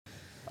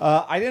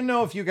I didn't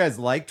know if you guys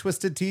like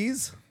Twisted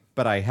Teas,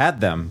 but I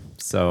had them,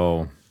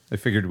 so I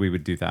figured we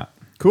would do that.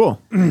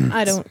 Cool.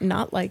 I don't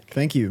not like.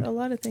 Thank you. A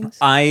lot of things.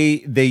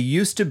 They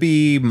used to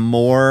be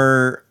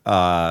more.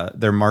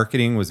 Their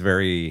marketing was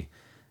very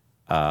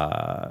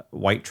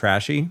white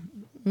trashy,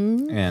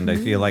 and I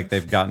feel like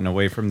they've gotten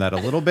away from that a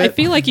little I bit.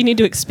 feel like you need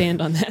to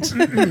expand on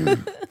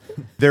that.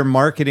 Their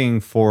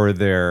marketing for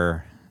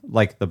their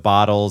the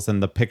bottles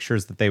and the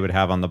pictures that they would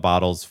have on the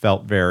bottles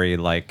felt very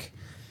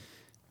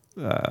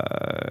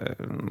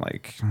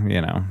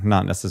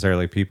not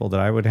necessarily people that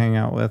I would hang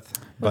out with.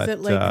 Was but it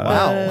like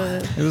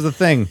the, it was a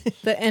thing.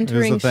 the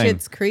entering thing.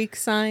 Schitt's Creek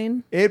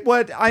sign? If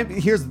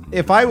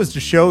I was to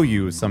show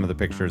you some of the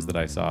pictures that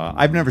I saw,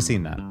 I've never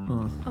seen that.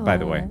 By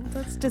the way,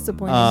 That's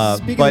disappointing.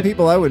 Speaking of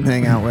people I wouldn't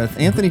hang out with,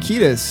 Anthony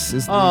Kiedis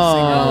is the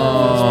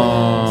lead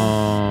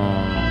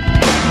singer.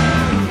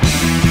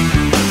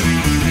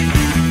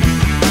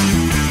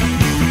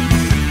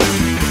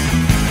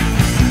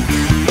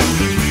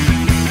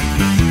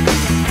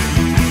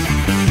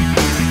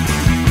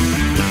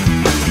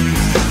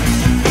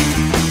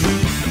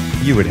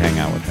 you would hang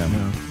out with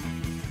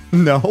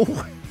him. No.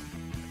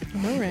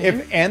 All right.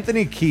 If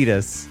Anthony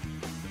Kiedis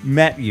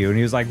met you and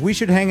he was like, "We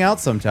should hang out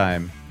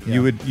sometime,"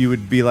 Yeah. you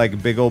would be like a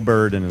big old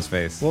bird in his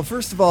face. Well,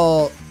 first of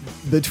all,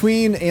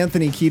 between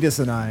Anthony Kiedis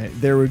and I,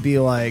 there would be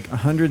like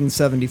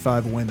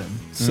 175 women.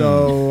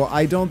 So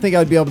I don't think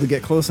I'd be able to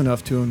get close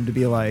enough to him to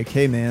be like,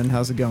 "Hey, man,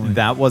 how's it going?"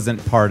 That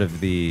wasn't part of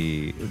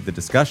the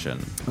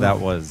discussion. That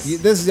was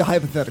This is a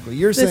hypothetical.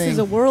 You're This saying is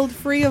a world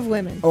free of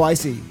women. Oh, I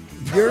see.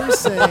 You're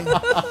saying.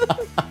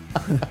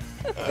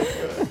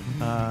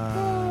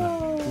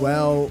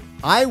 Well,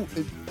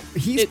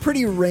 he's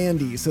pretty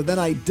randy, so then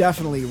I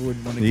definitely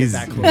wouldn't want to get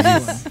that close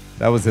to him.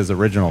 that was his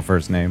original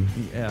first name.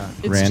 Yeah.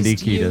 It's Randy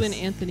just you Kiedis. and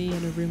Anthony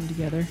in a room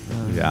together.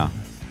 Yeah.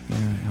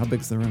 How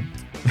big's the room?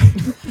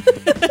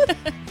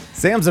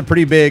 Sam's a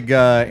pretty big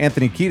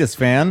Anthony Kiedis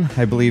fan.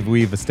 I believe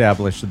we've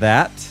established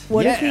that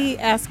What if Yeah. he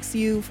asks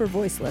you for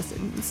voice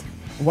lessons?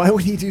 Why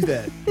would he do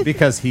that?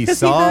 because he he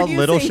saw heard you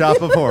Little sing.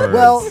 Shop of Horrors.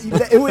 Well,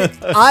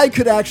 I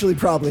could actually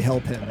probably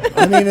help him.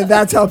 I mean, and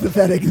that's how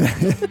pathetic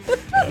that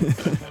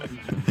is.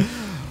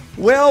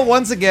 Well,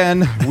 once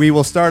again, we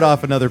will start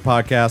off another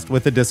podcast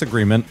with a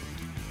disagreement.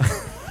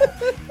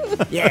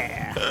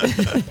 Yeah.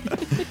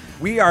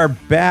 We are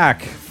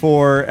back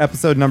for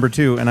episode number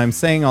 2, and I'm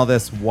saying all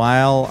this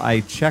while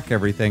I check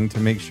everything to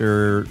make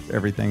sure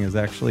everything is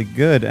actually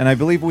good, and I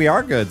believe we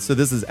are good. So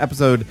this is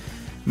episode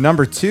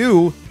number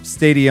 2,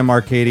 Stadium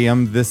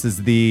Arcadium. This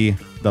is the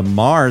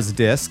Mars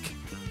disc,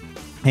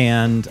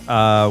 and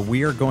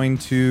we are going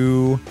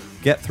to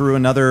get through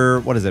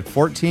another,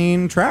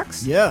 14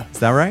 tracks? Yeah. Is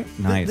that right?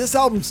 Nice. This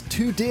album's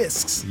 2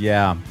 discs.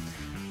 Yeah.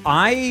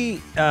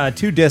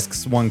 2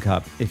 discs, 1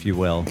 cup, if you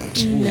will.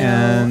 No,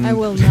 And I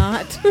will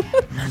not.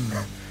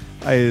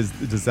 Is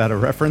that a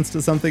reference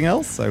to something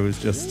else? I was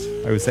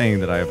saying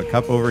that I have a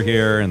cup over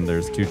here and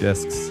there's 2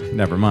 discs.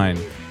 Never mind.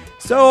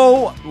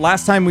 So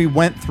last time we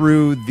went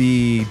through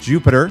the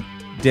Jupiter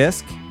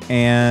disc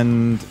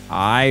and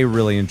I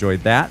really enjoyed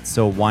that.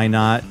 So why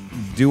not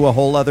do a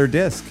whole other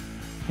disc?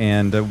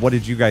 And what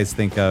did you guys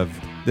think of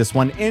this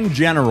one in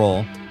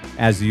general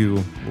as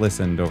you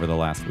listened over the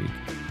last week?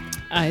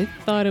 I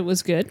thought it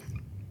was good.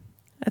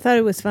 I thought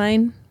it was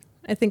fine.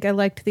 I think I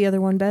liked the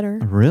other one better.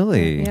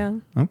 Really? Yeah.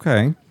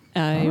 Okay.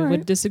 I right.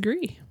 would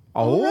disagree.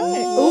 Oh,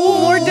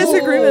 more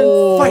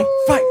disagreements.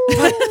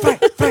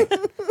 Fight.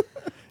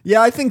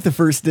 Yeah, I think the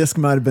first disc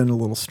might have been a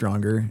little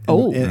stronger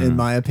in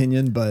my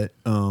opinion, but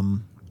I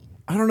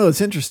don't know,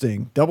 it's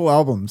interesting. Double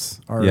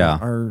albums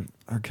are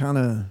kind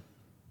of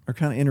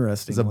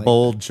interesting. It's a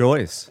bold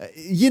choice.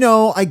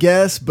 I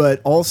guess,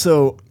 but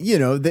also,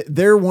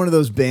 they're one of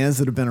those bands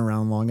that have been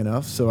around long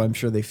enough, so I'm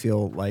sure they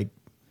feel like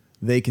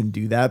they can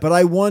do that. But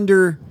I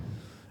wonder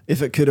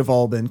if it could have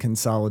all been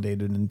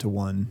consolidated into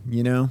one,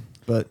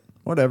 but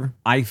whatever.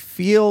 I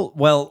feel,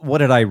 what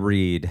did I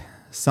read?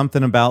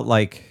 Something about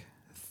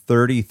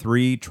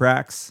 33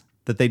 tracks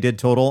that they did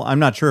total. I'm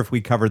not sure if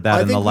we covered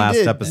that in the last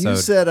episode. You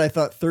said, I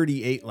thought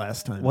 38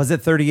 last time. Was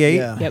it 38?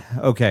 Yeah. Yep.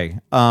 Okay.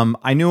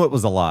 I knew it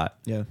was a lot.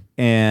 Yeah.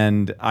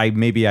 And I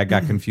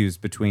got confused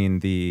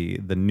between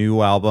the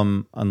new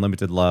album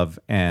Unlimited Love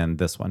and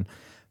this one.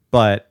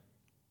 But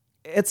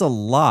it's a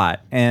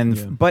lot.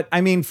 And but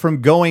I mean,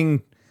 from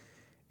going,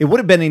 it would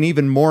have been an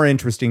even more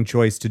interesting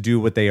choice to do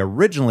what they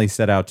originally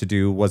set out to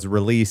do, was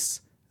release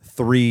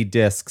 3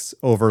 discs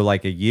over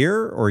a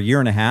year or a year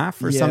and a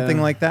half or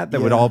something like that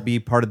would all be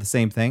part of the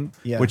same thing,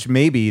 which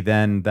maybe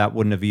then that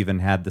wouldn't have even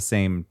had the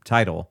same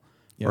title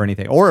or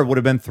anything, or it would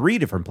have been 3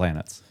 different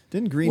planets.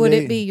 Didn't Green Would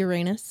Day... it be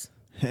Uranus?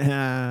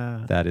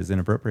 That is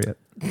inappropriate.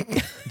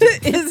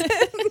 Is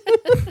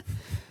it?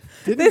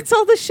 It's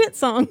all the shit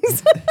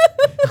songs.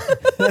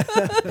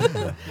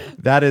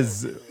 That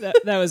is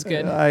That was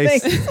good.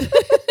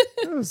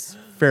 it was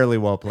fairly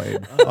well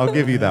played. I'll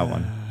give you that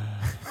one.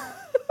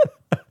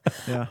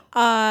 Yeah.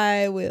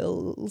 I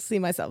will see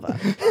myself up.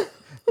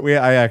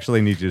 I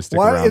actually need you to stick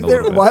around a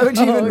little bit. Why would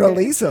you even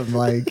release them?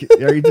 Like,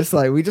 are you just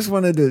like, we just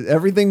wanted to,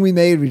 everything we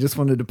made, we just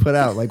wanted to put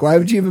out. Like, why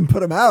would you even put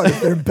them out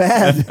if they're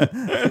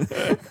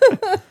bad?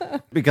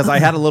 Because I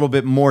had a little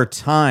bit more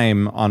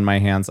time on my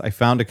hands. I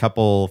found a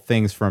couple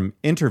things from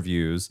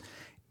interviews,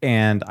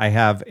 and I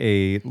have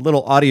a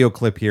little audio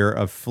clip here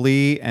of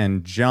Flea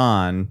and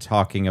John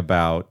talking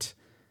about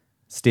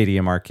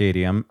Stadium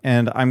Arcadium,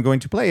 and I'm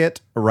going to play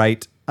it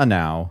right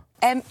now.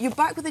 You're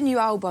back with a new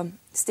album,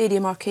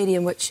 Stadium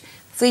Arcadium, which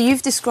Flea,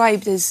 you've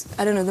described as,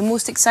 I don't know, the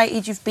most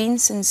excited you've been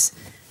since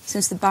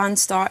the band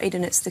started,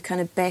 and it's the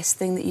kind of best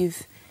thing that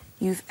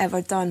you've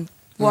ever done.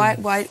 Why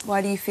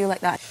do you feel like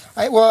that?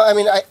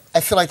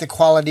 I feel like the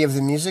quality of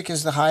the music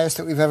is the highest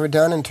that we've ever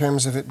done in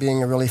terms of it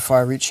being a really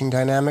far-reaching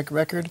dynamic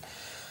record.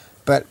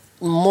 But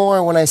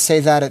more when I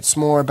say that, it's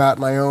more about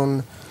my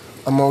own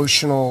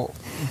emotional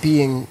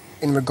being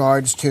in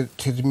regards to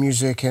the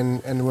music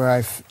and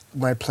where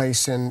my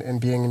place in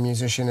being a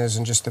musician is,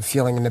 and just the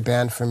feeling in the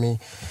band for me.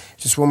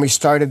 Just when we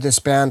started this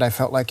band, I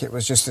felt like it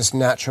was just this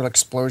natural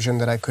explosion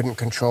that I couldn't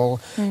control.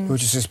 It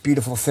was just this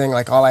beautiful thing.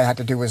 Like, all I had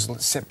to do was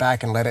sit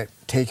back and let it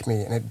take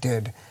me, and it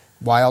did,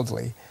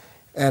 wildly.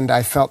 And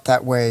I felt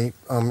that way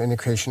in the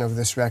creation of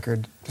this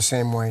record, the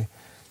same way.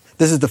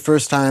 This is the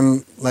first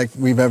time like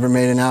we've ever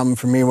made an album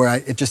for me where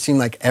it just seemed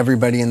like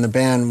everybody in the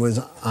band was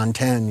on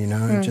 10, you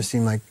know? It just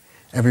seemed like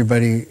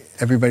everybody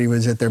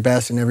was at their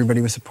best and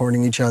everybody was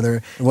supporting each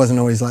other. It wasn't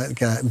always like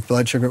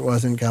Blood Sugar, it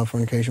wasn't,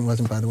 Californication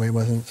wasn't, by the way, it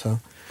wasn't. So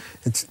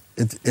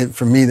it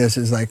for me, this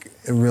is like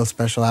a real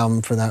special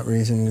album for that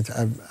reason.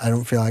 I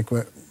don't feel like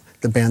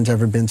the band's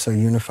ever been so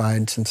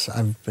unified since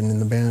I've been in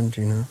the band,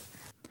 you know?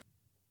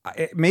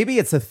 Maybe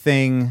it's a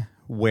thing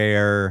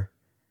where,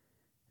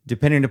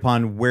 depending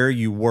upon where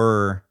you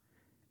were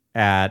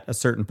at a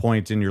certain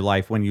point in your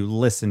life when you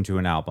listen to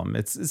an album,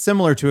 it's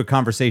similar to a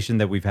conversation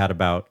that we've had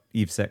about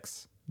Eve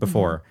 6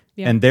 before.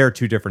 Yeah. And they're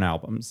two different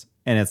albums.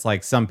 And it's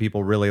like some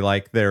people really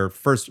like their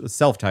first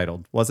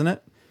self-titled, wasn't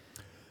it?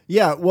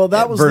 Yeah, well,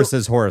 that was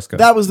versus Horoscope.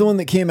 That was the one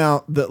that came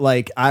out that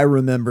like I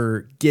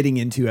remember getting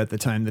into at the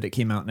time that it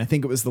came out, and I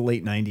think it was the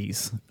late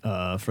 '90s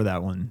for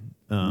that one.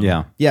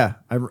 Yeah,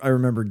 I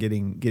remember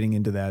getting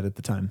into that at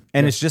the time.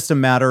 And it's just a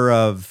matter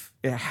of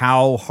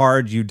how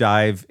hard you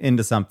dive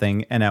into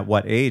something and at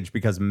what age,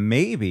 because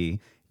maybe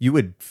you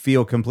would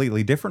feel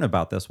completely different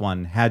about this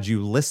one had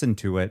you listened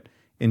to it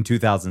in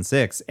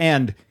 2006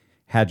 and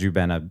had you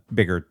been a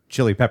bigger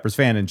Chili Peppers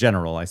fan in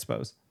general, I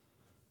suppose.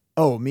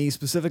 Oh, me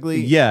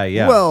specifically?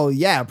 Yeah. Well,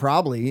 yeah,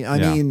 probably. I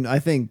mean, I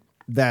think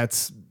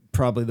that's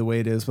probably the way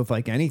it is with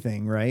like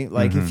anything, right?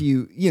 Like if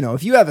you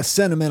have a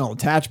sentimental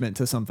attachment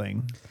to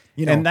something,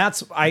 you know, and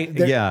that's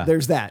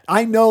there's that.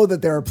 I know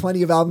that there are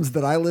plenty of albums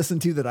that I listen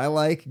to that I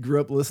like,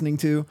 grew up listening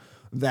to,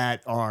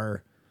 that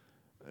are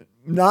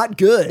not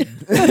good.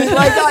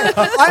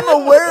 I'm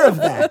aware of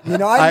that. You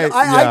know,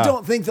 I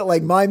don't think that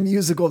like my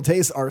musical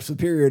tastes are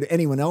superior to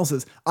anyone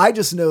else's. I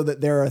just know that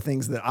there are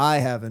things that I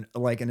have an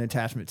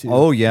attachment to.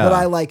 Oh yeah, that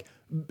I like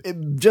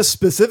just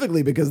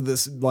specifically because of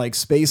this like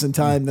space and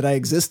time that I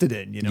existed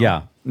in. You know.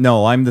 Yeah.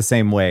 No, I'm the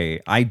same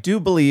way. I do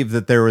believe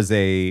that there was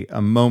a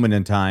moment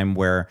in time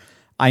where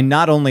I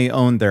not only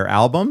owned their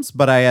albums,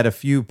 but I had a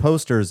few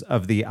posters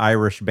of the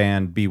Irish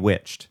band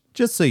Bewitched.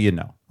 Just so you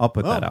know, I'll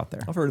put that out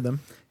there. I've heard of them.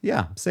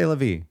 Yeah, C'est La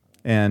Vie.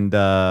 And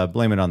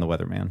Blame It on the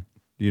Weatherman.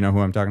 Do you know who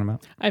I'm talking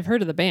about? I've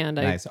heard of the band.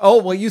 Nice.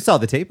 Well, you saw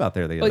the tape out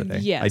there the other day.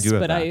 Yes, I do have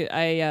but that.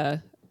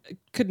 I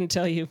couldn't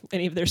tell you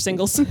any of their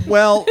singles.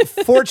 Well,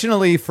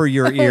 fortunately for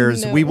your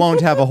ears, we won't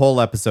have a whole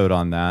episode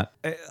on that.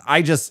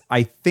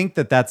 I think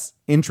that that's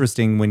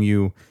interesting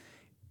when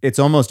it's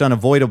almost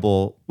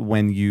unavoidable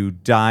when you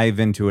dive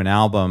into an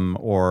album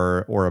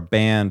or a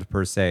band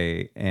per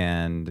se,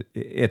 and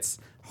it's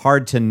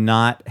hard to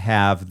not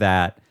have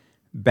that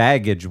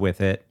baggage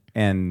with it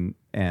and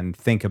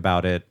think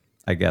about it,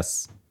 I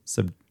guess,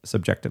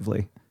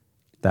 subjectively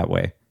that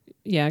way.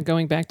 Yeah,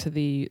 going back to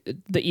the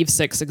Eve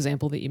 6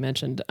 example that you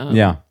mentioned.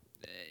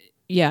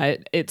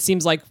 It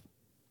seems like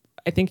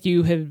I think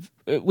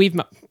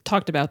we've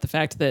talked about the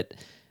fact that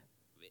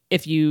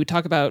if you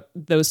talk about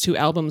those two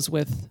albums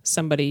with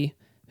somebody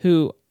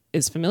who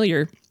is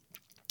familiar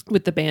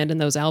with the band and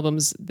those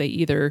albums, they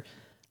either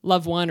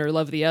love one or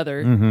love the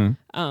other.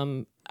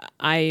 Mm-hmm.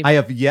 I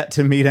have yet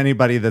to meet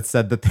anybody that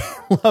said that they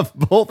love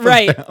both of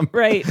them.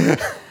 Right.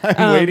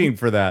 I'm waiting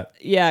for that.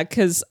 Yeah,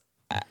 because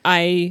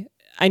I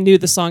knew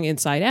the song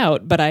inside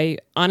out, but I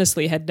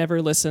honestly had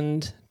never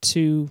listened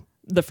to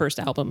the first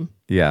album.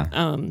 Yeah.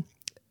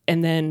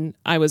 And then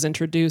I was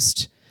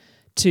introduced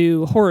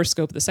to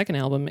Horoscope, the second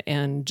album,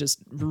 and just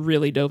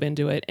really dove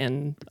into it,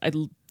 and I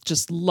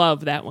just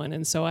love that one.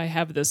 And so I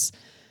have this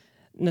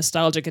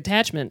nostalgic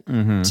attachment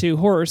to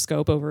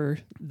Horoscope over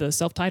the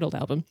self-titled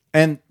album.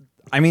 And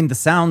I mean, the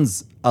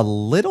sound's a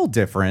little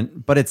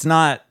different, but it's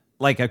not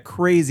like a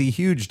crazy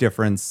huge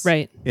difference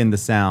in the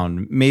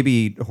sound.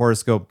 Maybe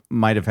Horoscope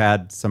might have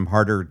had some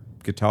harder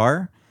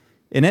guitar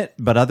in it,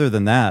 but other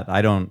than that,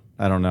 I don't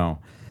know.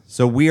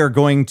 So we are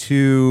going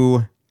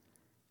to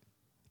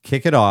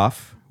kick it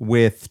off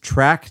with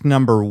track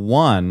number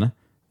 1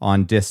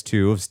 on disc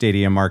 2 of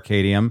Stadium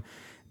Arcadium.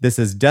 This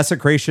is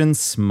Desecration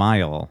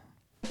Smile.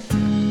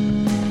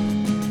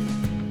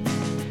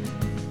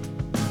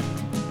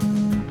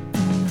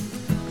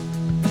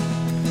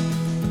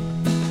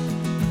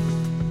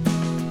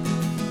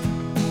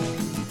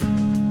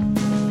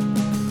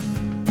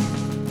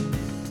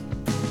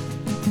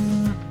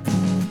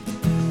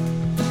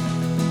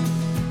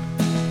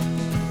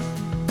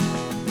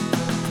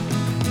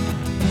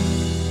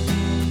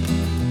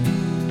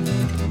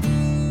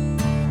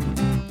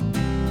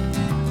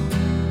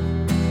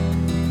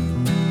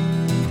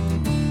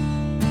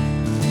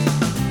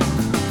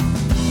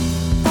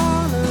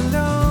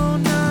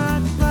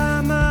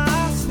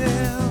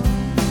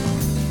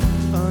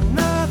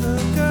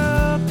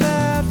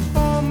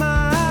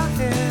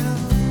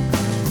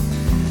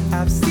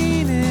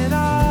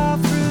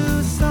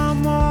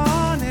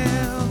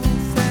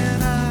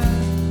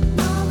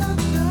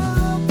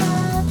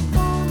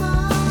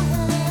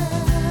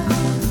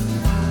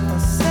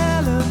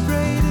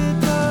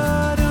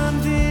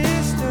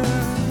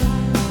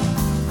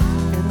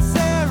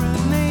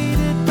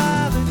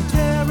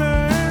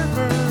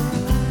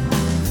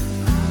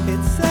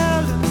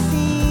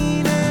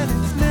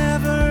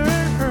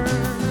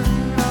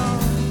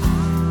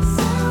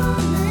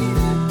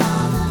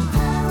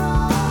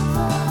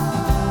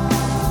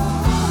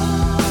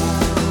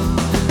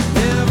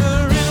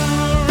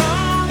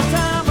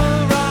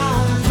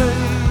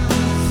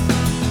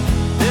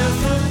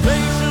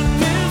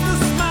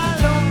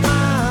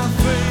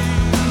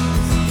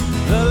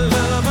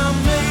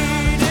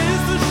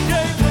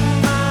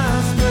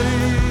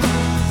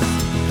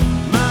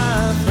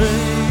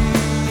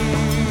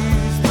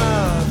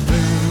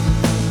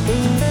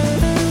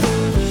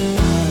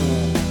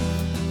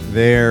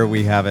 There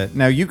we have it.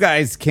 Now, you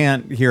guys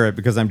can't hear it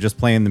because I'm just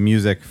playing the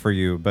music for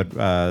you, but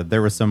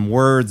there were some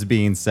words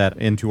being set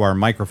into our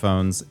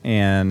microphones,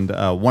 and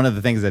one of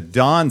the things that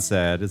Dawn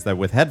said is that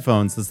with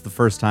headphones, this is the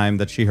first time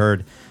that she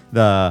heard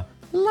the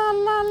la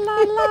la la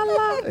la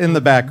la in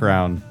the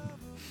background.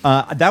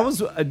 That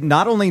was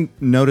not only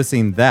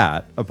noticing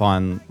that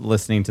upon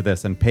listening to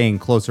this and paying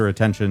closer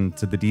attention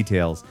to the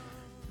details,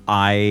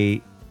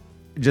 I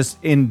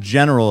just in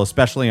general,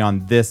 especially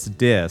on this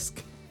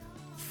disc,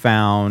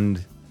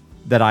 found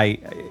that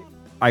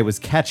I was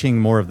catching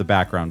more of the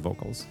background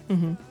vocals.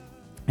 Mm-hmm.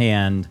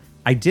 And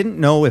I didn't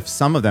know if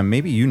some of them,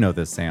 maybe you know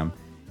this, Sam,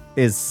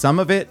 is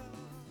it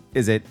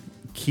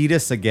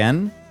Kiedis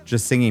again,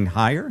 just singing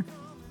higher,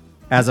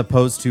 as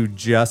opposed to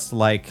just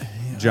like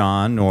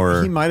John,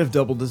 or he might have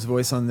doubled his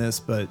voice on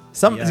this, but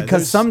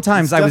because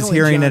sometimes I was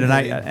hearing it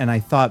and I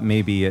thought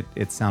maybe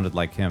it sounded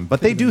like him, but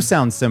they do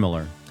sound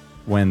similar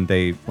when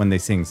they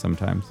sing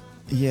sometimes.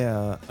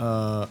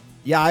 Yeah.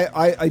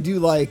 I do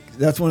like,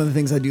 that's one of the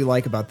things I do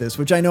like about this,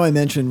 which I know I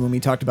mentioned when we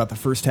talked about the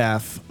first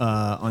half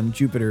on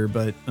Jupiter,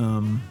 but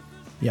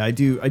I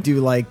do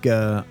like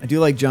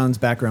John's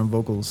background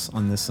vocals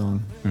on this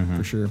song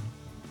for sure.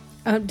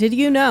 Did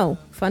you know,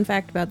 fun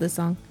fact about this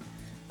song,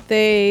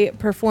 they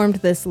performed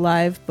this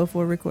live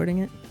before recording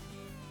it?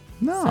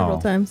 No.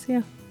 Several times,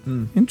 yeah.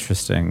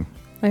 Interesting.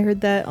 I heard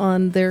that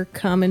on their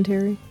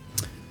commentary.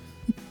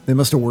 They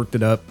must have worked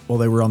it up while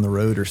they were on the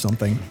road or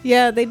something.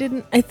 Yeah, they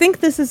didn't. I think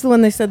this is the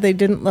one they said they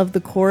didn't love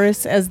the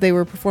chorus as they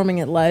were performing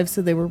it live,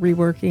 so they were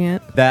reworking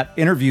it. That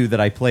interview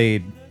that I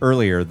played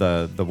earlier,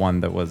 the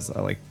one that was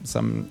like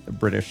some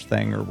British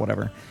thing or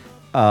whatever.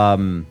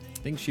 I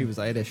think she was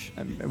Irish.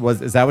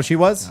 Is that what she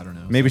was? I don't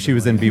know. Maybe she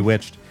was in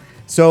Bewitched.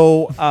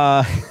 So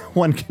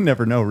one can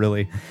never know,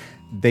 really.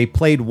 They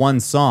played one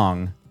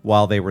song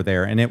while they were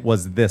there, and it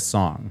was this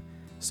song.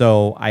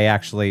 So I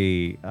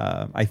actually,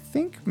 I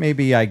think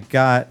maybe I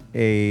got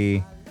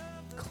a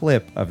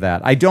clip of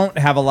that. I don't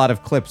have a lot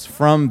of clips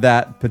from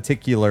that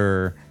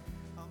particular.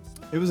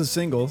 It was a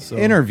single, so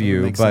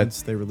interview, makes but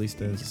sense they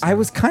released it. I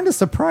was kind of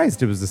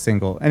surprised it was a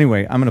single.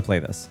 Anyway, I'm going to play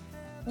this.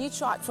 New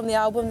track from the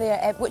album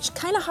there, which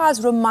kind of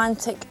has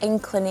romantic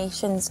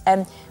inclinations.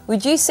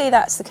 Would you say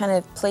that's the kind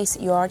of place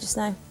that you are just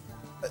now?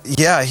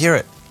 Yeah, I hear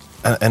it.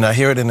 And I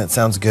hear it, and it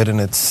sounds good,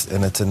 and it's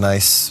a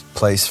nice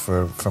place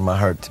for my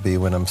heart to be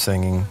when I'm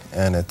singing.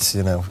 And it's,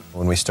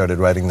 when we started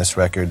writing this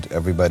record,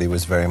 everybody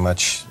was very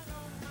much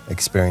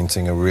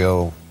experiencing a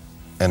real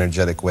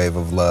energetic wave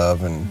of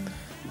love, and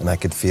I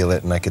could feel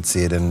it, and I could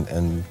see it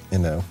in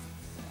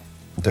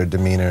their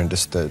demeanor and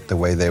just the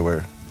way they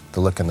were,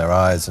 the look in their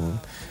eyes, and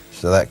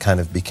so that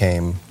kind of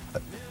became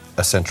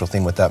a central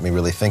theme without me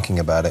really thinking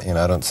about it.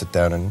 I don't sit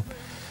down and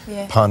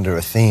ponder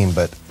a theme,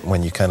 but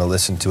when you kind of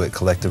listen to it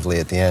collectively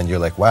at the end, you're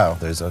like, wow,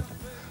 there's a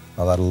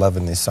lot of love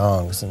in these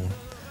songs, and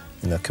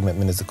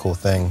commitment is a cool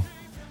thing.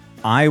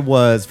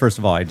 First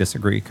of all, I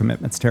disagree.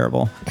 Commitment's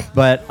terrible,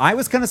 but I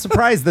was kind of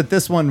surprised that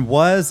this one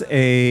was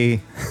that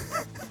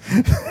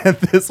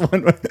this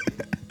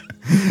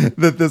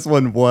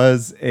one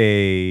was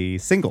a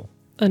single.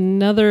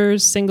 Another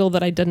single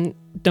that I don't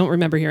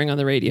remember hearing on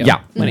the radio.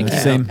 Yeah, when it came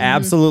same. out.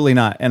 Absolutely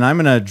not. And I'm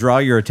going to draw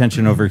your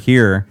attention over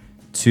here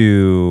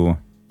to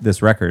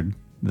this record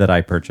that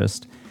I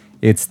purchased.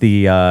 It's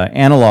the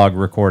analog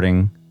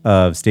recording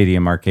of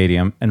Stadium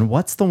Arcadium. And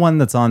what's the one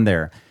that's on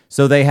there?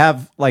 So they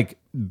have like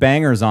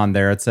bangers on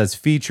there. It says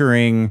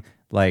featuring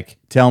like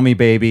Tell Me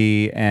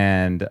Baby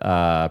and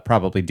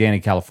probably Danny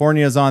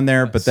California's on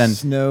there, but then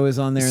Snow is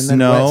on there and then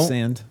Wet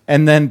Sand.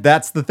 And then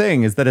that's the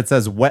thing is that it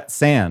says Wet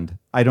Sand.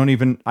 I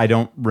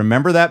don't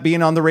remember that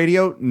being on the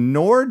radio,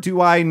 nor do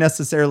I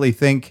necessarily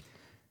think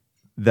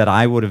that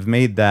I would have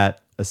made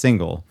that a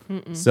single.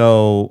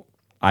 So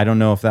I don't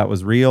know if that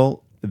was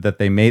real, that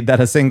they made that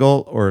a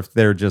single, or if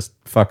they're just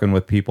fucking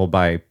with people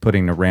by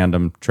putting a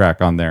random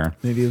track on there.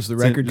 Maybe it was the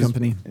record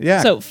company.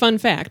 Yeah. So, fun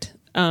fact,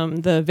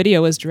 the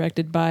video was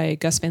directed by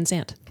Gus Van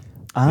Sant.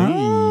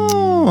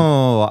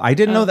 Oh, I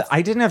didn't know that.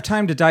 I didn't have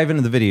time to dive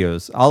into the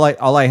videos.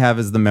 All I have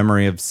is the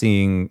memory of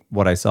seeing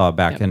what I saw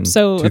back in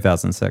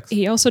 2006.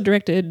 He also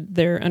directed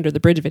their Under the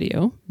Bridge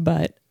video,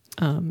 but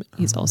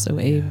he's also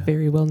a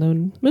very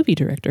well-known movie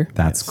director.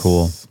 That's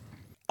cool.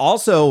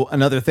 Also,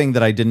 another thing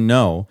that I didn't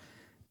know,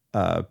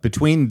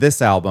 between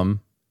this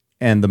album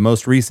and the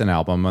most recent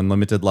album,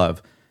 Unlimited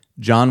Love,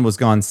 John was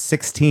gone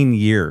 16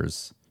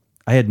 years.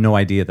 I had no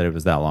idea that it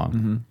was that long.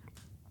 Mm-hmm.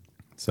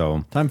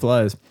 So time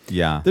flies.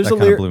 Yeah, that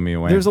kind of blew me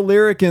away. There's a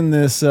lyric in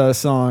this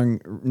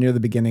song near the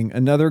beginning,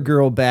 another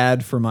girl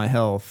bad for my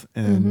health.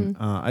 And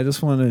I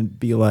just want to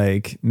be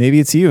like, maybe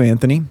it's you,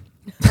 Anthony.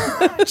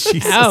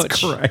 Jesus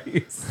Ouch.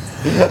 Christ.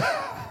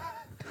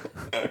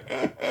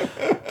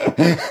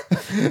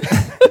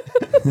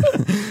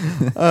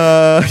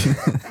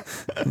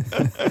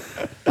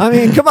 I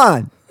mean, come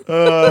on.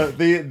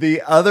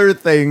 The other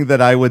thing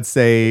that I would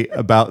say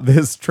about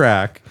this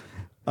track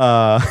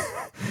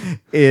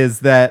is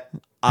that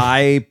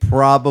I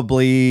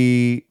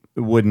probably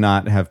would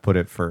not have put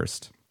it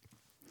first.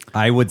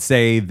 I would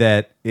say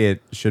that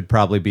it should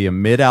probably be a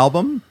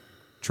mid-album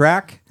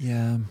track.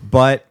 Yeah.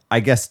 But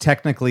I guess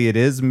technically it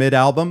is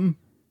mid-album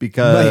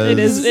because... It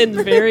is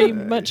very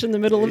much in the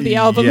middle of the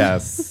album.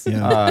 Yes.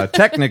 Yeah.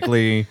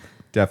 Technically,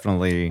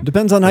 definitely.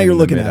 Depends on how you're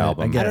looking at it,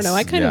 I guess. I don't know.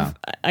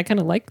 I kind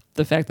of like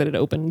the fact that it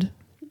opened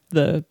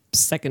the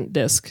second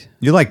disc.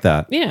 You like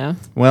that? Yeah.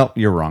 Well,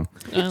 you're wrong.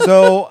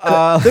 So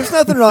there's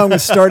nothing wrong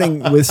with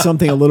starting with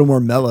something a little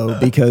more mellow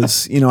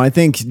because, I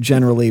think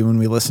generally when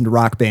we listen to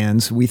rock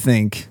bands, we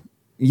think,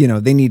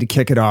 they need to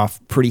kick it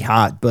off pretty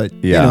hot. But,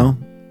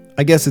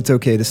 I guess it's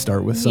okay to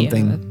start with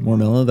something more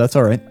mellow. That's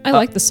all right. I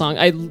like the song.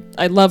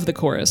 I love the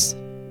chorus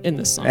in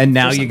this song. And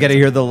now you get to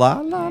hear the la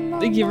la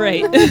la. You're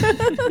right.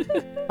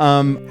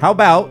 How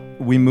about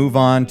we move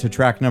on to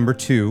track number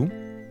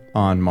 2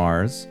 on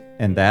Mars?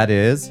 And that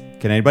is,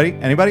 can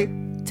anybody?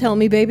 Tell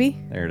Me Baby.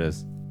 There it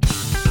is.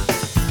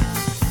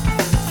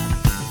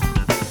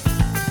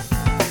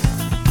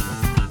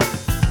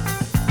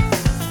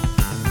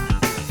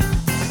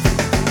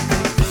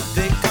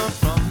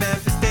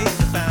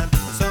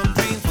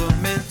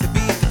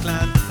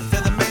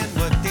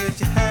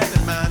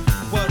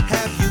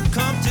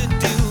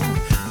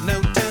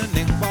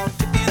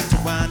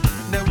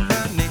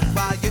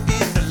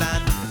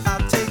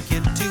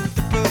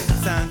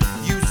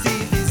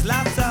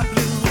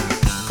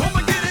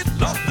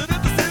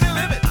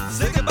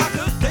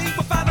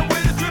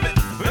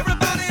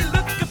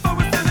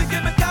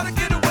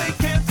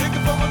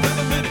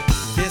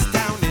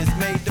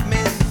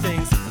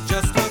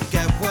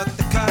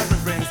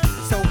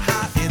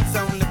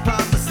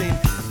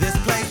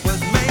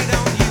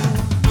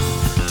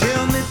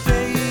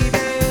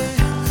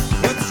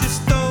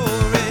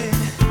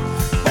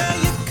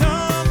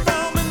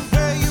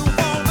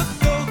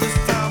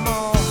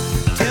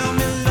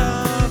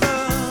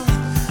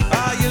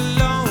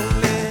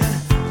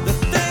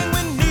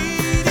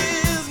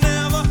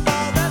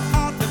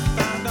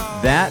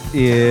 That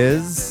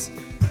is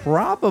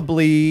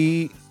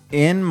probably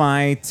in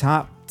my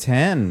top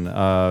 10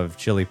 of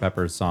Chili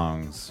Peppers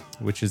songs,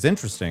 which is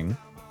interesting,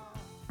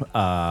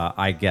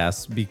 I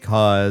guess,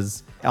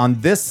 because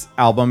on this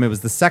album, it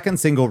was the second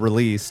single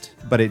released,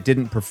 but it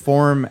didn't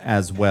perform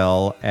as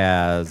well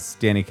as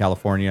Danny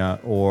California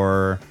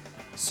or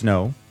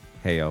Snow,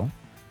 Heyo.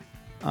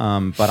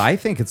 But I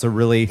think it's a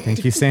really...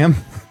 Thank you, Sam.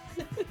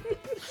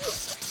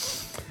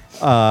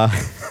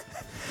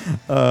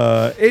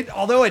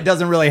 Although it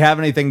doesn't really have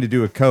anything to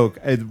do with Coke,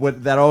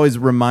 that always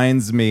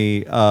reminds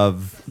me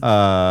of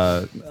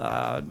Night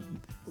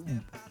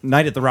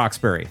at the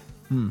Roxbury.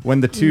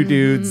 When the two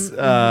dudes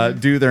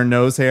do their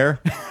nose hair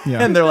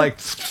and they're like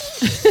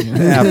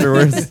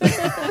afterwards.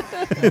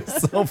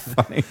 It's so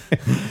funny.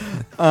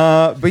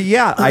 But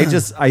yeah,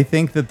 I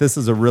think that this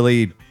is a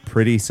really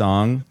pretty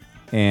song,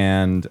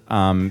 and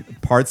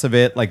parts of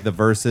it, like the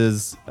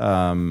verses,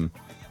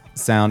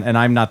 sound, and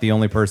I'm not the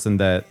only person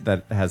that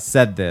has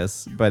said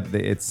this, but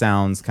it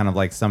sounds kind of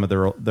like some of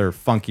their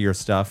funkier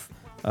stuff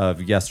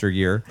of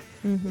yesteryear.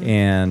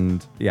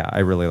 And yeah, I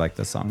really like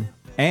this song.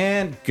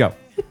 And go.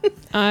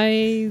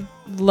 I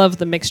love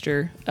the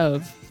mixture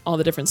of all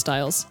the different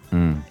styles.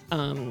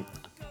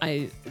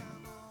 I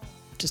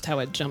just how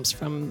it jumps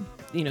from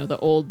the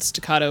old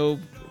staccato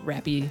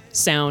rappy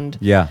sound,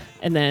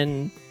 and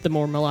then the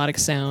more melodic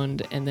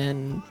sound, and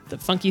then the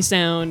funky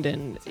sound,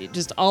 and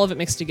just all of it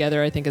mixed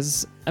together I think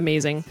is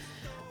amazing.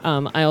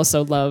 I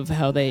also love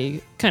how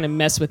they kind of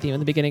mess with you in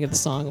the beginning of the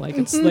song. Like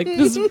it's like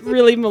this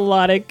really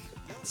melodic,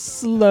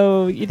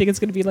 slow. You think it's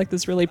going to be like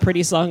this really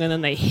pretty song, and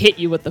then they hit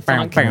you with the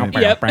funk.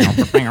 Yep.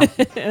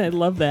 And I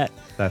love that.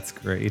 That's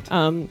great.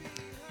 When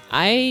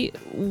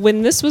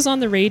this was on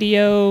the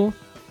radio,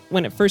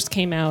 when it first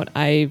came out,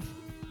 I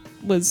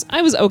was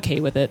okay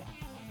with it.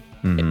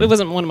 It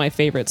wasn't one of my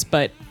favorites,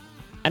 but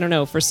I don't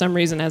know. For some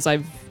reason, as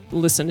I've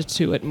listened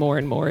to it more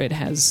and more,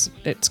 it's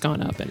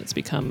gone up and it's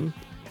become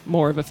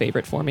more of a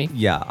favorite for me.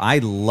 Yeah, I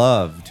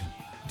loved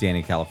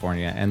Danny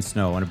California and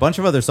Snow and a bunch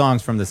of other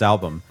songs from this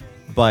album.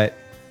 But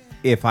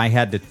if I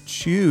had to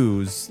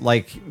choose,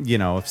 like,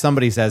 if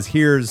somebody says,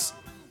 here's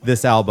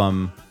this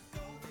album,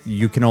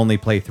 you can only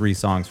play 3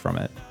 songs from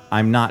it,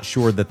 I'm not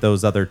sure that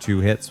those other 2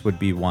 hits would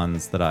be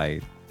ones that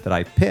I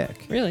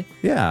pick. Really?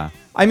 Yeah.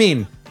 I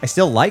mean, I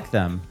still like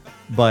them,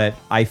 but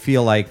I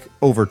feel like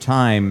over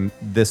time,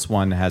 this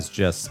one has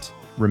just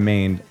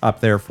remained up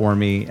there for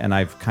me, and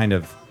I've kind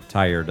of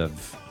tired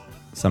of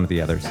some of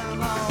the others. You're so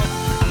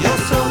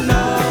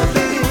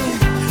lovely.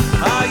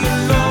 Are you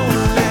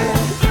lonely?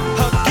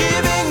 Or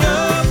giving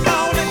up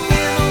on an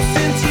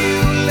innocence you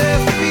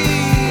left me?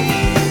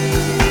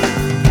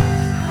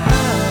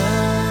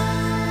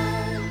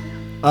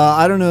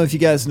 I don't know if you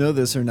guys know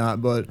this or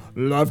not, but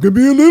life can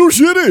be a little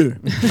shitty.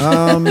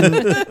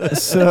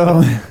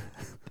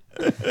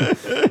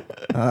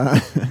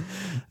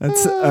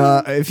 That's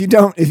if you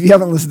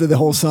haven't listened to the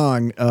whole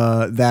song,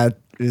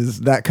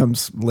 that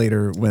comes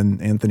later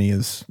when Anthony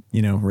is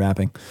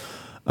rapping.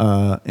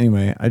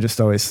 Anyway, I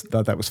just always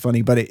thought that was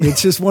funny, but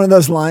it's just one of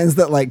those lines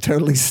that like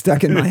totally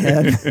stuck in my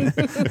head.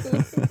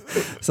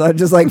 So I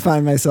just like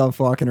find myself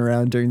walking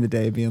around during the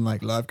day being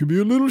like, life could be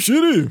a little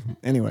shitty.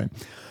 Anyway.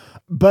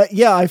 But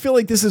yeah, I feel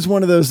like this is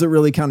one of those that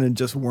really kind of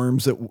just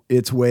worms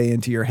its way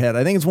into your head.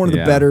 I think it's one of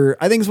the better.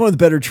 I think it's one of the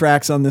better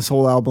tracks on this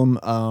whole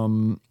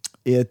album.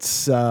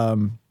 It's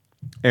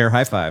Air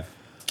High Five.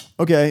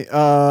 Okay,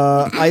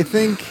 I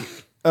think.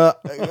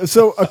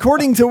 So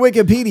according to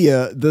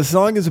Wikipedia, the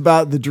song is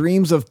about the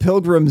dreams of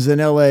pilgrims in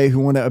LA who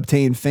want to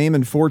obtain fame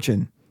and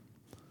fortune.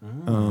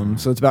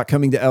 So it's about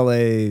coming to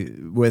LA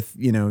with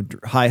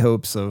high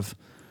hopes of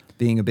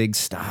being a big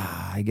star,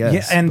 I guess.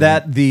 Yeah, and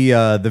that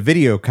the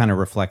video kind of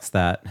reflects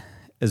that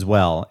as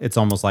well. It's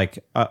almost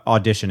like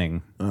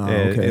auditioning. Oh,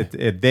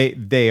 okay.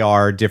 They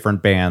are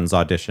different bands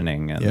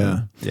auditioning.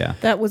 And, yeah.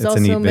 That was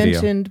also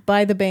mentioned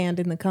by the band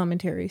in the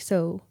commentary.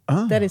 So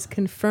that is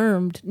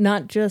confirmed,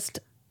 not just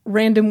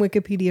random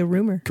Wikipedia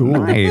rumor. Cool.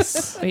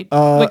 Nice. Wait,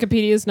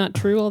 Wikipedia is not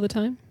true all the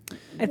time?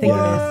 I think it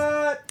is.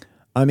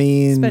 I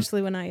mean,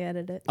 especially when I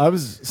edit it.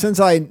 Since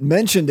I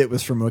mentioned it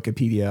was from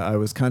Wikipedia, I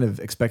was kind of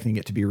expecting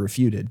it to be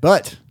refuted,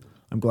 but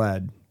I'm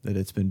glad that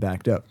it's been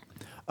backed up.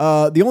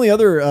 The only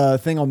other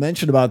thing I'll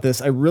mention about this,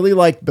 I really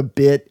like the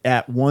bit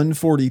at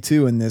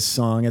 142 in this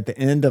song at the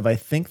end of, I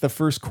think, the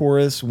first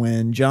chorus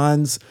when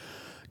John's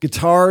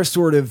guitar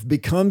sort of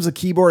becomes a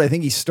keyboard. I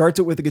think he starts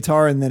it with a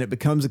guitar and then it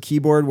becomes a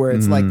keyboard where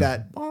it's like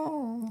that.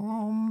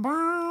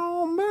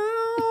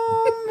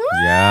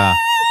 Yeah.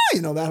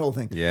 That whole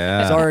thing.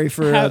 Yeah. Sorry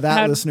for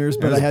that, listeners,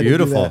 but I had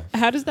beautiful. to do that.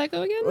 How does that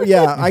go again?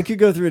 Yeah, I could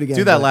go through it again.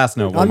 Do that last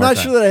note. I'm not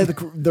sure that I had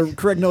the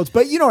correct notes,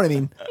 but you know what I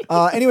mean.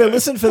 Anyway,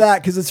 listen for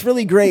that because it's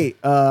really great.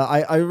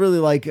 I really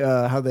like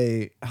how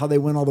they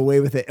went all the way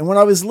with it. And when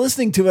I was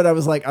listening to it, I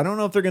was like, I don't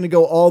know if they're going to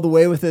go all the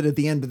way with it at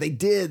the end, but they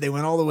did. They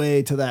went all the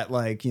way to that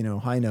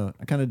high note.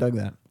 I kind of dug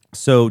that.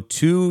 So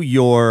to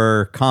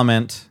your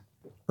comment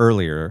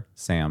earlier,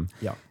 Sam,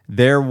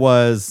 there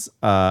was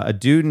a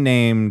dude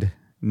named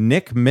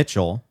Nick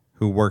Mitchell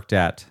who worked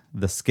at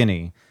The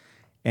Skinny,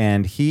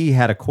 and he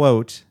had a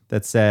quote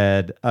that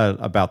said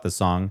about the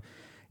song,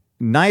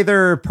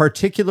 "Neither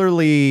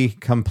particularly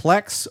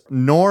complex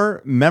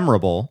nor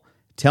memorable,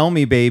 Tell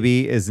Me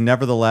Baby is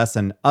nevertheless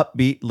an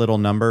upbeat little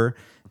number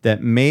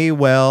that may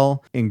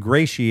well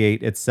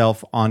ingratiate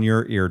itself on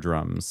your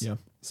eardrums." Yeah.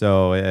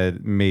 So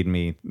it made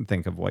me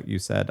think of what you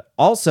said.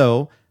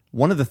 Also,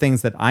 one of the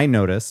things that I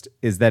noticed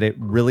is that it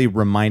really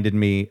reminded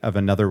me of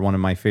another one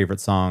of my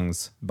favorite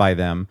songs by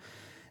them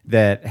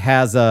that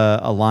has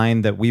a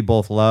line that we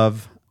both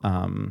love,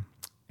 and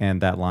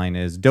that line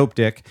is Dope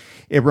Dick.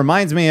 It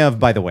reminds me of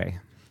By the Way,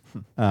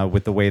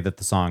 with the way that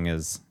the song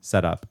is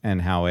set up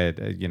and how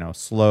it,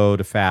 slow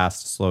to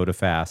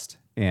fast.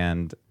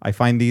 And I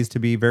find these to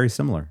be very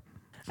similar.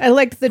 I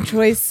liked the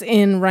choice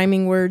in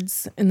rhyming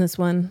words in this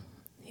one.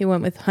 He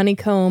went with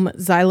honeycomb,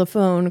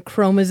 xylophone,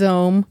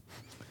 chromosome.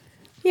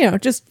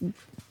 Just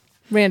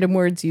random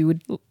words you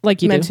would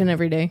mention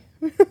every day.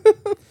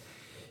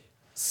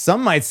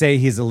 Some might say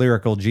he's a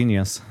lyrical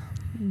genius.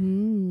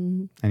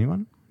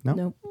 Anyone? No?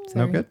 Nope.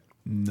 No good?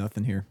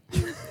 Nothing here.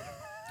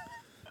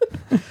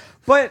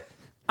 But,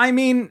 I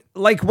mean,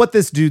 like what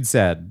this dude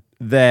said,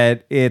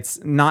 that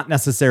it's not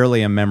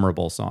necessarily a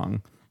memorable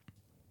song.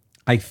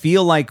 I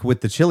feel like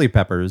with the Chili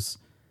Peppers,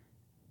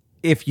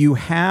 if you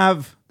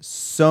have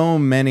so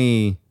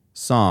many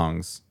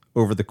songs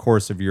over the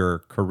course of your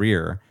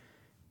career,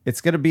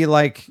 it's going to be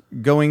like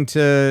going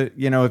to,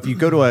 if you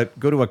go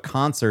to a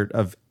concert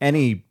of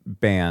any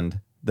band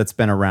that's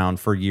been around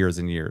for years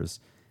and years.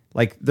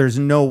 Like, there's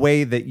no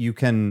way that you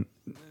can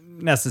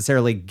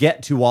necessarily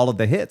get to all of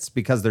the hits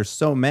because there's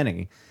so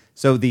many.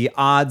 So the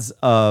odds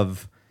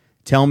of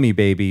Tell Me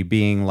Baby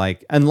being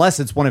like, unless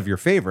it's one of your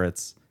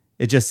favorites,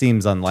 it just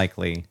seems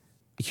unlikely.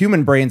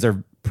 Human brains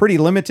are pretty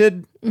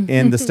limited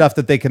in the stuff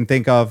that they can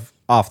think of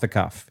off the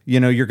cuff. You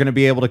know, you're going to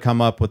be able to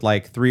come up with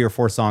like 3 or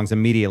 4 songs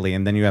immediately,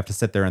 and then you have to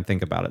sit there and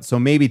think about it. So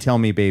maybe Tell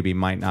Me Baby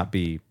might not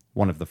be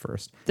one of the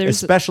first,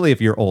 especially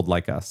if you're old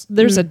like us.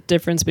 There's a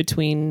difference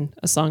between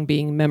a song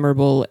being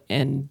memorable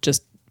and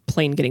just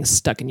plain getting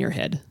stuck in your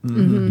head.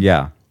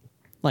 Yeah.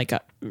 Like,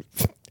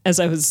 as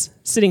I was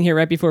sitting here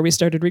right before we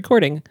started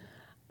recording,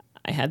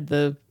 I had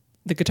the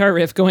guitar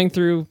riff going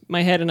through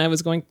my head, and I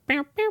was going.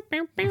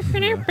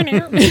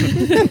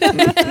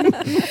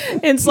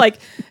 It's like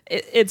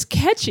it's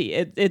catchy,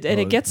 and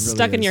it gets really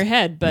stuck in is. your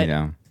head.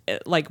 But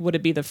like, would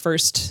it be the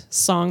first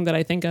song that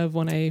I think of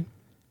when I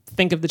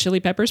think of the Chili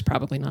Peppers?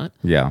 Probably not.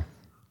 Yeah.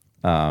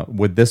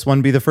 Would this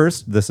one be the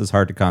first? This is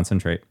hard to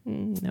concentrate.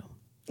 No.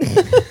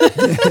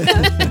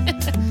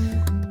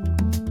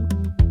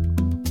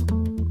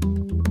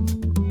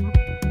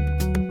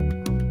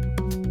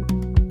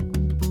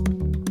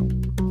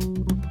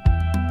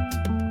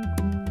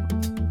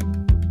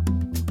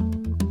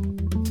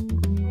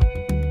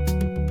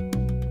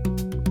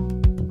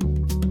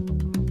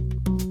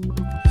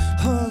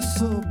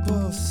 Hustle,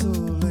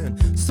 bustle,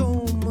 and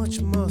so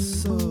much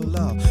muscle.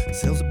 Our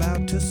cells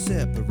about to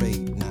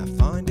separate, and I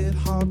find it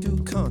hard to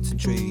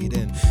concentrate.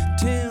 And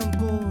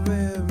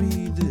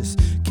temporary, this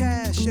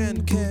cash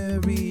and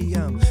carry.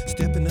 I'm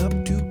stepping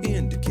up to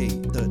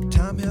indicate the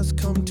time has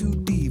come to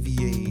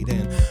deviate.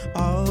 And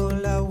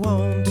all I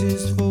want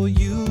is for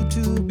you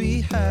to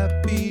be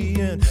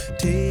happy and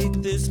take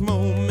this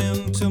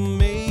moment to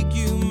make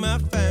you my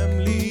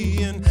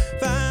family. And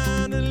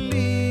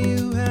finally,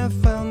 you have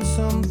found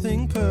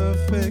something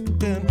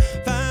perfect, and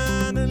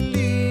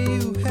finally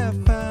you have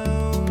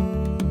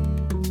found.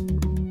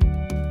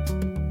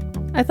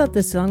 I thought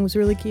this song was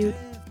really cute.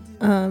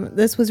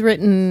 This was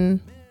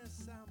written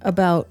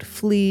about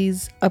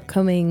Flea's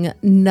upcoming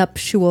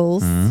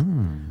nuptials.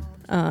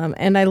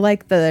 And I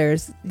like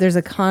that there's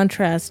a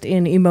contrast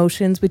in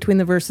emotions between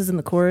the verses and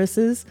the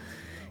choruses.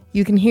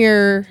 You can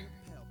hear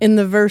in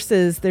the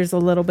verses there's a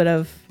little bit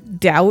of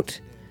doubt,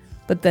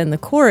 but then the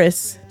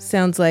chorus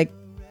sounds like,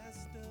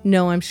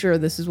 no, I'm sure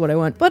this is what I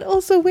want. But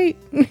also, wait.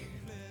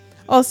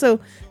 Also,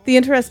 the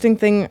interesting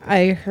thing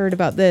I heard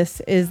about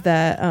this is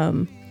that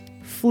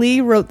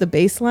Flea wrote the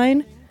bass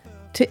line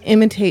to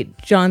imitate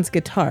John's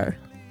guitar,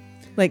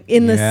 like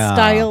in the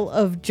style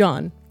of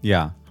John.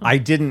 Yeah. I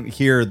didn't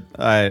hear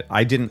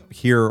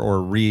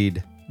or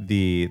read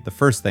the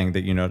first thing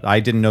that you know. I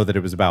didn't know that it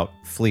was about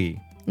Flea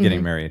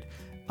getting married,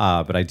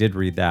 but I did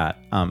read that.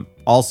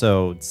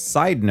 Also,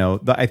 side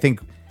note, I think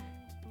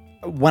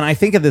when I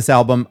think of this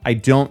album, I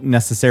don't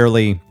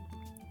necessarily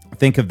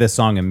think of this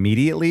song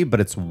immediately, but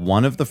it's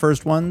one of the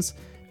first ones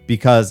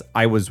because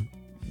I was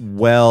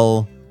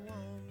well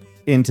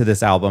into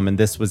this album, and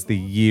this was the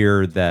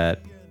year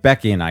that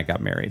Becky and I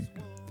got married.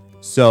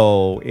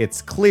 So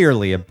it's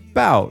clearly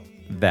about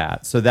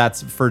that. So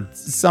that's, for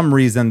some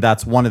reason,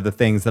 that's one of the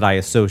things that I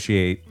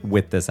associate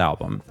with this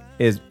album,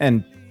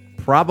 and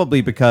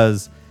probably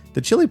because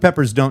the Chili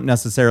Peppers don't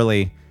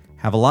necessarily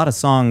have a lot of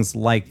songs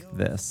like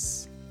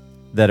this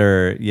that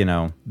are, you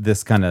know,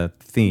 this kind of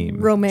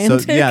theme.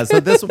 Romantic. So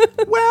this,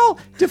 well,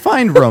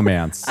 define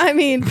romance. I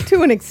mean,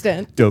 to an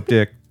extent. Dope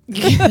dick.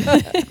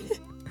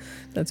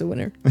 That's a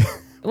winner.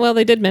 Well,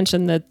 they did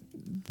mention that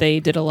they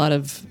did a lot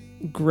of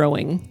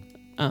growing,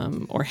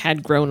 or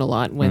had grown a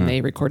lot when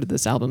they recorded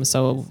this album.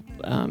 So,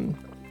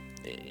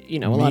 you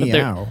know, a lot of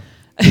their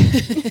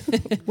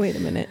Wait a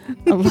minute.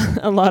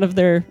 a lot of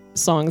their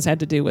songs had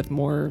to do with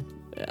more,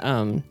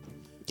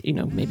 you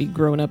know, maybe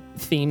grown up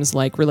themes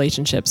like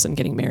relationships and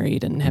getting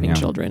married and having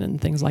children and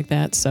things like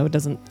that. So it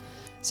doesn't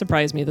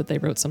surprise me that they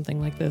wrote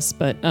something like this.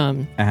 But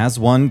as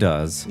one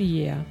does.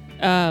 Yeah.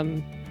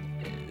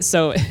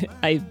 So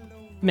I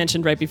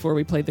mentioned right before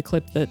we played the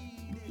clip that,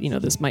 you know,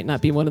 this might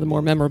not be one of the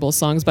more memorable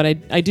songs, but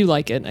I do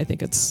like it. I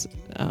think it's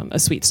a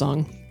sweet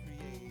song.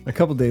 A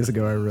couple days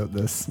ago, I wrote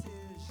this.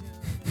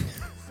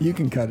 You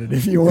can cut it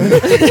if you want.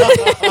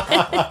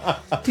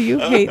 Do you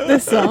hate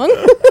this song?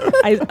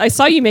 I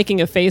saw you making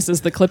a face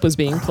as the clip was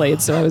being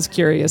played, so I was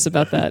curious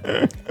about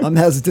that. I'm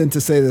hesitant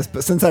to say this,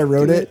 but since I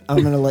wrote it,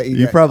 I'm going to let you.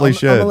 You probably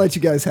should. I'm going to let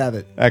you guys have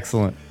it.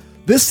 Excellent.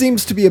 This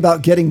seems to be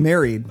about getting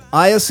married.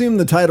 I assume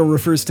the title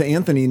refers to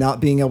Anthony not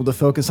being able to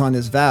focus on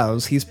his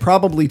vows. He's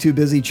probably too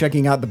busy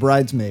checking out the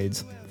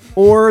bridesmaids,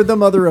 or the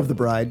mother of the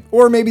bride,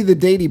 or maybe the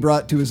date he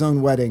brought to his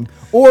own wedding,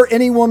 or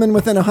any woman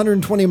within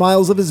 120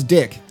 miles of his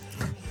dick.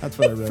 That's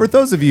what I wrote. For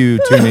those of you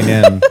tuning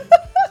in,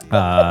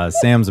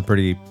 Sam's a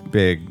pretty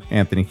big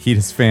Anthony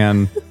Kiedis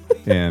fan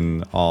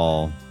in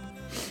all.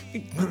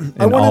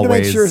 I wanted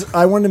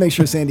to make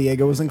sure San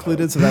Diego was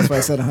included, so that's why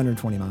I said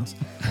 120 miles.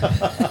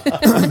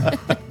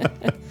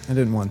 I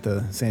didn't want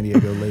the San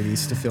Diego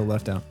ladies to feel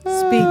left out.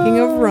 Speaking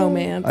of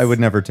romance. I would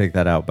never take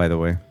that out, by the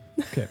way.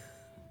 Okay.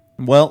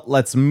 Well,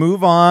 let's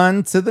move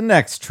on to the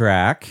next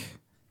track,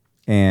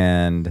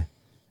 and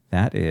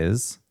that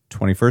is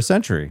 21st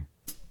Century.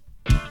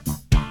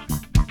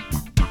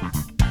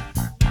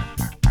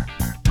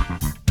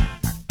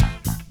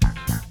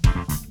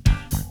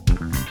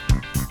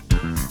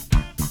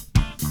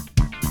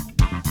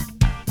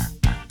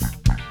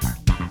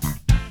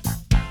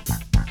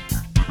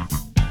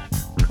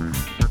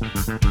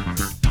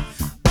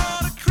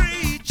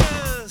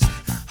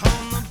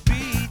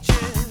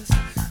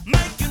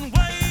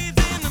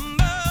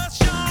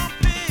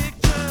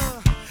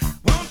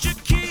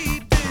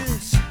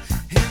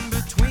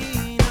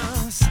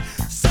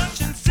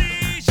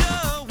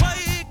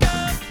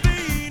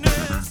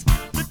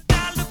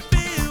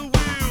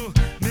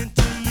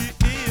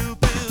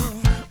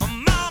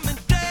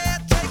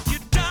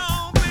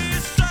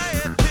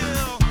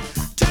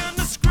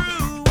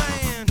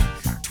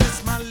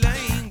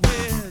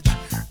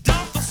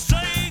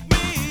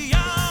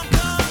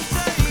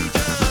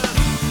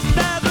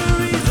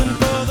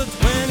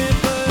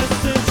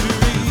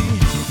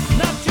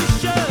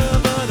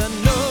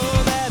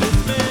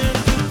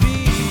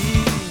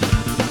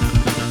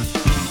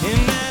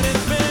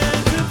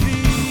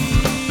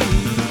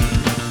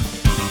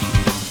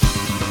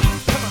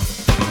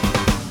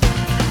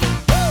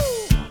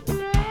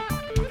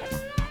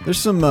 There's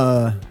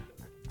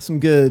some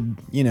good,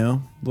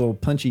 little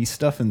punchy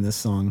stuff in this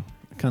song.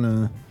 Kind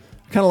of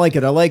like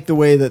it. I like the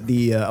way that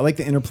I like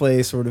the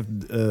interplay, sort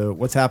of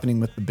what's happening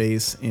with the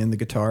bass and the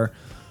guitar.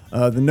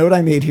 The note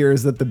I made here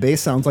is that the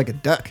bass sounds like a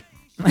duck.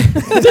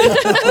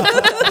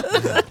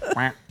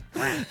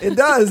 It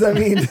does. I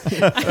mean,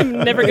 I'm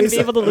never going to be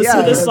able to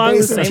listen to this song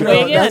the same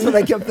way again. That's what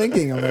I kept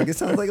thinking. I'm like, it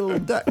sounds like a little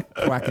duck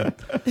quacking.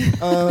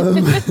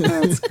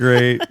 That's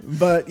great.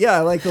 But yeah, I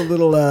like the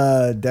little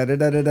I like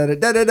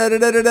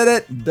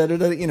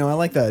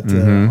that.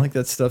 I like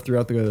that stuff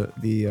throughout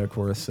the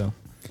chorus. So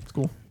it's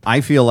cool. I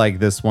feel like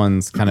this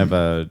one's kind of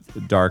a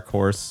dark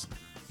horse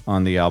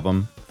on the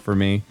album for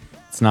me.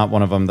 It's not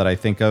one of them that I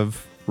think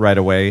of right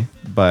away,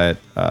 but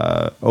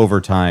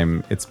over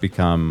time, it's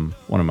become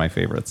one of my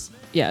favorites.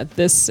 Yeah,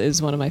 this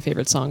is one of my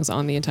favorite songs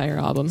on the entire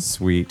album.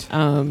 Sweet.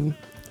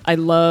 I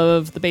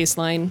love the bass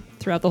line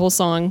throughout the whole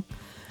song.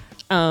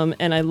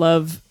 And I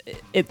love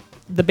it.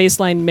 The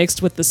bass line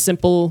mixed with the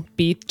simple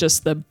beat,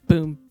 just the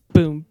boom,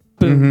 boom,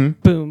 boom,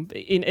 boom.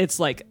 It's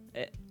like,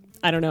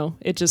 I don't know.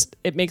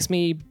 It makes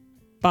me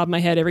bob my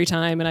head every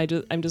time.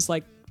 And I'm just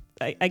like,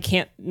 I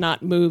can't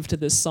not move to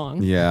this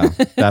song. Yeah,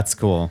 that's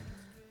cool.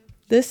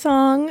 This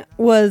song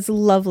was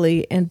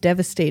lovely and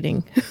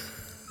devastating.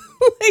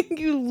 Like,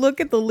 you look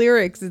at the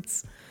lyrics,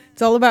 it's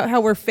all about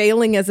how we're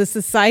failing as a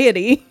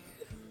society.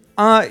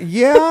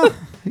 Yeah,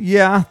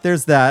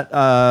 there's that.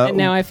 And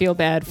now I feel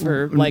bad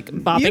for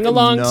bopping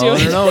along to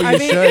it. No,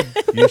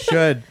 you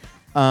should.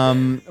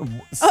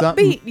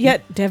 Upbeat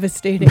yet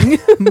devastating.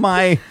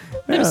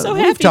 I'm so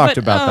happy. We've talked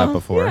about that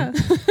before.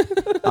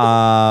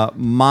 Yeah.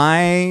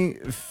 My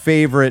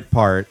favorite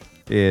part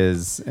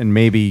is, and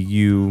maybe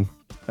you,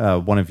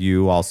 one of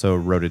you also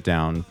wrote it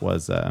down,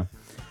 was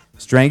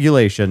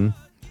strangulation,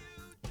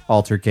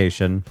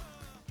 altercation,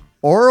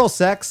 oral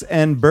sex,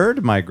 and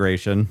bird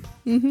migration.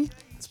 Mm-hmm.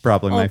 It's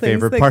probably my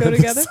favorite part of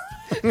this.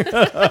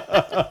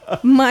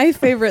 My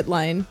favorite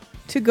line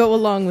to go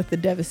along with the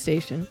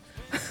devastation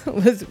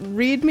was,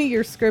 "Read me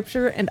your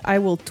scripture and I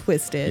will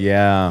twist it."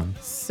 Yeah.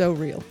 So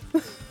real.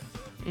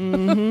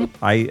 Mm-hmm.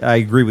 I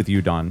agree with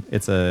you, Dawn.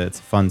 It's a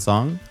fun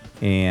song,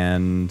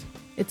 and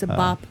it's a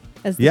bop,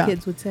 as the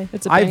kids would say.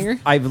 It's a banger.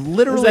 I've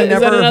literally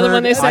never heard another heard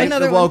one they say?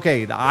 Well,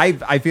 okay,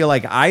 I feel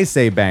like I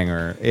say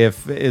banger.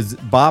 Is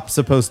bop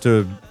supposed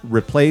to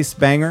replace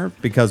banger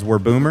because we're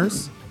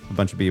boomers? A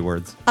bunch of B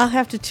words. I'll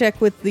have to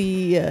check with the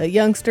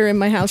youngster in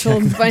my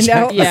household and find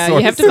out. Yeah, you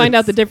have to find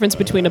out the difference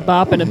between a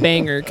bop and a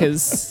banger,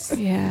 because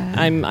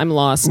I'm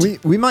lost.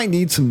 We might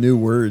need some new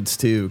words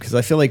too, because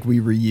I feel like we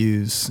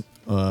reuse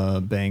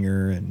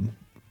banger and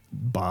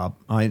bop.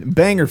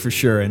 Banger for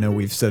sure. I know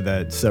we've said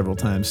that several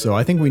times. So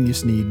I think we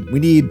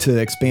need to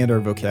expand our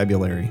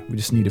vocabulary. We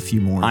just need a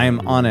few more. I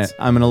am on it.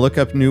 I'm going to look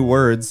up new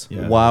words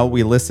while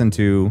we listen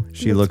to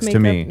She Looks to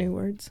Me. New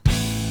words.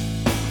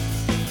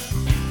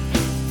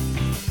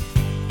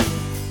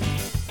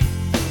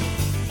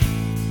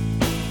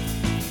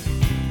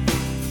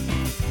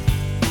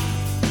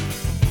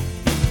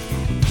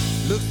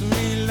 Looks to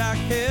me like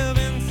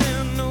heaven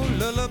sent, no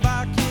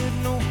lullaby kid,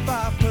 no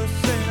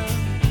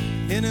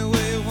 5%.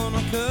 Anyway,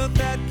 wanna cut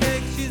that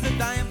cake, she's a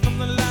dying from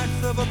the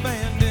likes of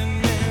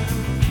abandoned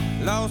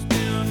men. Lost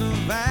in the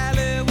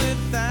valley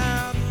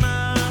without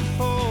my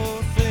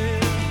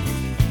horses.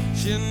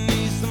 She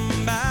needs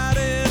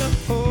somebody to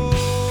hold.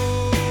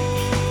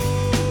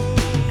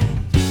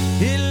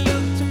 It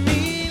looked to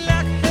me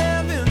like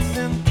heaven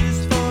sent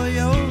this for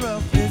your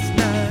roughest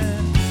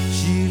night.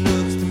 She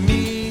looks to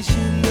me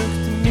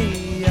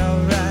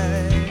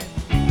alright.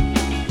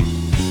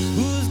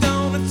 Who's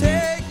gonna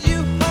take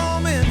you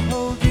home and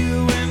hold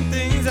you when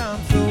things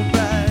aren't so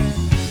bright?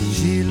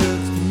 She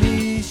looks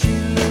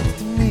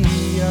to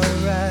me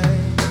alright.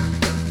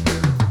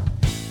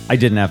 I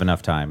didn't have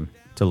enough time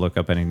to look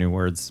up any new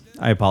words.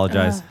 I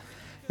apologize.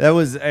 It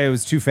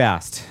was too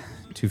fast.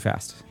 Too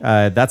fast.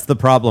 That's the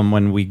problem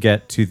when we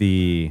get to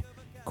the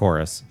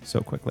chorus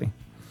so quickly.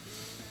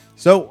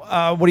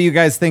 So, what do you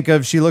guys think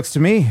of She Looks to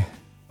Me?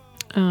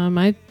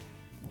 I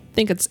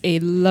think it's a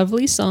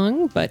lovely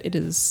song, but it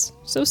is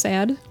so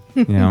sad.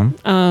 Yeah.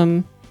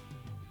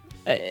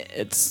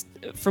 It's,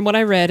 from what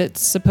I read,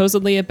 it's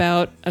supposedly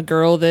about a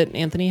girl that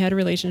Anthony had a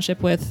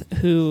relationship with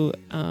who...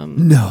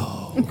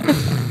 No.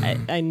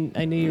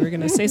 I knew you were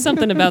going to say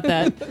something about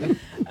that.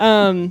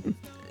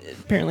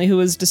 Apparently who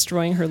was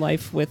destroying her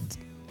life with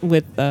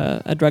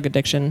a drug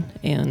addiction,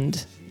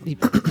 and he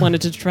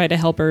wanted to try to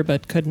help her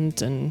but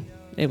couldn't, and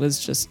it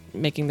was just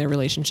making their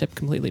relationship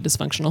completely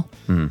dysfunctional.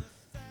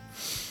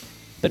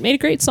 But made a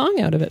great song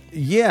out of it.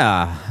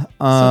 Yeah.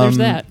 So there's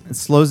that. It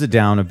slows it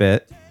down a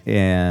bit,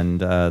 and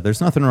there's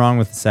nothing wrong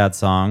with a sad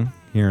song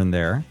here and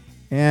there.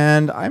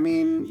 And I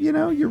mean,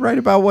 you're right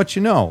about what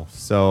you know.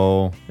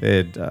 So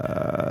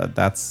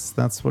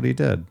that's what he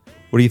did.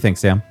 What do you think,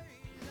 Sam?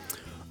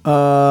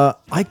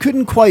 I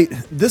couldn't quite.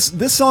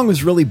 This song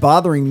was really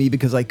bothering me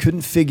because I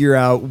couldn't figure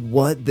out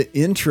what the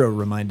intro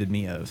reminded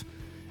me of.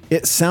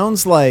 It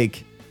sounds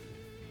like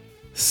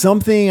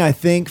something I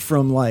think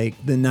from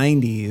like the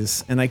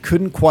 90s, and I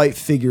couldn't quite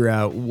figure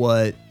out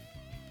what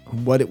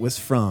it was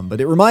from, but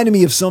it reminded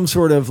me of some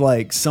sort of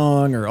like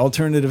song or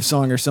alternative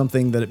song or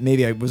something that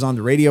maybe I was on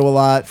the radio a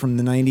lot from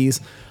the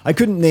 90s. I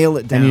couldn't nail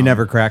it down. And you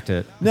never cracked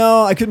it.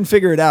 No, I couldn't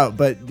figure it out.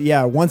 But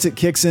yeah, once it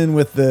kicks in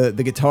with the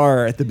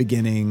guitar at the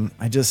beginning,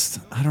 I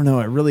don't know.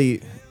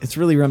 It's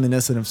really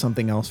reminiscent of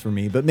something else for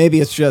me, but maybe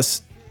it's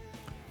just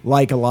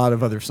like a lot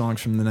of other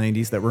songs from the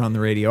 90s that were on the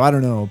radio. I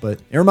don't know, but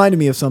it reminded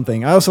me of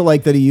something. I also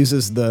like that he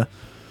uses the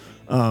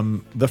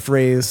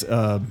phrase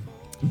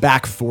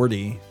back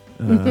 40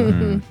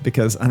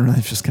 because I don't know,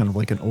 it's just kind of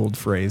like an old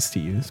phrase to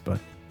use. But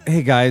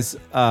hey guys,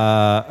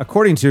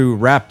 according to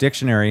Rap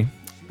Dictionary,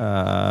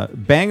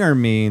 banger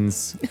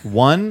means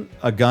 1,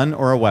 a gun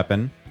or a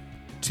weapon,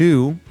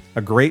 2,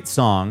 a great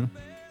song,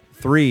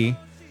 3,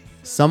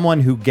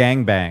 someone who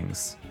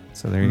gangbangs.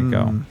 So there you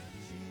go.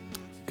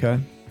 Okay.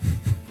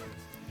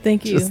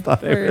 Thank you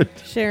for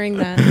sharing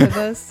that with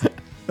us.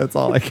 That's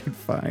all I could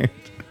find.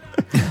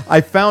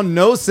 I found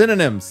no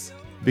synonyms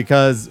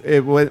because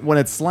when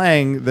it's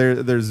slang,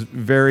 there's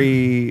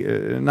very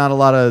not a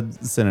lot of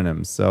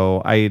synonyms.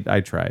 So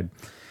I tried,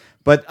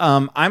 but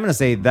I'm gonna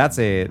say that's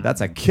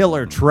a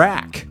killer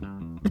track.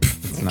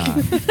 It's not.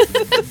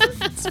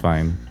 It's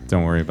fine.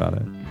 Don't worry about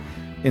it.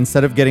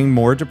 Instead of getting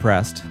more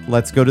depressed,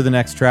 let's go to the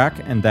next track,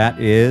 and that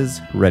is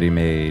Ready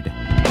Made.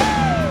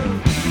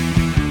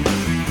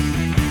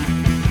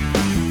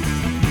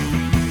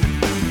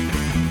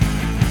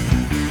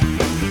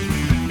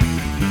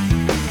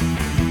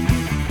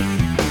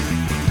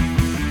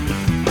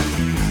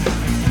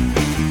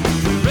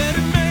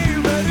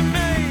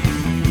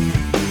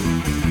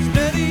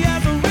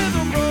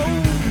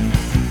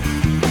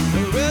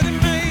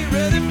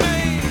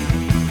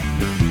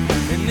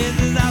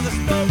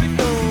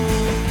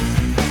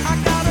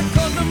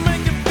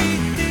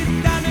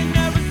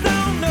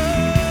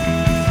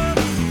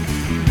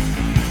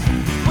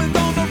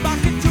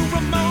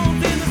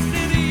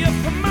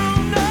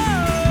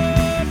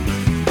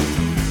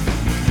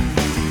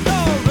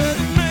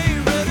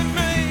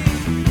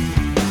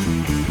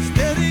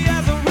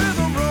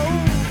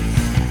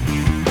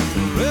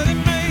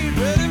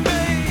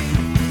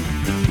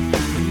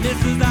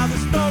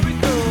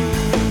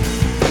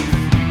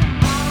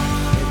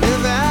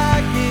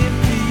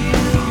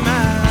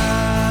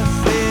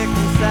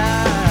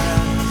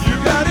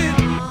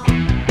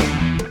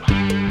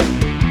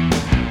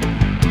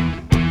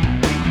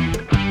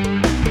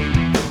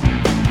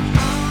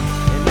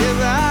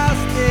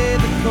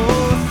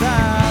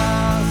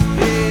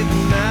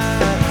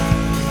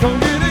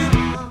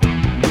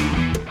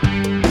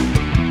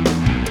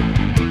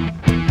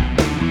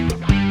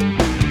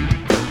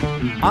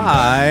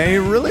 I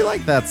really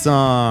like that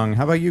song.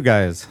 How about you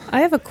guys?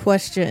 I have a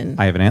question.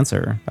 I have an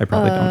answer. I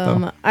probably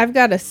don't, though. I've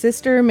got a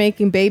sister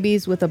making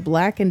babies with a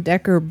Black &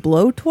 Decker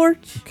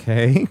blowtorch.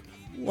 Okay.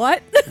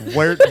 What?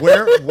 Where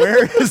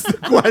is the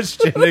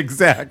question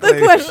exactly? The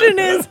question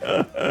is,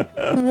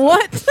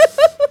 what?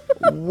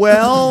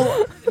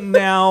 Well,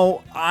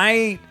 now,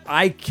 I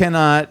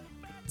cannot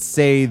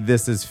say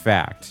this is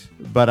fact,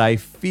 but I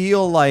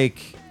feel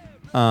like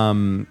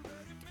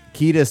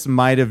Kiedis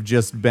might have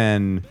just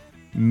been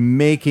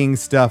making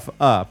stuff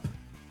up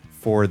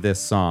for this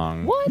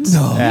song. What?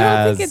 No.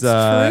 I don't think it's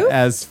true.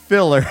 As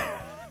filler.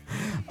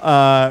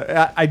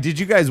 Did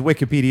you guys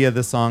Wikipedia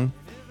this song?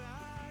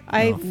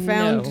 I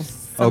found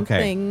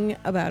something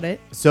about it.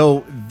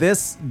 So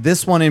this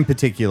one in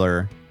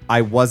particular,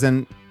 I was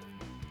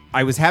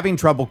having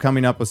trouble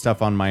coming up with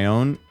stuff on my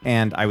own,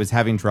 and I was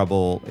having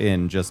trouble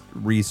in just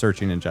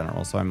researching in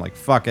general. So I'm like,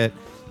 fuck it,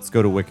 let's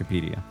go to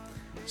Wikipedia.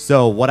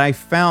 So what I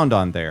found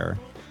on there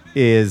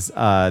is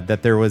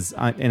that there was,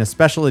 in a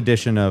special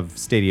edition of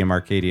Stadium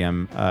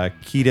Arcadium,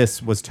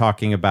 Kiedis was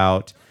talking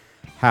about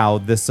how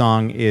this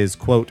song is,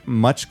 quote,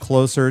 much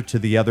closer to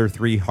the other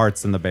three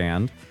hearts in the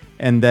band,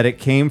 and that it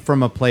came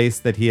from a place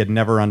that he had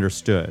never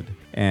understood.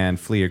 And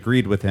Flea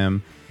agreed with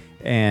him.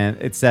 And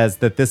it says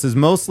that this is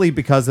mostly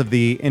because of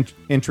the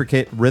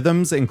intricate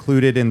rhythms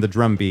included in the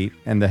drum beat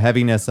and the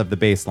heaviness of the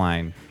bass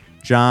line.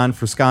 John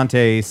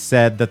Frusciante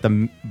said that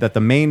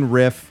the main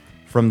riff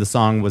from the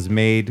song was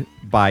made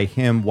by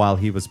him while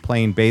he was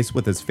playing bass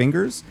with his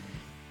fingers.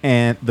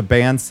 And the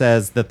band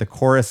says that the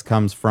chorus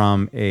comes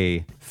from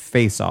a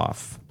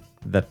face-off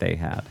that they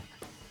had.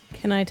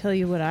 Can I tell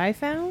you what I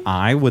found?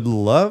 I would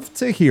love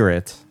to hear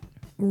it.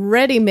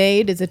 Ready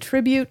Made is a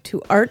tribute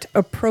to art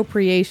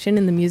appropriation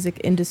in the music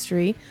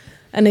industry.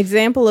 An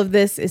example of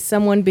this is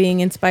someone being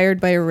inspired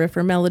by a riff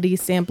or melody,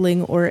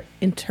 sampling or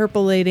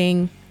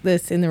interpolating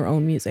this in their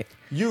own music.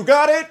 You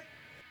got it!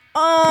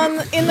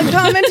 In the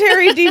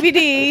commentary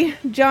DVD,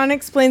 John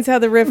explains how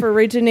the riff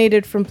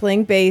originated from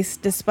playing bass,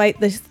 despite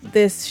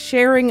this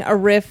sharing a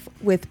riff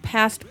with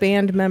past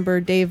band member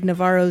Dave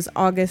Navarro's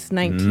August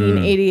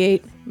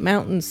 1988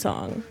 Mountain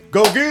Song.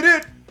 Go get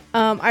it!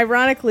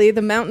 Ironically,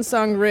 the Mountain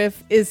Song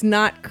riff is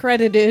not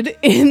credited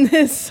in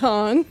this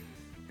song,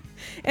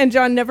 and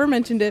John never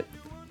mentioned it.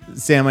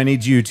 Sam, I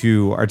need you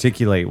to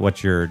articulate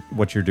what you're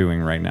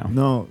doing right now.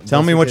 No.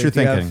 Tell me what you're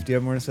thinking. Do you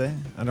have more to say?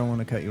 I don't want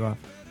to cut you off.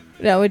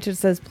 No, it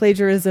just says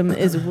plagiarism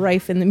is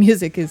rife in the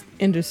music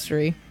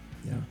industry.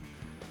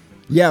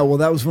 Yeah, well,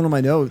 that was one of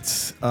my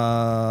notes.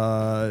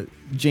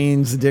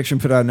 Jane's Addiction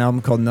put out an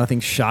album called Nothing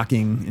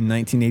Shocking in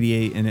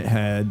 1988, and it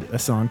had a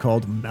song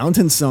called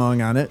Mountain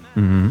Song on it.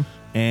 Mm-hmm.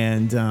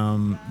 And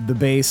the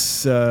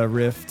bass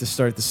riff to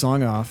start the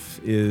song off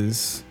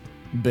is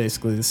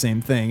basically the same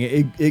thing.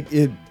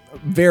 It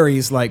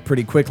varies like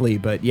pretty quickly,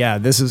 but yeah,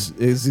 this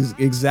is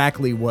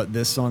exactly what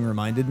this song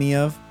reminded me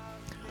of.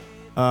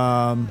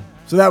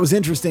 So that was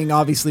interesting,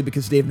 obviously,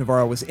 because Dave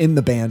Navarro was in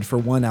the band for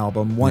one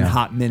album, One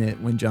Hot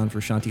Minute, when John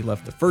Frusciante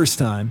left the first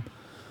time.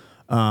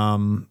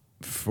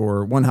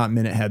 For One Hot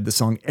Minute had the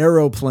song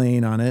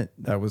Aeroplane on it.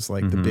 That was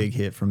like the big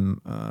hit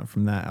from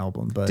that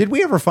album. But did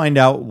we ever find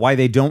out why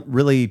they don't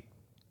really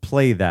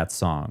play that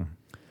song?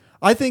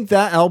 I think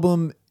that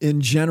album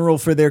in general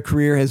for their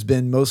career has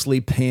been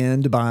mostly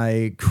panned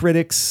by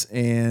critics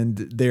and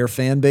their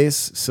fan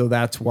base. So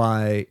that's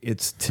why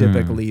it's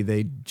typically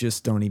they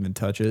just don't even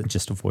touch it.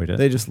 Just avoid it.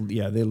 They just,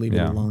 they leave it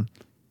alone.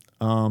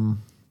 I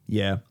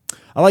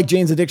like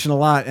Jane's Addiction a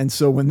lot. And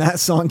so when that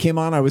song came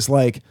on, I was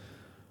like,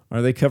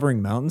 are they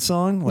covering Mountain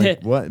Song?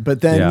 Like what?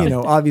 But then,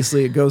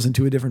 obviously it goes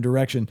into a different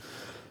direction.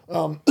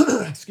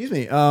 Excuse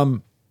me.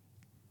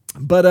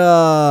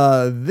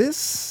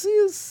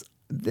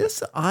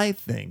 This, I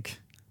think,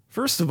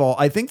 first of all,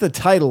 I think the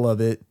title of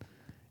it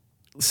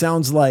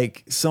sounds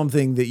like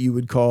something that you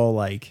would call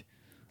like,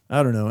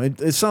 I don't know.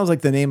 It sounds like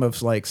the name of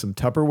like some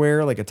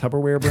Tupperware, like a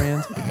Tupperware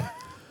brand.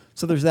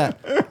 So there's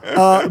that.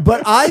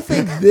 But I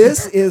think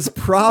this is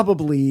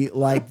probably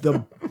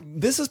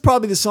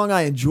the song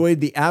I enjoyed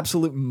the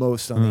absolute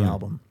most on the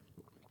album.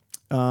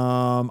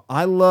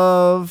 I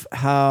love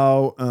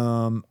how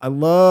I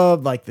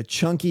love like the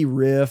chunky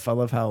riff. I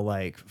love how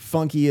like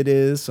funky it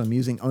is. So I'm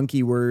using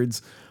unky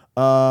words.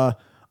 I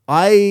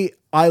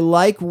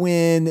like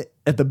when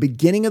at the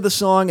beginning of the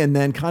song and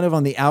then kind of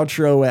on the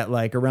outro at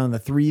like around the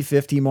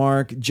 3:50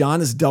 mark, John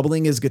is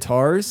doubling his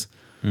guitars.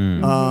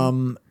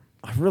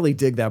 I really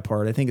dig that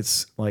part. I think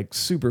it's like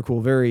super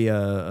cool. Very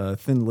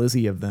Thin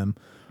Lizzy of them.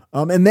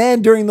 And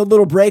then during the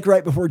little break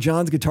right before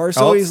John's guitar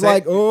solo, he's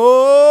like,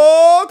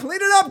 "Oh, clean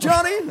it up,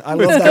 Johnny." I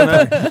love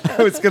that part.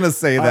 I was going to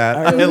say that.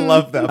 I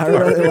love that part. I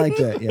really like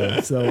that.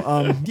 Yeah.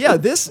 So,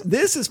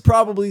 this is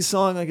probably a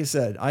song, like I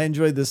said, I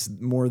enjoyed this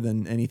more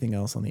than anything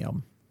else on the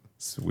album.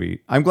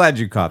 Sweet. I'm glad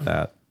you caught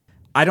that.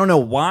 I don't know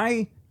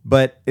why,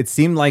 but it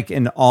seemed like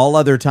in all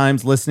other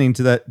times listening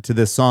to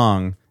this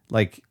song,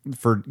 like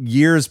for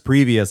years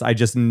previous, I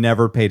just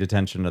never paid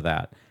attention to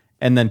that.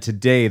 And then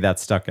today that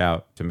stuck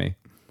out to me.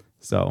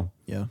 So,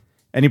 yeah.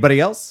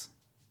 Anybody else?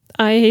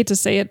 I hate to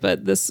say it,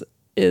 but this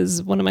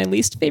is one of my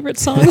least favorite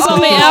songs on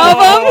the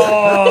album.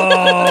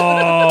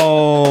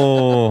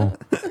 Oh,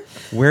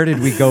 where did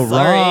we go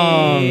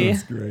wrong?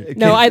 That's great.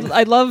 No,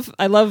 I love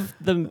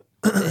the.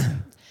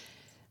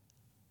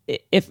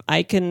 If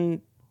I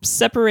can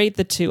separate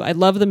the two, I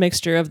love the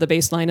mixture of the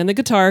bass line and the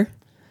guitar,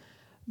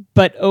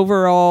 but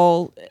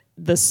overall,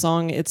 the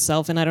song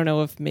itself, and I don't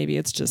know if maybe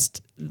it's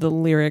just the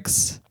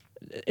lyrics,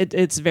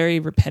 it's very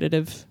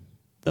repetitive.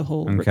 The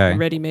whole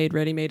ready made.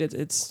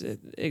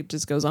 It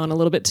just goes on a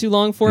little bit too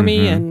long for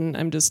me, and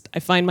I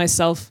find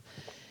myself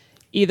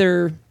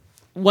either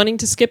wanting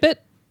to skip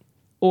it,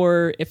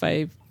 or if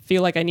I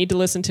feel like I need to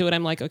listen to it,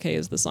 I'm like, okay,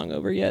 is the song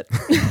over yet?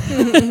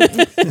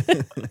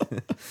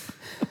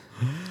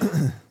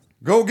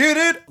 Go get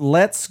it.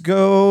 Let's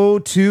go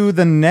to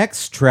the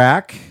next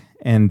track,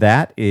 and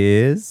that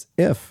is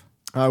If.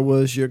 I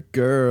was your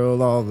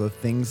girl, all the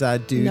things I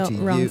do to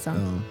you. Wrong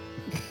song.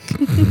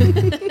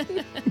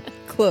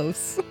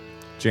 Close.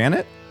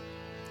 Janet?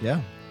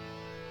 Yeah.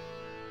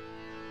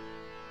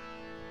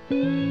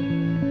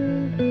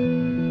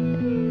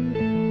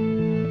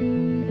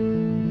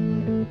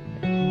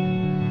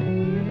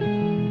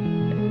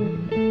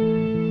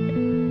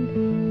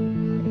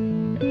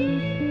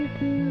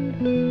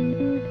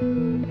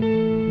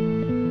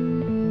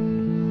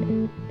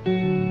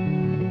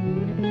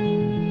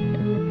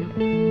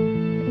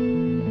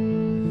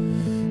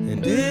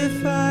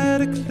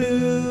 had a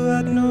clue,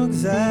 I'd know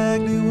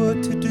exactly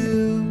what to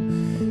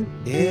do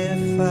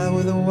if I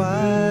were the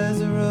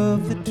wiser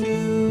of the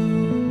two.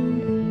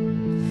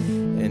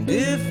 And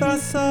if I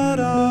saw it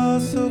all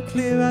so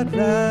clear, I'd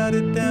write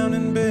it down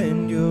and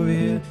bend your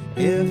ear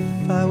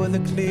if I were the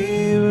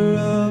clearer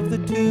of the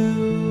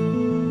two.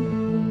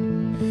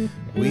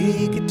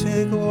 We could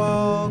take a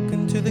walk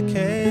into the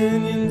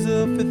canyons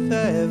of Fifth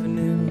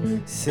Avenue,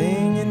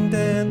 sing and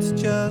dance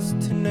just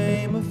to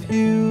name a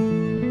few.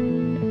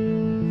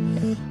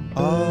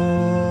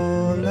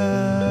 All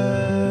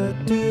I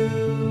do,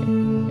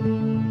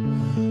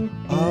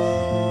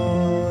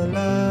 all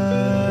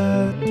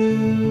I do.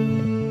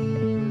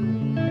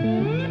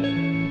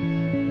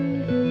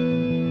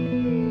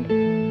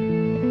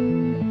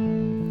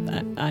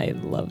 I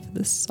love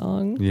this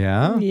song.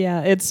 Yeah?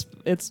 Yeah, it's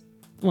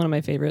one of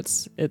my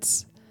favorites.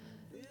 It's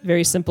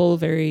very simple,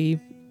 very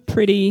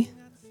pretty.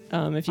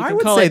 If you can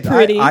call it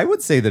pretty. I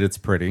would say that it's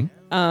pretty.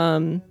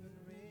 Sam,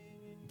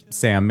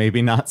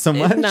 maybe not so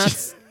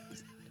much.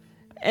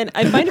 And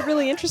I find it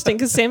really interesting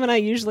because Sam and I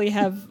usually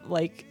have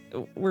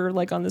we're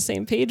on the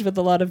same page with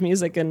a lot of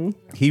music, and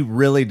He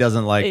really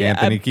doesn't like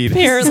Anthony Kiedis.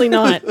 apparently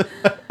not.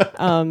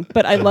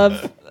 But I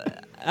love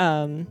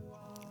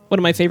one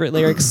of my favorite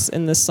lyrics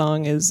in this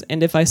song is,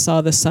 "And if I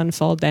saw the sun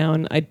fall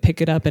down, I'd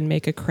pick it up and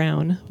make a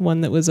crown,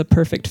 one that was a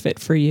perfect fit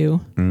for you."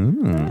 I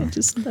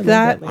love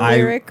That lyric.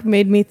 lyric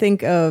made me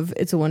think of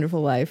 "It's a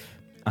Wonderful Life."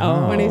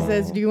 Oh. When he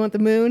says, "Do you want the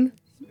moon?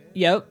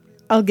 Yep.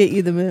 I'll get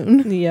you the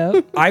moon."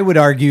 Yep. I would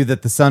argue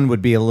that the sun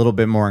would be a little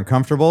bit more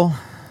uncomfortable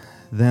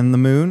than the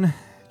moon,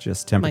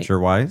 just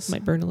temperature-wise.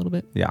 Might burn a little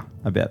bit. Yeah,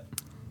 a bit.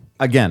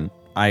 Again,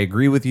 I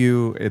agree with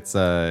you. It's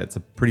a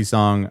pretty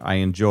song. I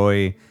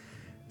enjoy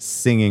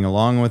singing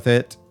along with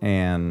it,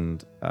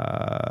 and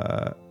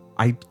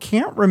I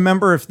can't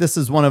remember if this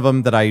is one of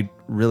them that I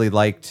really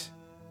liked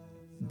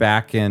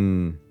back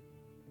in,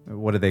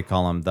 what do they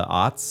call them, the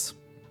aughts,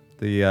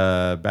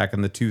 the back in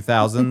the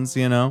 2000s,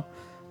 you know.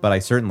 But I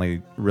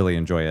certainly really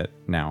enjoy it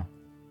now.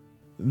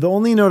 The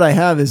only note I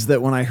have is that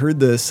when I heard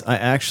this, I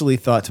actually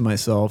thought to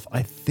myself,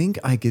 I think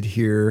I could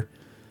hear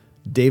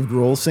Dave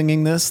Grohl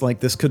singing this. Like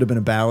this could have been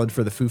a ballad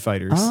for the Foo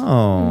Fighters.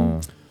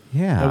 Oh,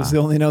 yeah. That was the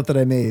only note that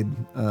I made.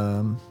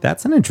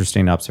 That's an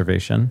interesting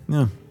observation.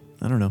 Yeah,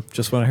 I don't know.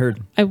 Just what I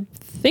heard. I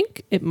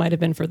think it might have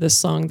been for this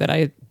song that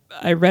I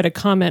read a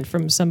comment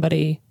from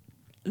somebody.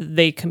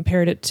 They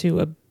compared it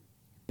to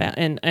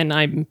and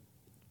I'm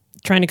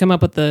trying to come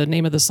up with the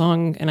name of the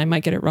song, and I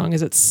might get it wrong.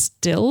 Is it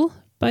Still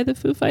by the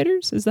Foo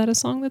Fighters? Is that a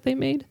song that they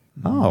made?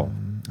 Oh,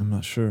 I'm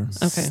not sure.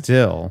 Okay.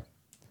 Still.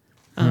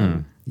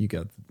 You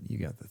got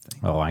the thing.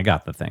 Oh, I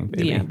got the thing,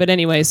 baby. Yeah, but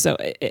anyway, so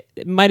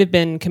it might have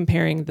been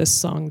comparing this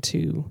song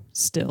to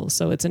Still.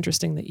 So it's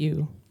interesting that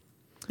you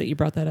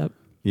brought that up.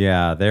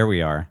 Yeah, there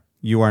we are.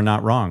 You are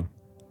not wrong.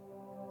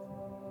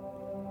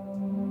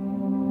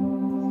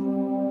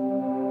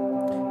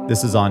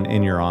 This is on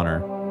In Your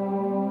Honor.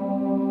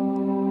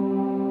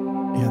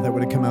 Yeah, that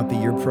would have come out the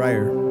year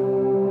prior.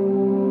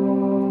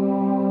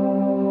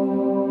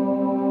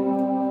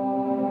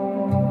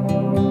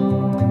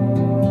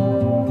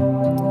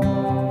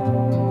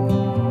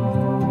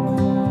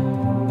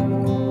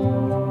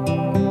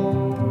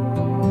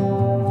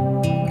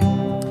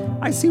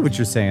 I see what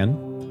you're saying.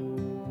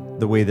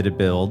 The way that it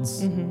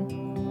builds. If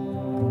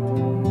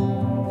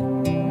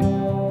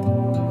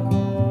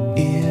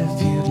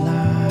you'd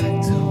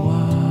like to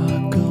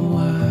walk a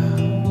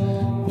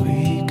while,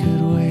 we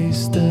could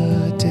waste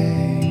the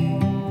day.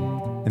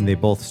 And they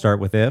both start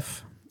with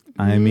if.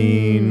 I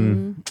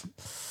mean,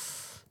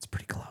 it's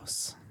pretty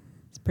close.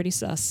 It's pretty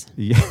sus.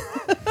 Yeah.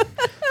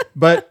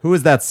 But who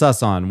is that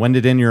sus on? When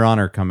did In Your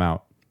Honor come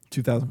out?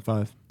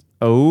 2005.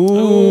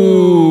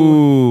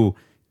 Oh,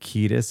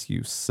 Kiedis,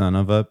 you son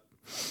of a...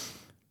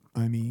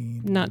 I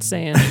mean, Not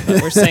saying,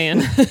 but we're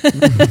saying.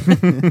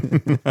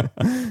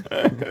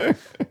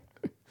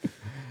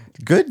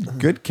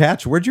 Good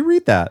catch. Where'd you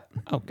read that?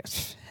 Oh,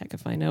 gosh, heck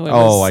if I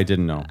know. I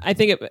didn't know. I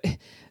think it.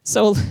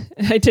 So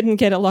I didn't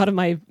get a lot of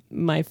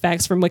my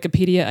facts from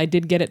Wikipedia. I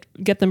did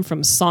get them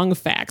from Song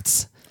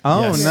Facts.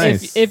 Oh, Yes.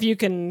 nice. If you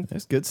can,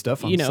 there's good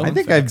stuff on You know, Song I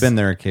think Facts. I've been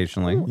there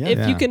occasionally. Yeah.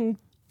 if you can,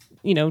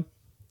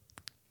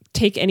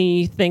 take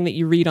anything that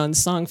you read on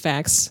Song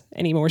Facts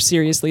any more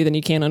seriously than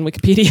you can on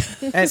Wikipedia.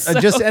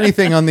 And, just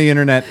anything on the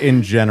internet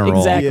in general.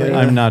 Exactly. Yeah.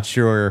 I'm not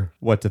sure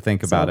what to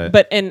think about it.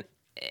 But and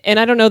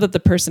I don't know that the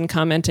person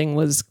commenting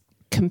was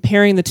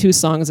comparing the two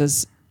songs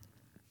as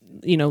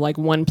like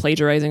one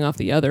plagiarizing off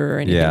the other or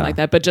anything Yeah. like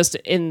that, but just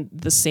in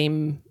the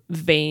same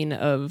vein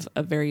of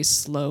a very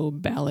slow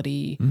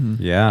ballady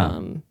yeah.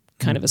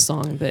 kind of a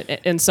song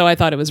that, and so I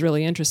thought it was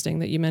really interesting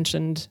that you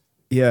mentioned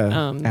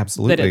Yeah.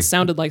 Absolutely. that it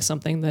sounded like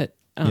something that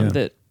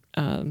that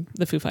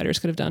the Foo Fighters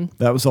could have done.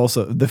 That was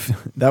also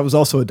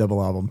a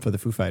double album for the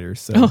Foo Fighters.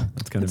 So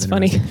that's kind of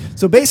funny.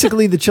 So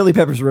basically, the Chili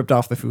Peppers ripped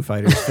off the Foo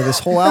Fighters for this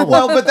whole album.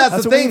 Well, but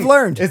that's the what thing. we've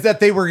learned is that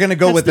they were going to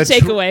go with the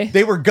takeaway.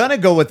 They were going to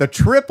go with a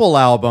triple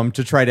album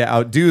to try to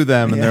outdo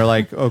them, and they're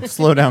like, "Oh,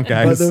 slow down,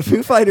 guys." But the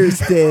Foo Fighters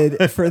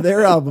did for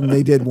their album.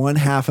 They did one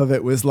half of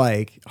it was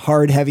like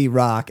hard, heavy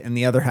rock, and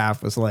the other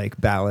half was like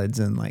ballads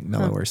and like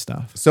mellower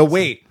stuff. So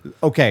wait,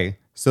 okay.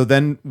 So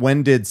then,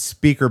 when did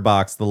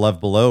Speakerboxx, The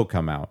Love Below,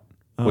 come out?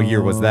 What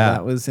year was that?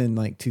 That was in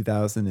like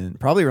 2000 and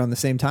probably around the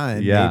same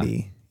time. Yeah.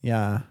 Maybe.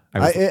 Yeah.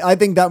 I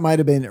think that might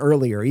have been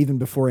earlier, even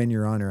before In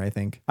Your Honor, I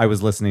think. I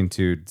was listening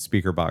to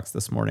Speakerboxx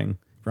this morning.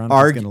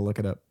 Veronica's going to look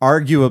it up.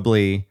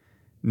 Arguably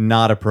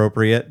not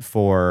appropriate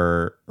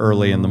for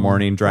early in the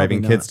morning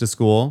driving kids to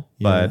school,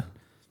 but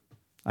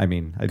I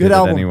mean, I good did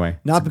album. it anyway.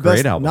 Not the great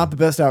best album. Not the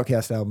best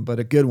Outkast album, but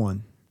a good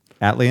one.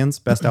 Atlian's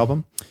best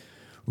album?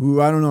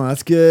 Ooh, I don't know.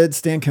 That's good.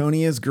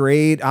 Stankonia is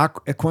great.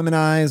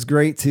 Equimini is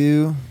great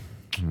too.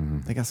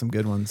 They got some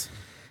good ones.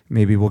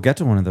 Maybe we'll get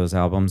to one of those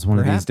albums one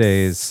of these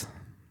days.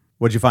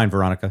 What'd you find,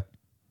 Veronica?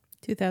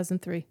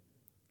 2003.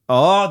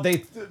 Oh,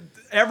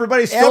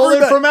 everybody stole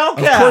it from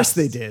Outkast. Of course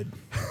they did.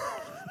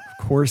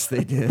 Of course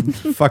they did.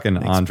 Fucking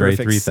Makes Andre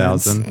perfect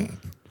 3000.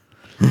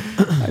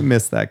 I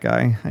miss that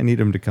guy. I need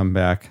him to come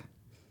back.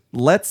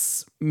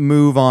 Let's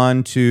move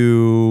on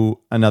to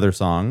another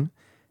song,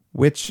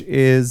 which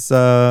is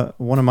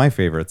one of my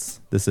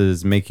favorites. This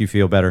is Make You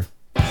Feel Better.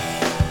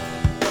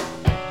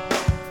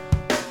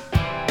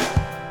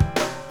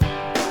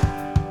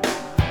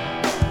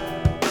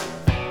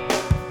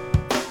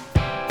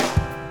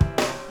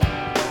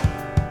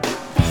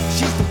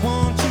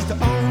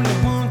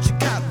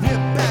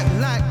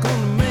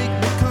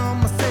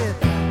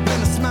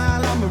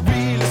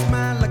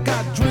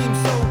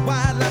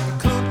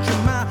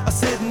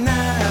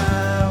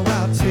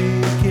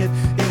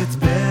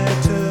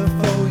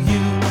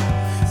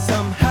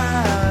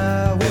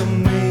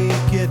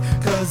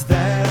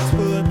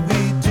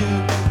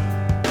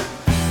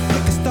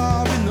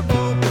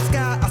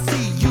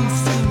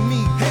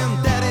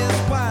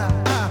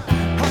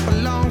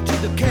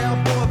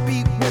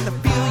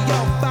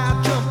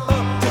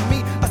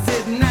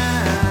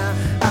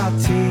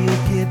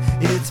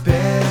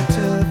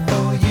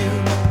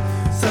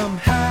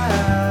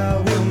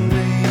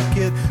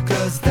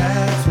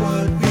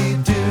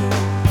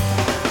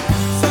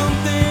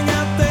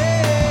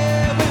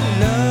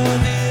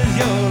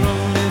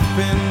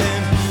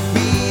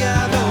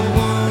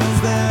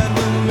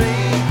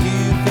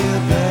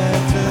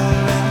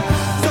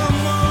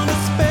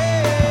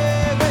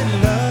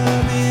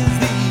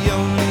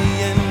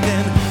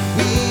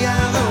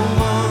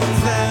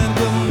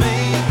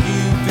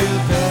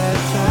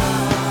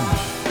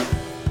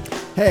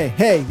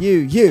 Hey,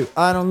 you.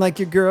 I don't like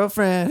your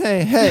girlfriend.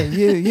 Hey,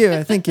 you.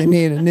 I think you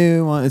need a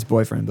new one. It's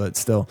boyfriend, but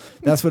still,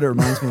 that's what it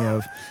reminds me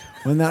of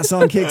when that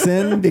song kicks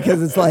in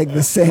because it's like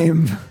the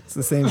same. It's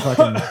the same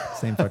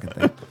fucking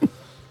thing.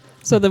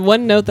 So the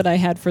one note that I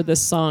had for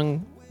this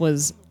song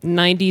was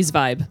 90s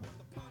vibe.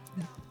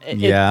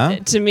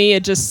 To me,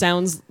 it just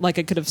sounds like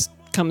it could have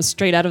come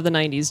straight out of the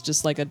 90s,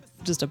 just like a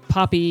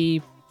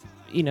poppy,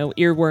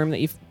 earworm that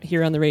you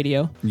hear on the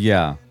radio.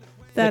 Yeah.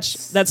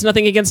 That's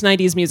nothing against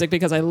 90s music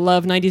because I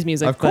love 90s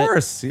music. Of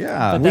course,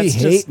 yeah. We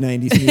hate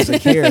 90s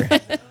music here.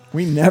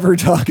 We never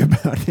talk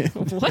about it.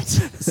 What?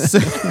 So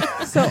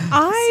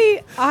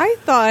I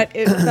thought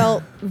it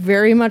felt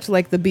very much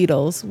like the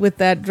Beatles with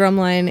that drum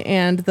line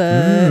and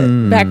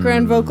the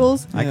background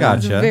vocals. I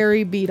gotcha.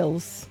 Very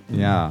Beatles.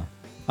 Yeah.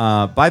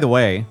 By the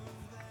way.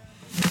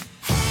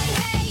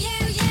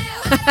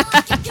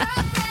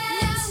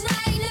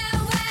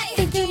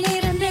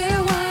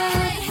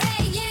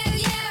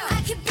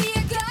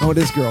 Oh, it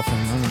is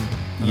girlfriend.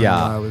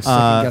 I was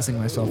second guessing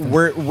myself.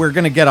 We're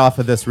gonna get off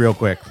of this real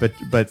quick,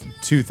 but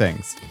two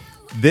things.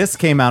 This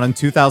came out in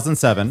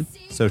 2007,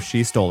 so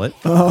she stole it.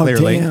 Oh,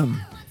 clearly.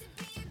 Damn.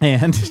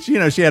 And she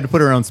had to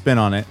put her own spin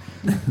on it.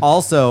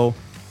 Also,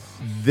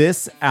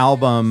 this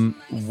album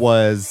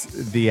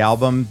was the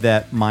album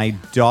that my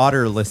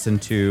daughter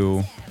listened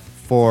to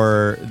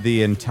for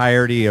the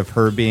entirety of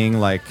her being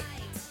like,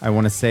 I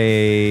want to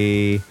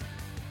say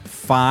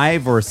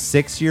 5 or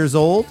 6 years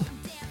old.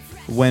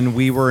 When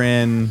we were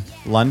in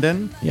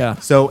London. Yeah.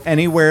 So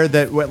anywhere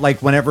that,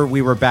 like whenever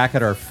we were back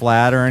at our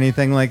flat or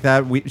anything like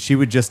that, she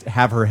would just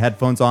have her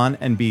headphones on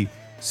and be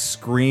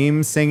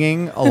scream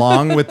singing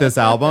along with this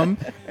album.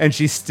 And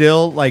she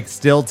still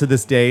to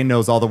this day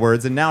knows all the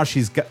words. And now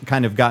she's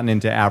kind of gotten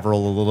into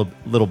Avril a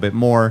little bit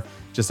more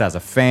just as a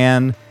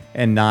fan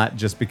and not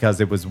just because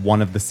it was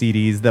one of the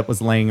CDs that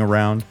was laying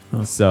around.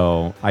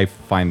 So I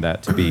find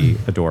that to be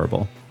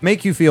adorable.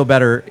 Make You Feel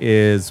Better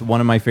is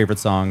one of my favorite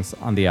songs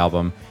on the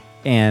album.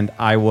 And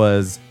I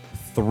was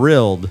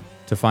thrilled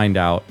to find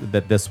out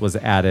that this was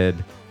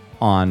added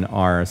on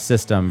our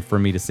system for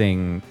me to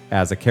sing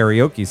as a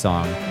karaoke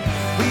song.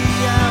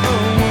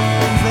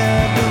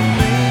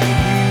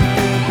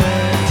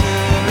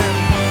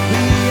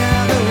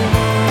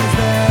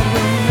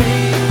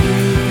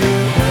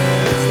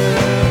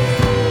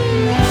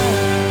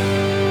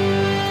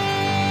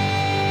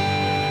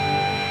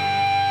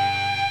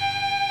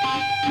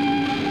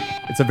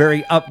 a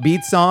very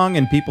upbeat song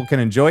and people can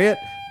enjoy it,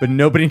 but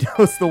nobody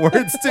knows the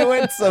words to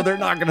it, so they're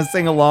not going to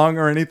sing along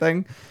or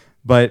anything.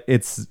 But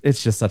it's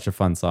just such a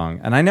fun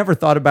song. And I never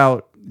thought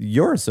about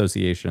your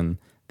association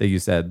that you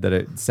said that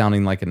it's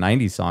sounding like a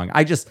 90s song.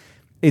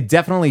 It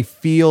definitely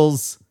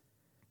feels,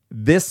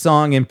 this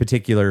song in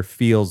particular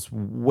feels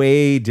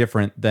way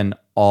different than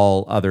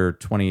all other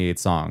 28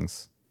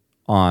 songs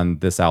on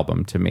this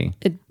album to me.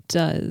 It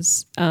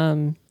does.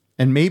 And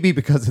maybe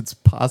because it's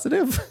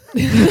positive.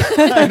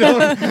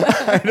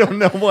 I don't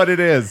know what it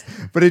is,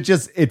 but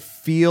it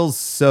feels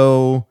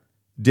so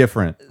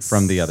different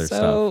from the other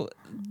stuff.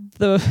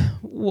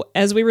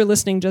 As we were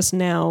listening just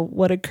now,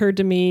 what occurred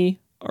to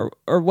me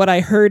or what I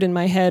heard in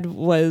my head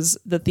was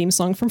the theme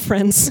song from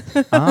Friends.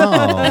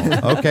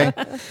 Oh, okay.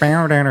 I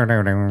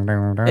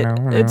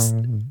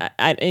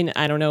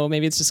don't know,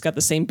 maybe it's just got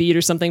the same beat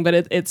or something,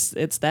 but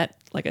it's that,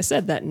 like I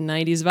said, that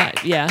 90s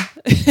vibe. Yeah.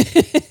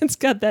 It's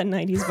got that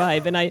 90s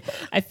vibe. And I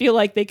feel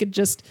like they could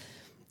just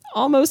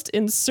almost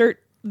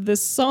insert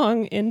this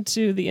song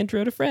into the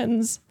intro to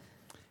Friends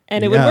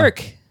and it would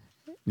work.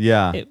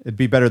 Yeah. It'd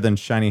be better than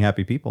Shiny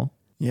Happy People.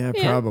 Yeah,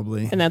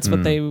 probably. And that's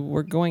what they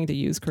were going to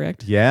use,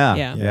 correct?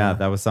 Yeah.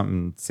 That was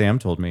something Sam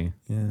told me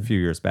a few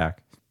years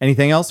back.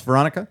 Anything else,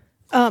 Veronica?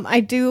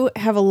 I do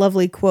have a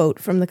lovely quote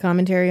from the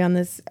commentary on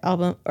this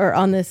album, or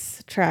on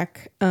this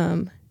track.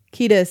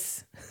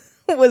 Kiedis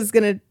was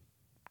going to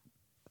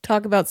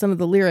talk about some of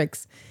the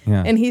lyrics.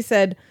 Yeah. And he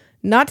said,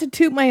 "Not to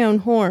toot my own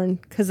horn,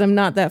 because I'm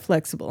not that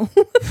flexible."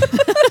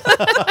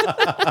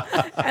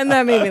 And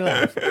that made me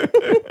laugh.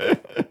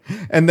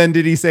 And then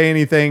did he say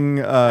anything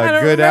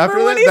good after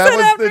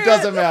that? It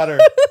doesn't matter.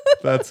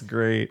 That's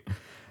great.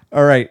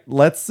 All right,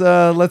 let's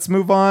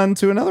move on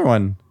to another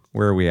one.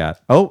 Where are we at?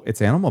 Oh,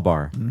 it's Animal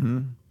Bar. Mm-hmm.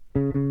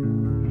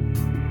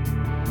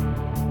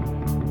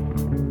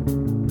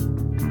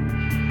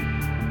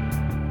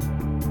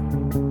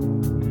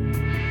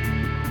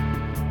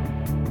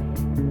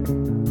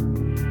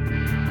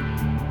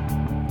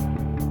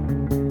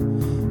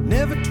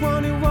 Never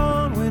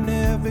 21 when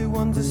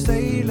everyone's a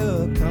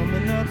sailor,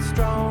 coming up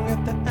strong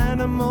at the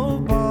Animal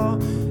Bar.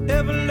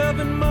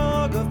 Ever-loving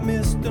mug of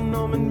Mr.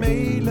 Norman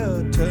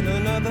Mailer, turn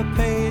another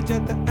page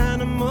at the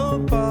Animal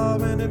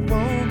Bar, and it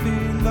won't be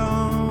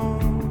long.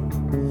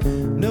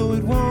 No,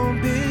 it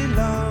won't be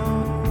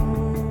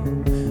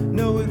long.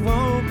 No, it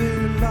won't be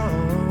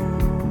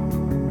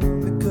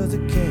long, because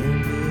it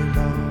can't be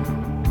long.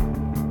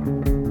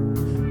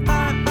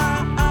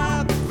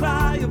 The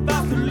cry of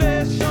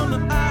oscillation, the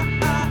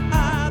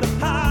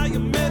higher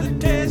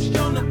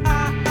meditation,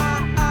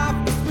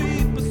 the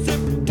sweet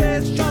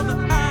precipitation,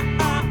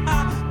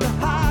 the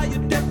higher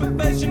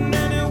deprivation,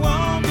 and it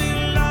won't be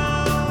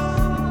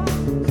long.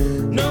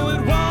 No,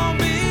 it won't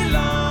be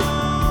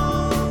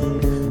long.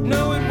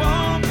 No, it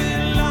won't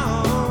be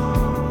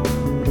long,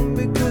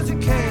 because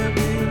it can't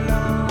be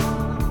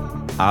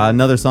long.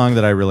 Another song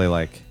that I really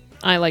like.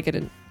 I like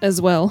it as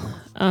well.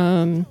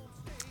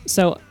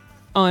 So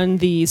on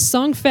the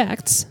Song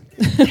Facts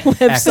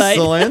website,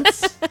 Excellent.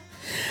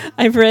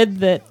 I've read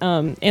that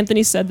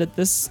Anthony said that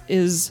this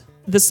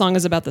song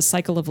is about the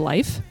cycle of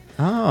life.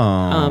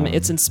 Oh.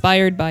 It's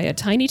inspired by a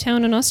tiny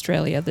town in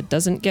Australia that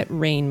doesn't get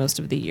rain most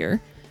of the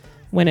year.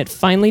 When it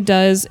finally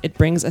does, it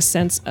brings a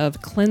sense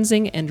of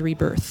cleansing and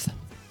rebirth.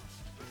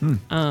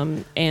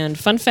 And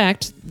fun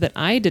fact that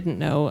I didn't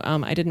know,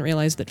 I didn't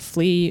realize that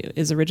Flea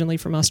is originally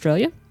from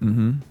Australia.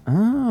 Mm-hmm.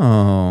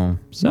 Oh,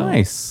 So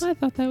nice. I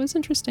thought that was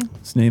interesting.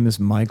 His name is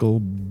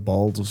Michael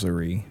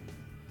Balzery.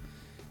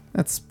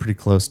 That's pretty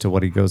close to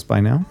what he goes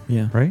by now.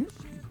 Yeah. Right?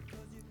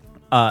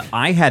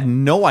 I had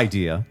no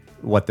idea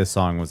what this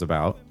song was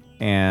about,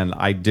 and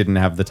I didn't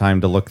have the time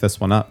to look this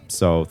one up,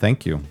 so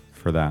thank you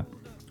for that.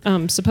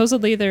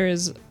 Supposedly there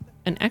is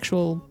an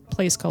actual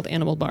place called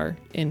Animal Bar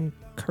in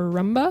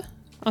Karumba,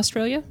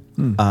 Australia.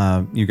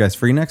 You guys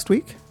free next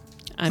week?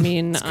 I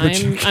mean,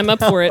 I'm up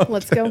for it.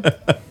 Let's go.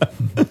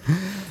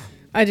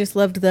 I just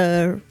loved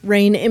the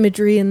rain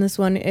imagery in this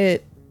one.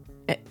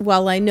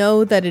 While I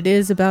know that it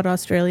is about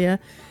Australia,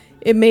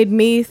 it made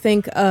me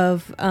think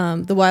of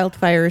the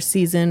wildfire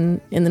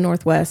season in the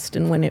Northwest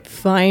and when it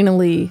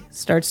finally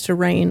starts to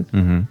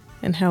rain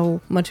and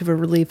how much of a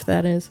relief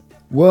that is.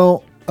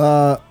 Well,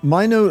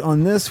 my note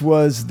on this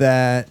was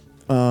that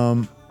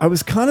I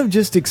was kind of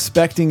just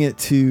expecting it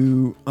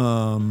to,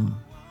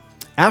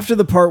 after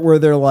the part where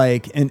they're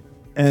like, and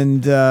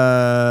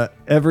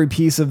every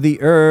piece of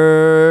the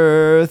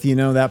earth,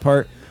 that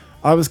part,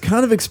 I was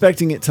kind of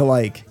expecting it to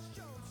like,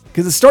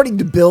 because it's starting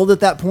to build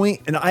at that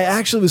point, and I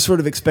actually was sort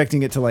of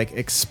expecting it to like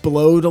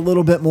explode a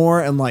little bit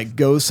more and like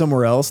go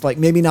somewhere else, like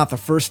maybe not the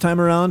first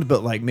time around,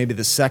 but like maybe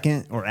the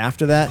second or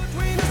after that.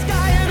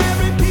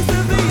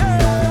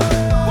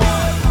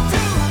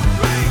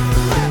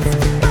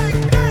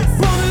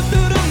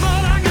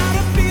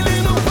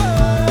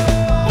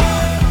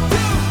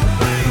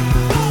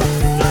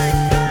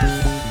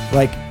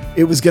 Like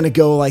it was going to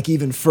go like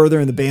even further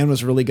and the band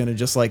was really going to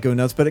just like go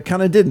nuts, but it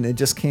kind of didn't. It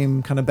just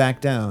came kind of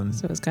back down.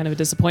 So it was kind of a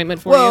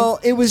disappointment for Well,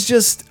 it was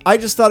just, I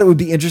just thought it would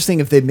be interesting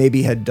if they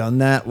maybe had done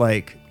that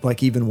like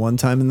even one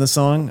time in the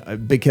song,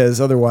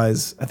 because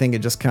otherwise I think it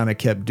just kind of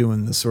kept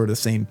doing the sort of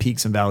same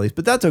peaks and valleys,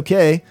 but that's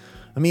okay.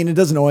 I mean, it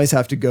doesn't always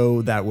have to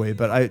go that way,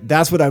 but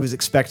that's what I was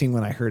expecting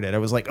when I heard it. I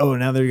was like, oh,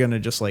 now they're going to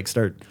just like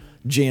start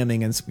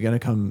jamming and it's going to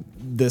come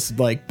this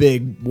like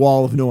big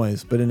wall of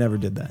noise, but it never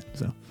did that.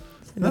 So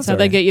that's how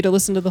they get you to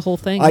listen to the whole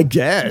thing. I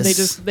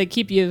guess they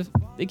keep you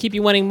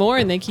wanting more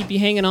and they keep you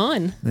hanging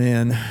on.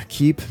 Man,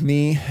 keep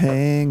me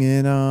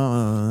hanging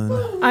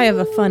on. I have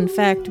a fun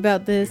fact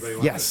about this.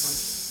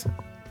 Yes.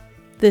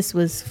 This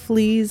was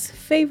Flea's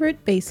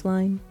favorite bass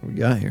line. What we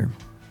got here?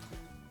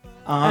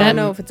 I don't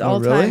know if it's all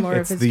time or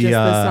if it's just this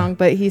song,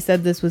 but he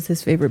said this was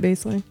his favorite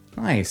bass line.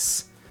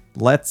 Nice.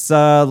 Let's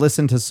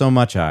listen to So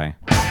Much I.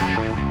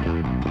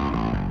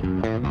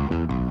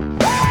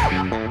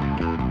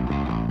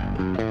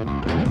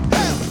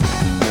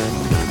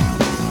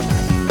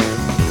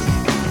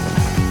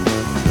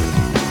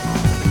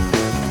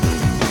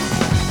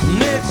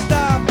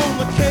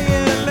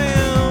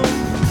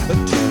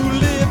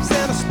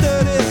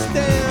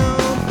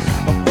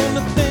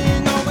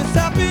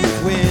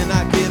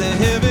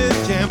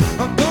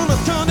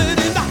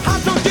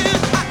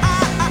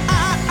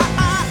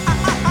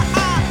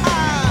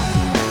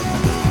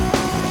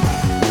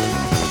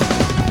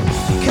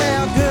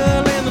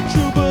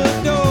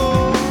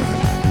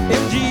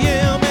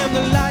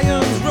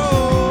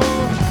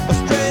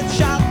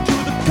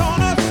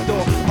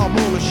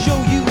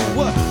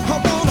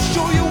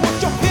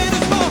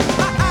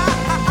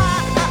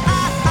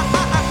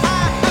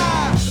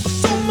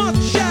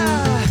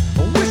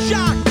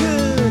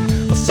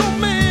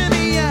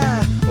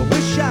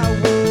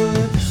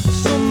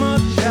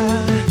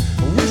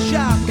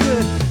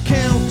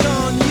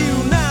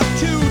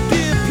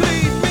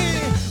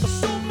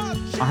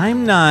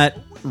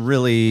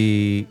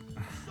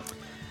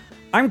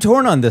 I'm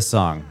torn on this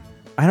song.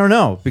 I don't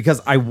know,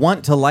 because I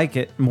want to like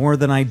it more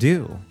than I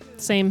do.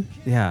 Same.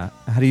 Yeah.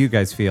 How do you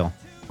guys feel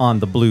on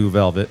the Blue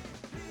Velvet?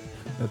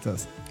 That's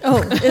us.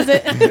 Oh, is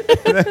it?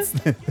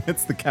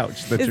 That's the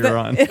couch that you're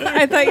on.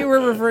 I thought you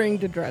were referring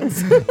to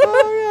drugs.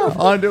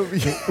 Oh, yeah.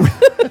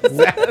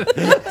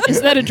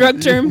 Is that a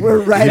drug term? We're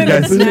riding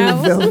Blue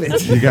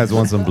Velvet. You guys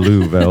want some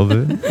Blue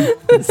Velvet?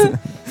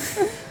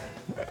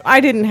 I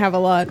didn't have a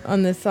lot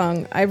on this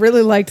song. I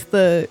really liked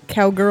the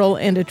cowgirl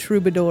and a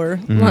troubadour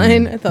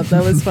line. I thought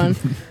that was fun.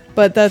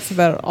 But that's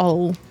about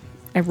all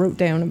I wrote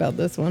down about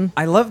this one.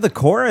 I love the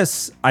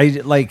chorus.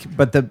 I like,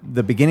 but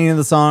the beginning of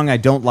the song I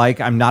don't like.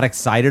 I'm not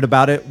excited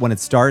about it when it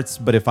starts,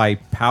 but if I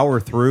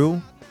power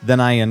through, then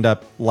I end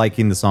up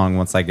liking the song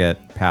once I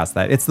get past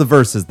that. It's the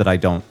verses that I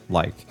don't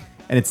like.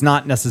 And it's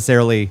not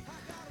necessarily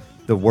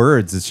the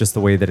words, it's just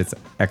the way that it's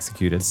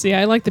executed. See,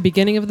 I like the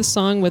beginning of the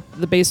song with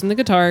the bass and the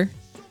guitar.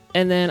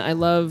 And then I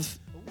love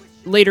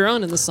later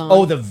on in the song.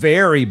 Oh, the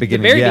very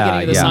beginning. The very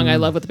beginning of the song I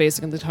love with the bass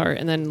and the guitar.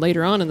 And then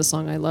later on in the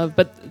song I love.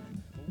 But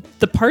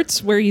the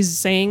parts where he's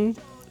saying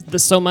the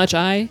so much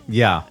I.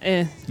 Yeah.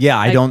 Yeah,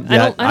 I don't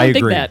dig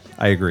agree. That.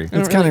 I agree.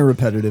 It's kind of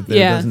repetitive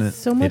there, doesn't it?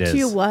 So much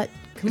you what?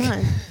 Come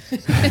on.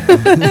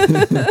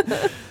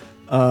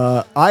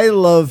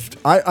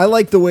 I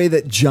like the way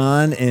that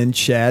John and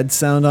Chad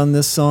sound on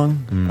this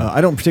song.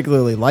 I don't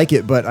particularly like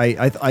it, but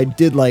I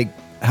did like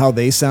how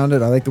they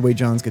sounded. I like the way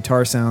John's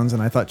guitar sounds,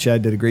 and I thought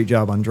Chad did a great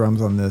job on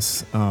drums on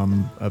this.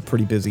 A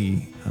pretty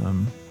busy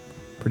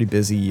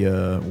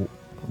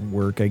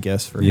work, I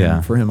guess, for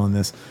him on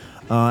this.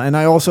 And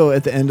I also,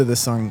 at the end of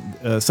this song,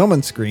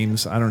 someone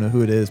screams. I don't know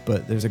who it is,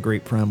 but there's a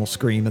great primal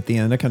scream at the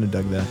end. I kind of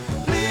dug that.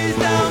 Please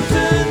don't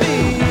turn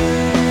me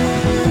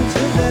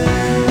today.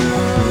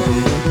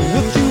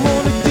 What you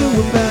wanna do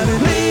about it?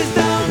 Please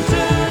don't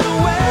turn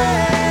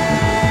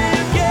away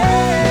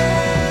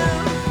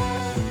again.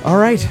 All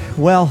right.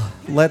 Well,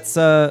 let's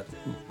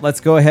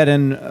go ahead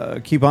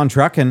and keep on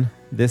trucking.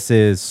 This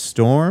is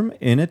Storm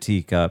in a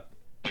Teacup.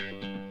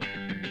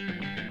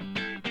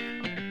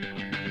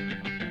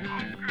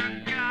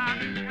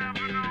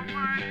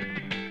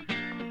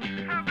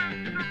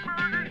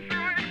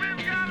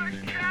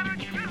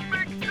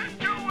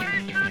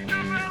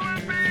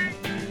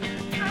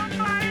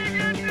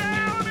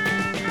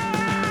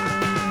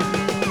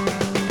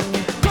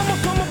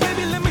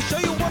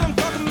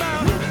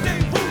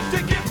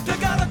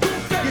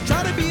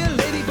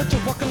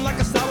 Like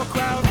a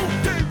sauerkraut.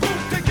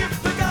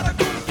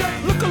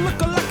 Look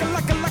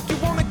like you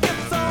wanna get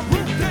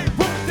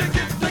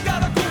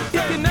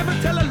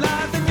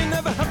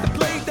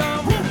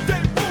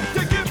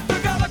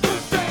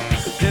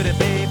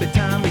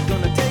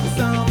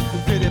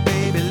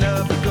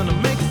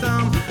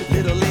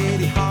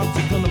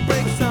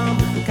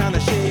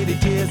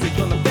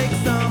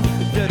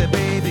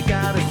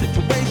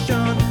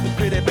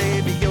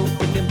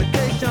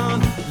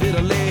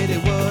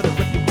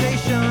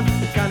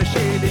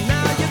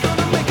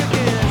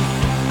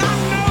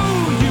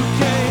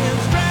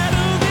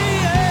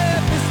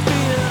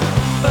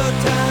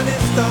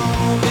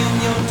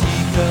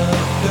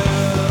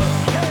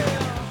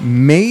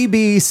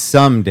maybe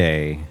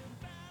someday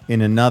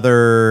in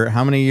another,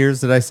 how many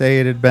years did I say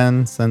it had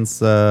been since,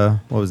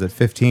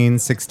 15,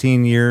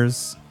 16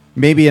 years?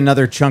 Maybe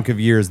another chunk of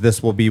years,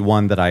 this will be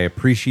one that I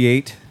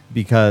appreciate,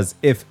 because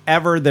if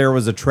ever there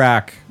was a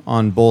track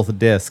on both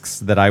discs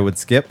that I would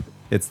skip,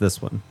 it's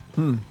this one.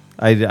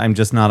 I'm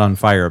just not on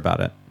fire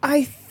about it.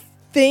 I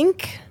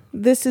think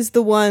this is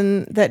the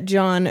one that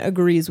John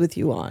agrees with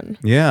you on.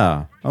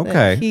 Yeah.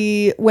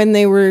 Okay. When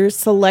they were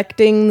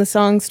selecting the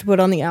songs to put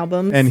on the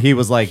album, And he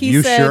was like, he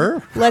you said,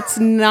 sure? let's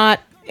not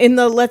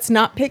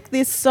pick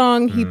this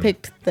song. He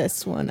picked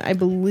this one. I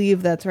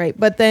believe that's right.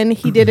 But then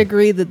he did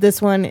agree that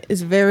this one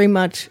is very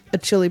much a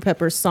Chili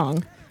Peppers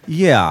song.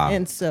 Yeah.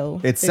 And so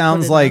it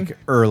sounds like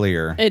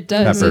earlier It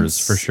does. Peppers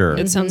for sure.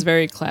 It sounds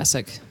very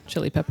classic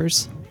Chili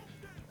Peppers.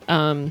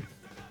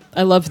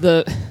 I love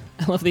the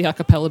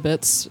acapella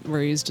bits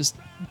where he's just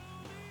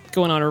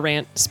going on a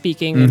rant,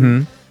 speaking.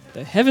 And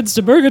the heavens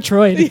to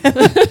Murgatroyd.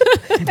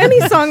 any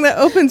song that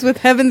opens with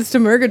heavens to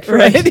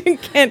Murgatroyd, right. You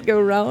can't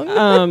go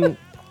wrong.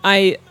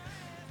 I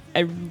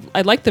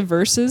like the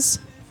verses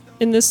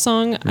in this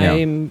song. Yeah.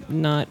 I'm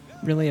not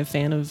really a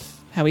fan of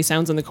how he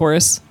sounds in the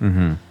chorus.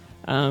 It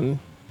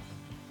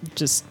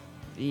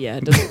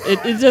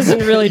doesn't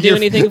really do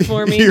anything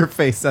for me. Your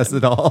face says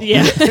it all.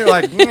 Yeah. You're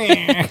like,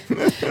 meh.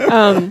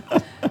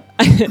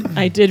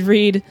 I did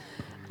read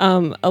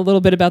a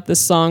little bit about this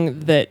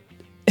song that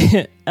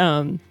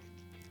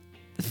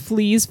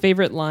Flea's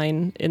favorite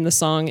line in the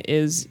song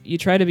is, "You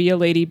try to be a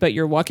lady, but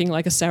you're walking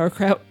like a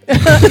sauerkraut." I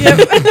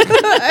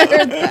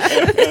heard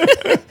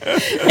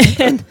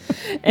that.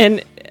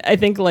 and I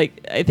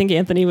think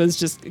Anthony was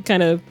just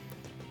kind of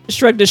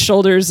shrugged his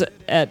shoulders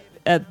at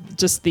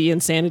just the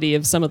insanity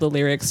of some of the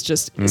lyrics.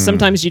 Just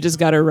sometimes you just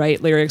got to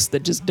write lyrics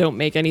that just don't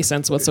make any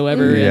sense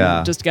whatsoever,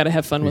 and just got to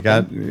have fun with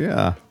them.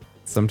 Yeah.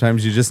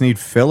 Sometimes you just need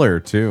filler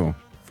too,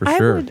 for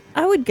sure.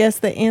 I would guess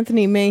that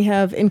Anthony may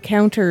have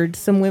encountered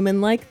some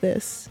women like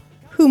this,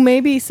 who may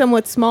be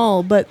somewhat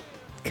small, but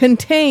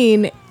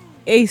contain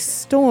a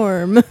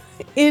storm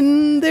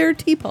in their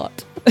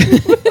teapot.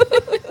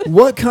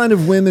 What kind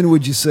of women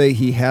would you say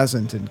he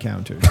hasn't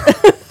encountered?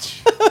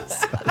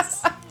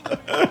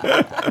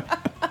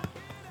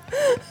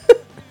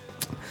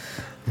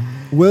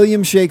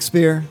 William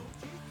Shakespeare,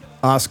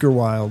 Oscar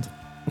Wilde,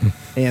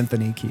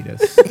 Anthony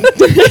Kiedis.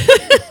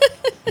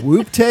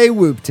 Whoop-tay,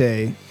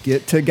 whoop-tay,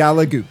 get to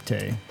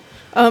Galagooptay.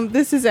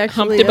 This is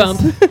actually Humpty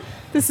Bump.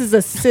 This is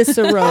a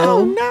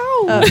Cicero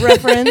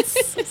reference.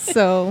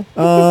 So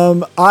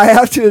I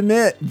have to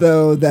admit,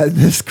 though, that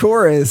this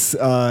chorus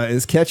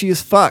is catchy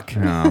as fuck.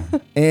 Yeah.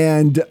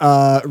 And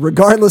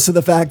regardless of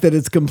the fact that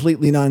it's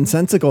completely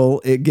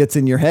nonsensical, it gets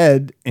in your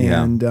head,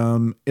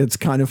 and it's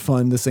kind of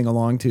fun to sing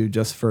along to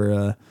just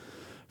for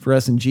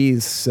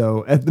S&Gs.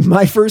 So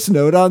my first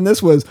note on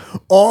this was,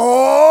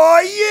 oh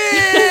yeah!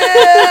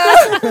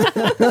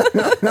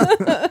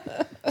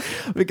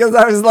 Because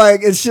I was like,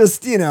 it's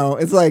just,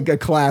 it's like a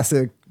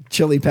classic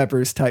Chili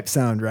Peppers type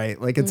sound,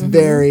 right? Like it's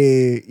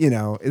very,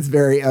 it's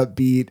very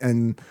upbeat,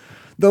 and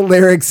the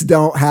lyrics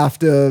don't have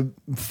to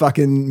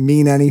fucking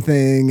mean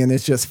anything, and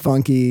it's just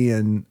funky,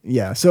 and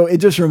yeah. So it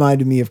just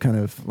reminded me of kind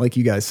of, like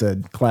you guys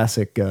said,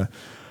 classic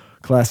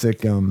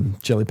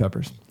Chili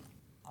Peppers.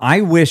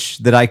 I wish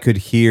that I could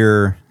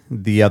hear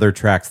the other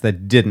tracks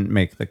that didn't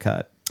make the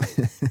cut.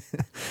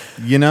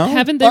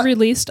 Haven't they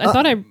released? I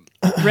thought I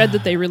read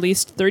that they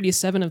released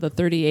 37 of the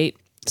 38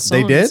 songs.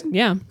 They did?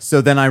 Yeah.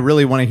 So then I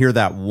really want to hear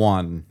that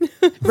one.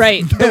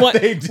 Right.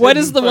 What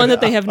is the one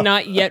that they have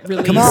not yet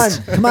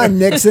released? Come on,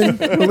 Nixon.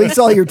 Release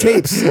all your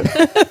tapes.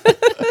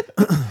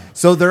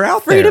 So they're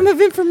out freedom there.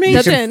 of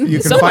information. You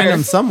can find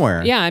them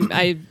somewhere. Yeah.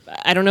 I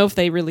don't know if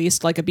they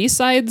released like a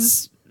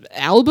B-sides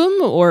album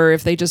or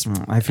if they just...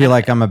 I feel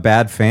like I'm a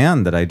bad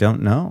fan that I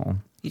don't know.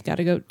 You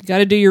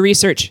gotta do your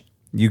research.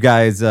 You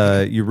guys,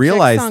 you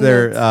realize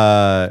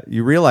they're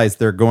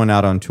going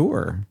out on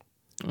tour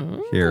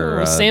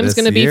here. Sam's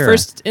going to be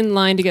first in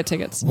line to get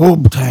tickets.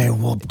 Whoop-tay,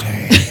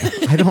 whoop-tay.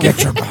 I don't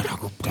Get your butt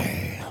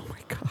whoop-tay. Oh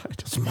my god,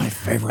 It's my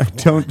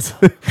favorite one. don't.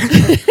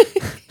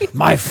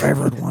 My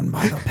favorite one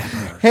by the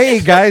Peppers. Hey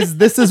guys,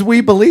 this is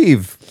We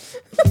Believe.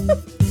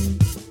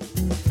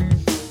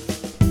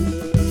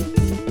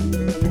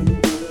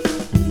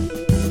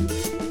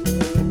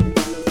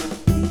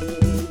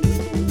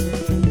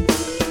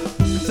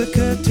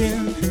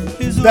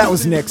 That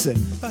was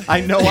Nixon. I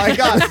know. I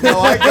got it.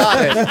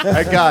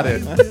 I got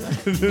it.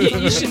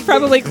 You should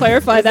probably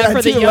clarify that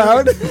for the Too younger.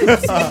 loud?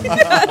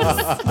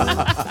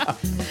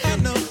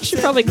 You should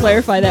probably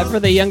clarify that for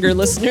the younger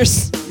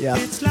listeners. Yeah.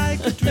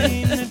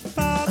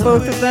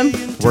 Both of them.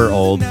 We're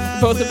old.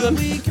 Both of them.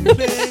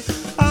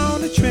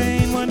 On the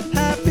train one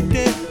happy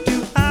day,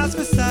 2 hours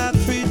beside,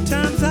 3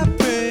 times I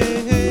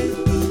pray.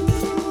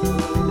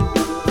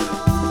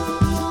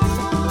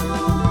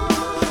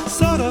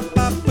 Sort of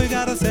pop, we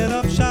gotta set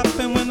up shop,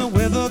 and when the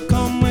weather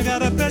come, we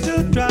got a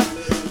pressure drop.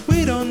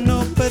 We don't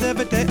know, but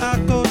every day I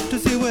go to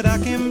see what I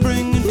can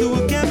bring into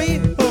a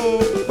cameo.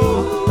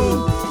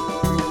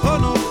 Oh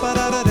no, but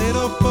I don't.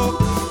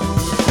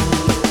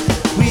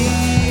 We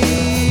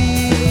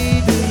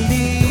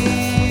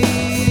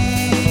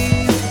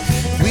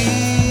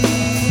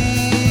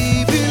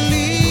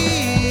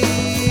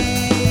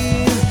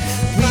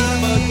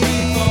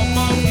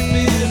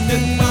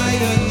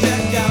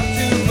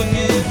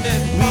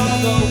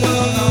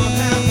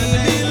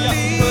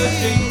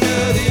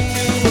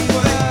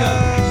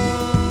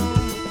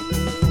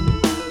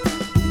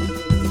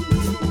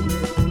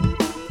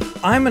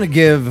I'm going to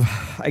give,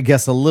 I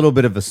guess, a little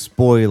bit of a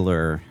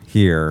spoiler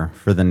here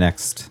for the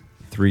next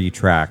 3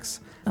 tracks.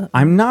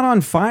 I'm not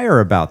on fire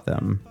about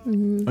them.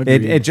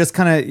 It just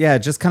kind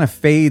of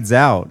fades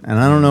out, and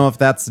I don't know if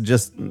that's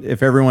just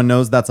if everyone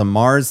knows that's a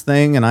Mars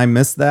thing, and I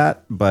missed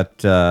that.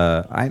 But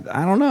I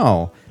don't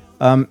know.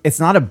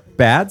 It's not a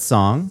bad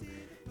song.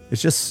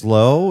 It's just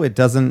slow. It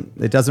doesn't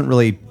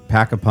really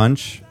pack a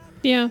punch.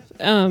 Yeah.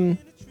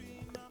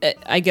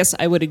 I guess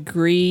I would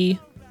agree.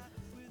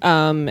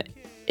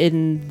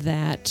 In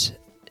that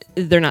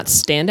they're not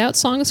standout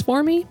songs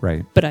for me,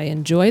 right? But I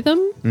enjoy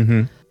them.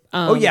 Mm-hmm.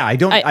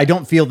 I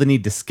don't feel the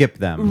need to skip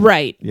them.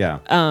 Right. Yeah.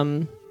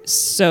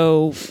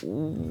 So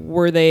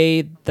were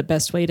they the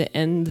best way to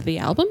end the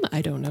album?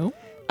 I don't know.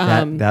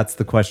 That's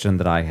the question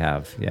that I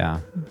have.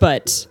 Yeah.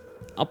 But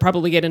I'll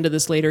probably get into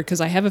this later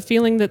because I have a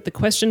feeling that the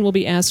question will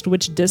be asked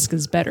which disc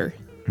is better.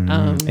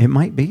 It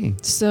might be.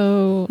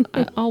 So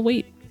I'll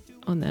wait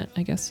on that,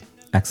 I guess.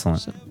 Excellent.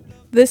 So.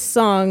 This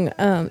song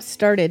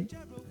started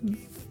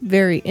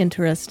very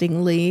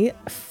interestingly.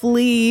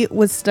 Flea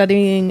was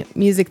studying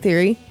music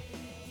theory,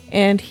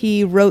 and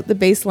he wrote the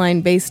bass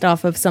line based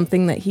off of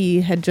something that he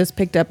had just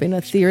picked up in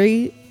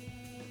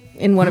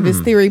in one of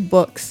his theory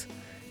books,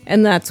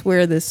 and that's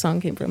where this song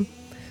came from.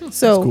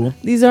 So cool.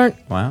 These aren't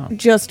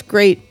just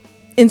great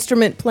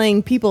instrument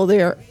playing people;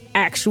 they're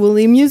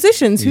actually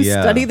musicians who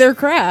study their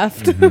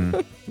craft.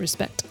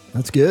 Respect.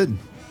 That's good.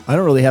 I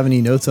don't really have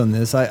any notes on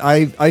this.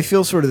 I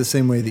feel sort of the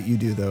same way that you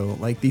do, though.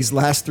 Like these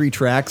last 3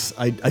 tracks,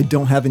 I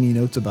don't have any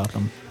notes about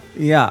them.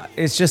 Yeah,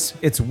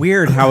 it's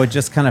weird how it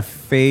just kind of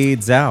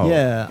fades out.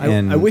 Yeah,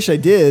 I wish I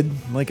did.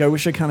 Like, I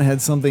wish I kind of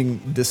had something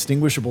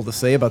distinguishable to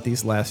say about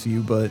these last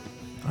few, but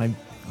I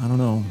don't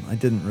know. I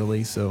didn't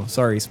really, so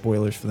sorry,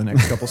 spoilers for the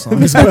next couple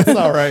songs. That's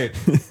all right.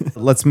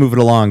 Let's move it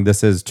along.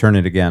 This is Turn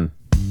It Again.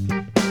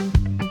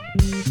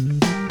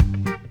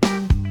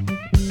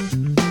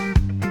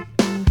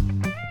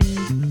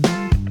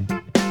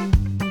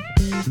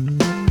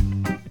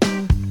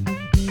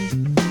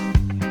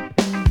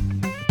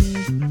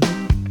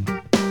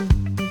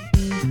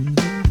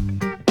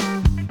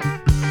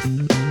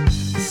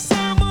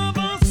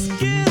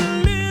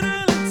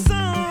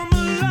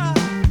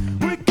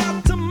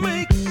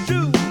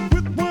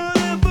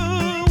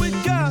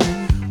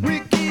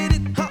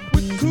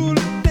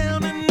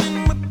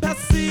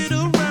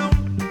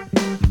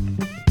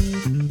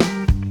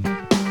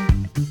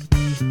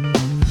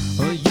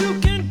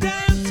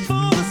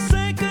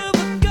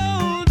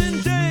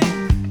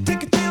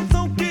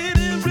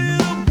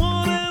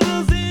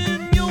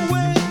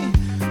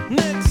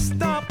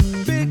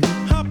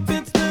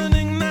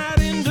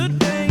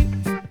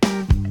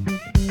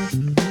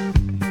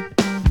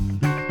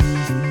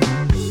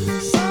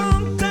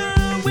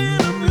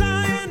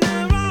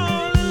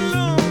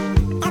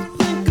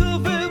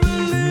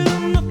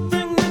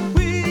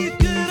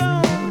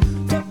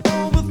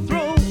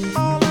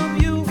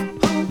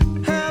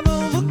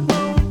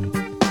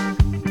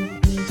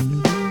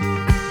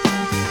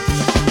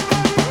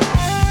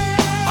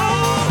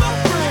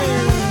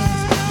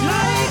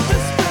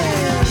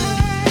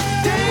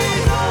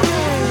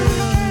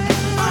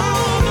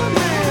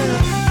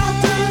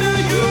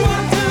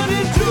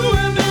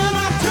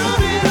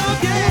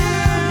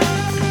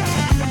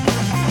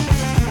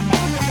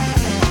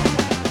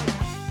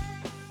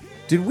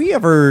 Did we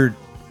ever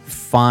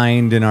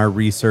find in our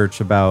research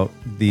about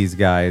these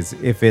guys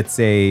if it's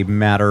a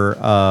matter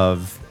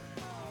of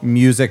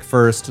music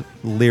first,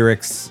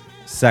 lyrics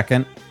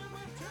second,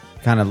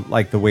 kind of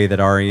like the way that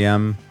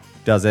REM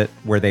does it,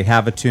 where they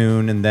have a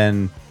tune and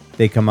then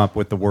they come up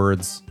with the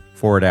words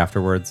for it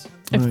afterwards?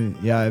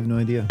 Yeah, I have no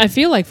idea. I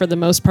feel like for the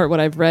most part what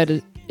I've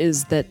read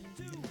is that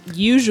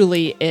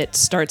usually it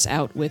starts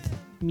out with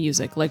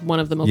music. Like one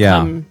of them will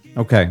come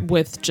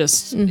with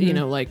just, you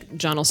know, like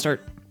John will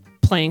start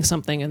playing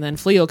something and then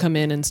Flea will come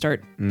in and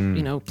start,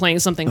 you know, playing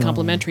something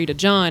complimentary to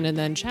John, and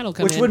then Chad will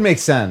come in. Which would make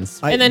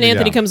sense. And then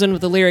Anthony comes in with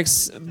the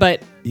lyrics,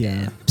 but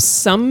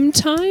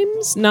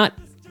sometimes, not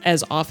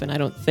as often, I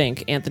don't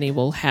think, Anthony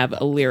will have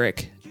a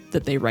lyric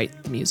that they write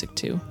the music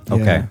to.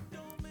 Okay. Yeah.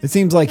 It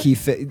seems like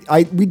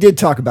we did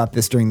talk about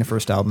this during the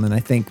first album, and I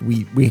think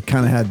we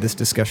kind of had this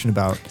discussion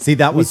about. See,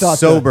 that was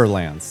sober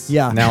Lance.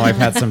 Yeah. Now I've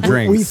had some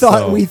drinks. we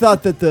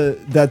thought that the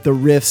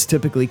riffs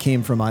typically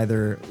came from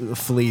either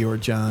Flea or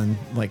John,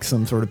 like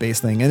some sort of bass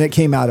thing, and it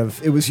came out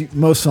of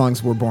most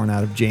songs were born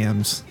out of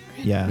jams.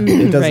 Yeah,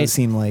 it doesn't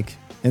seem like.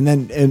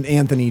 And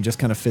Anthony just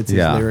kind of fits his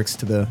lyrics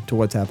to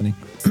what's happening.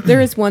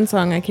 There is one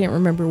song, I can't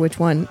remember which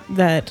one,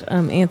 that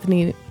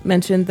Anthony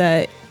mentioned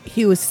that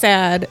he was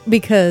sad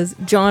because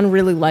John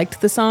really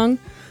liked the song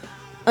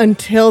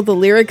until the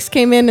lyrics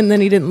came in, and then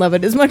he didn't love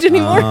it as much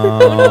anymore.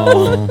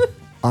 Oh.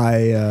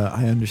 I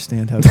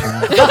understand how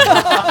John.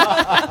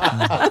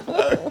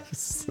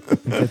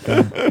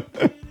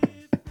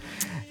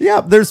 Yeah,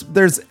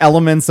 there's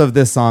elements of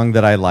this song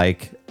that I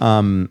like.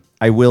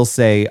 I will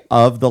say,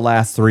 of the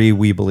last 3,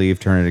 we believe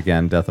Turn It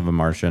Again, Death of a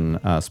Martian,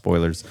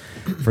 spoilers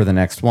for the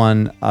next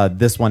one.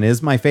 This one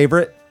is my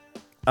favorite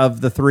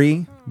of the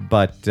 3,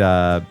 but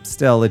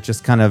still, it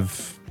just kind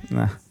of...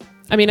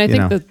 I mean, I You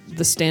think know.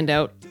 the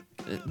standout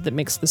that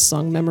makes this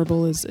song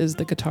memorable is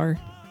the guitar,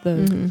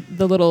 the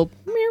little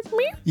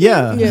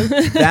Yeah.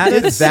 That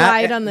is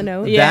Slide that on the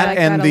note. that Yeah, I like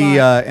and that a the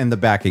lot. and the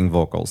backing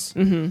vocals.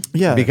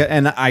 Yeah. Because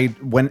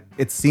when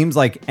it seems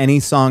like any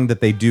song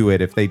that they do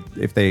it, if they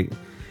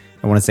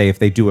I want to say if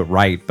they do it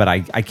right, but I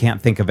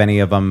can't think of any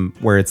of them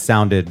where it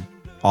sounded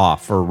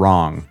off or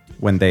wrong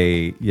when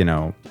they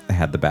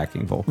had the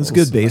backing vocals.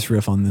 There's a good bass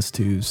riff on this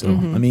too. So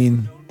I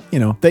mean,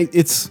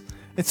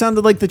 it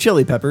sounded like the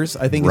Chili Peppers.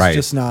 I think it's Right.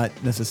 just not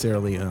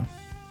necessarily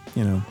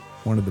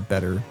one of the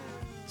better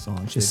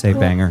songs. Just say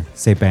banger,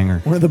 say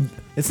banger.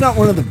 It's not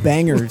one of the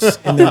bangers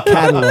in their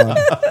catalog.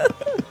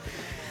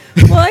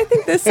 Well, I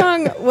think this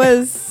song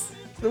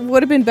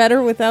would have been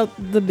better without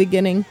the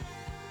beginning.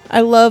 I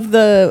love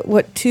the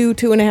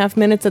 2.5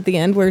 minutes at the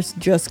end where it's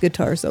just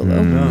guitar solo.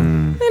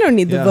 I don't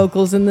need the Yeah.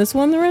 vocals in this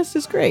one. The rest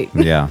is great.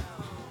 Yeah.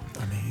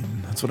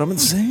 That's what I'm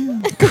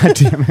saying. God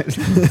damn it.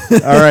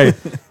 All right.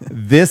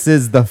 This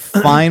is the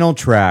final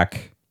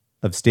track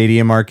of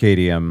Stadium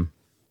Arcadium,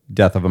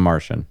 Death of a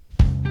Martian.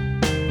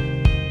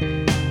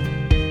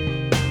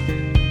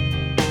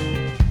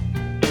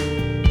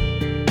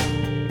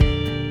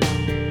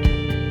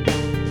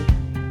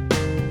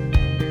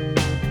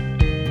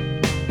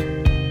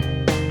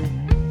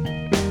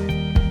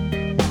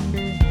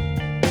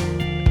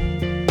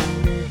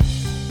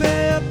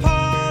 Bear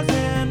paws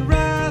and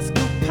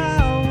rascal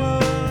power,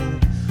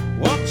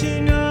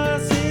 watching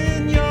us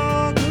in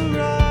your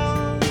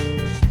garage.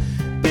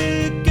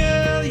 Big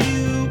girl,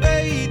 you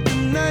ate the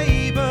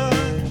neighbor.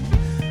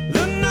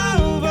 The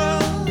Nova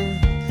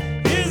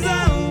is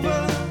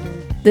over.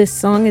 This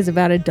song is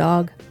about a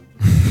dog.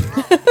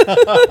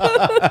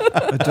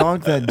 A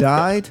dog that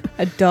died,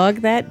 A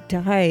dog that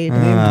died.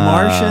 named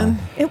Martian.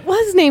 It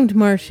was named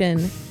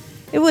Martian.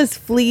 It was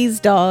Flea's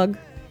dog.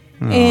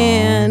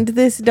 And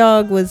this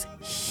dog was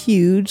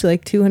huge,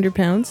 like 200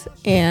 pounds.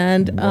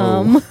 And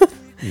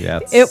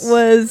Yes. it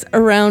was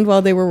around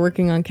while they were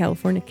working on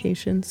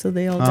Californication. So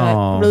they all got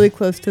Oh. really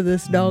close to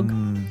this dog.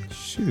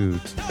 Shoot.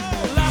 Lots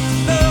of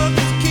love,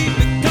 just keep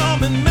it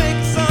coming,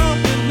 make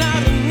something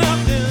out of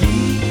nothing.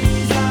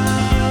 These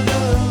are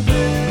the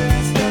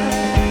best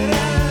that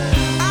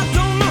I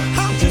don't know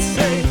how to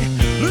say.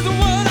 Look at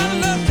what I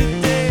love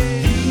today.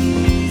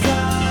 These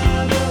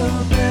are the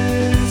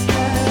best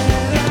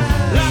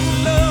that lots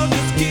of love,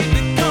 just keep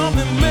it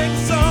coming, make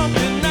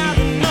something out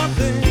of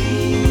nothing.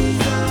 These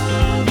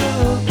are the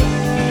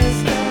best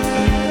that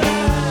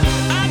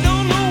I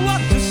don't know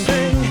what to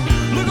say.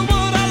 Look at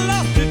what I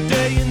love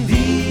today, and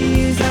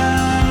these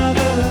are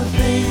the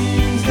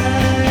things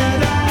that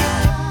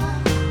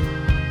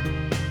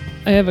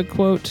I have a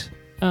quote.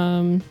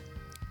 It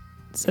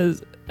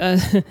says,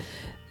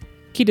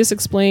 Kiedis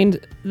explained,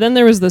 then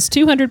there was this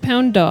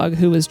 200-pound dog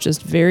who was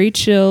just very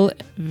chill,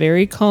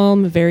 very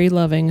calm, very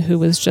loving, who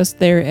was just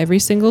there every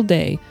single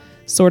day,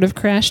 sort of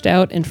crashed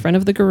out in front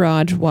of the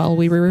garage while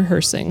we were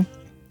rehearsing.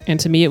 And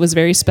to me, it was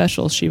very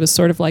special. She was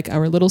sort of like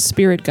our little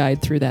spirit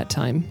guide through that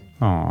time.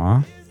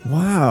 Aw.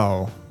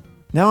 Wow.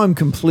 Now I'm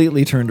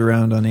completely turned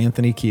around on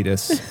Anthony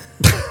Kiedis.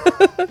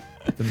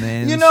 The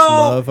man's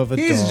love of a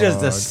he's dog.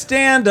 just a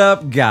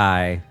stand-up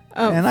guy.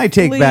 Oh, and I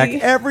take Flea. back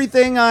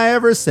everything I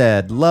ever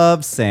said.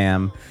 Love,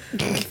 Sam.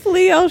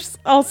 Flea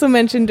also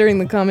mentioned during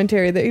the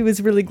commentary that he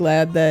was really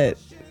glad that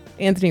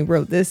Anthony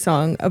wrote this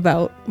song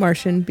about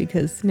Martian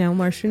because now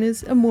Martian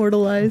is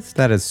immortalized.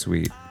 That is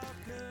sweet.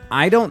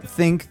 I don't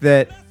think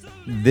that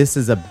this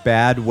is a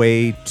bad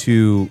way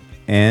to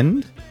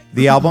end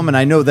the album, and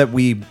I know that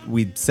we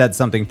said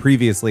something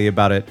previously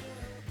about it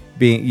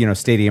being,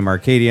 Stadium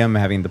Arcadium,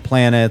 having the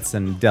planets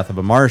and Death of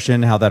a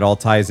Martian, how that all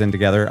ties in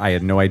together. I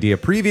had no idea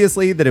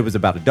previously that it was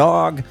about a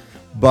dog,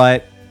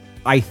 but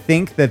I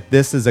think that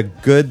this is a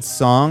good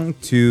song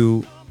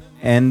to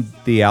end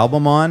the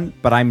album on,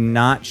 but I'm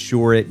not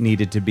sure it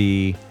needed to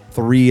be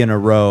 3 in a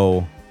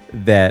row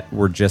that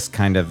were just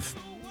kind of,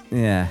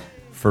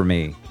 for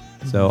me.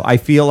 So I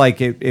feel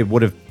like it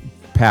would have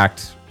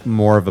packed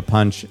more of a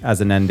punch as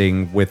an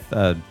ending with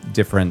a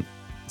different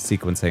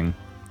sequencing.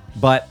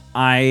 But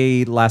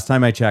last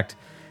time I checked,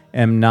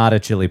 am not a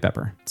Chili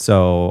Pepper.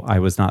 So I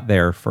was not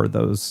there for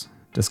those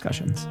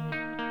discussions.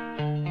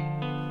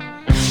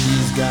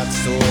 she's got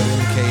sword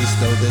in case,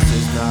 though this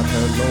is not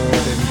her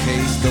lord in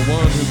case. The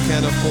one who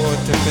can afford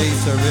to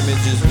face her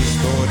image is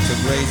restored to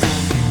grace.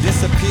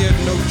 Disappeared,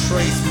 no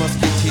trace,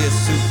 musketeer's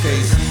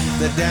suitcase.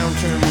 The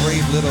downturned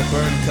brave little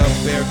burn cup,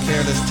 bear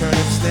careless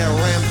turnip snare,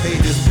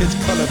 rampages, pitch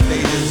color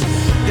pages.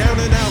 Down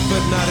and out,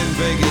 but not in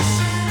Vegas.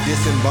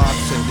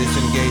 Disembarks and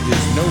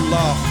disengages, no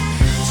loft.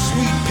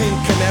 Sweet pink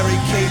canary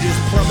cages,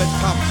 plummet,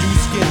 pop, dew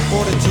skin,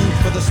 fortitude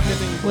for the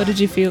sniffing. What did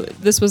you feel?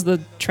 This was the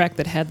track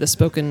that had the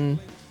spoken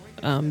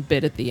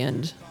bit at the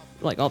end,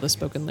 like all the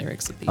spoken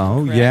lyrics at the end.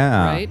 Oh, correct?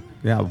 yeah. Right?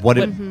 Yeah. What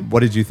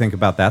did you think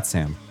about that,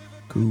 Sam?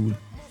 Cool.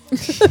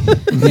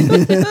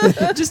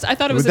 Just, I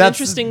thought it was an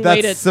interesting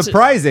way to... That's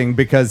surprising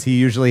because he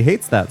usually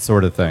hates that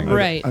sort of thing.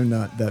 Right. I'm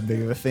not that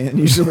big of a fan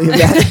usually of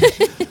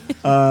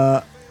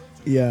that.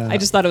 Yeah. I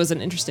just thought it was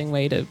an interesting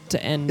way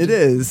to end. It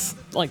is.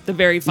 Like the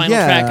very final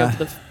track of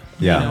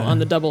the on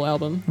the double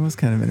album. It was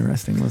kind of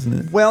interesting, wasn't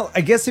it? Well,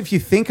 I guess if you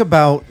think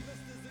about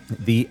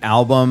the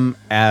album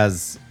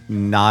as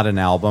not an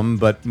album,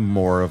 but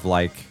more of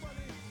like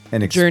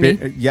an journey.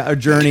 A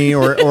journey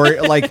or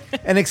like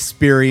an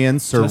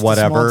experience or Just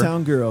whatever. A small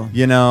town girl.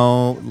 You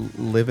know,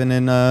 living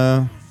in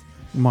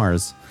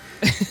Mars.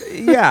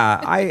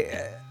 Yeah,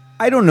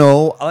 I don't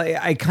know.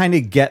 I kind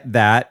of get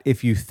that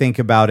if you think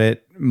about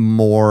it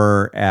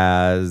more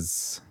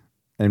as,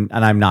 and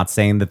I'm not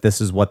saying that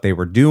this is what they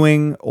were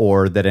doing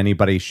or that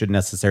anybody should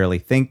necessarily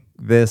think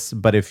this,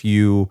 but if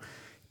you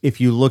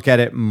look at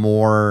it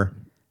more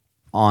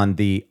on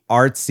the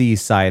artsy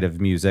side of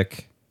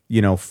music,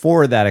 you know,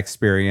 for that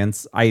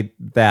experience,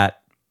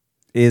 that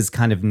is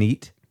kind of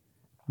neat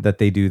that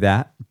they do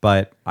that,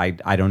 but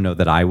I don't know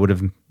that I would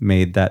have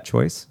made that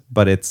choice,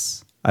 but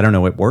I don't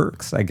know, it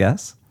works, I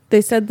guess.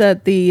 They said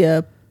that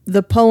the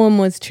poem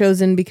was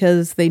chosen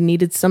because they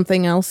needed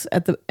something else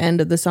at the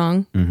end of the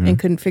song and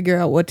couldn't figure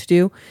out what to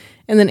do.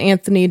 And then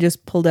Anthony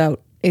just pulled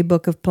out a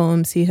book of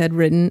poems he had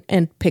written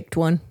and picked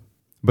one.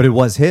 But it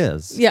was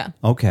his. Yeah.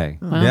 Okay.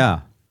 Wow.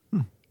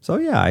 Yeah. So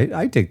yeah,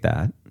 I dig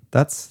that.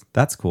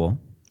 That's cool.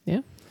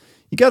 Yeah.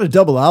 You got a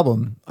double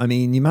album. I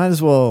mean, you might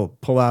as well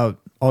pull out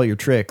all your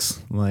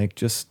tricks. Like,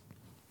 just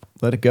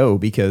let it go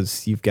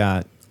because you've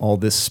got all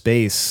this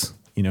space.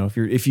 You know,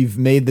 if you've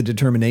made the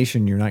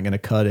determination, you're not going to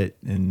cut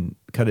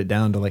it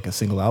down to like a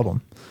single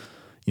album.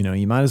 You know,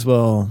 you might as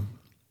well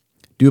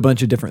do a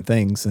bunch of different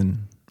things,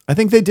 and I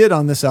think they did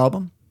on this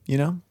album. You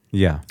know,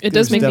 Yeah. It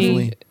does make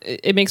me.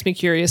 It makes me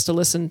curious to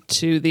listen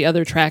to the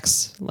other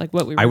tracks, like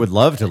what we. I would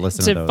love to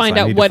listen to those. Find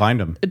I out need what to find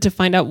them. to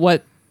find out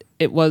what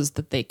it was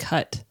that they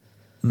cut.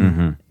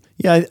 Mm-hmm.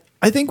 Yeah,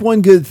 I think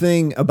one good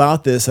thing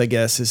about this, I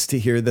guess, is to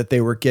hear that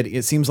they were getting.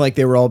 It seems like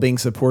they were all being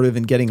supportive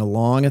and getting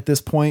along at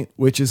this point,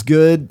 which is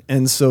good.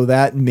 And so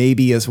that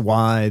maybe is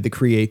why the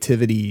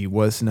creativity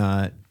was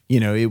not. You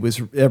know,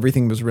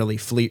 everything was really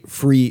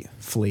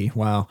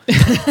Wow,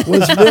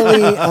 was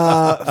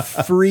really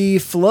free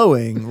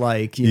flowing.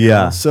 Like, you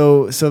know,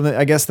 so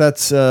I guess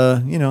that's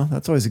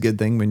that's always a good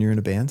thing when you're in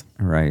a band.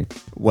 Right.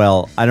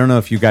 Well, I don't know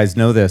if you guys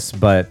know this,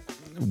 but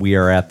we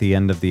are at the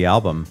end of the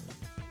album.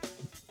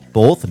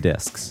 Both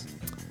discs.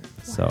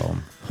 So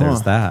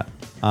there's that.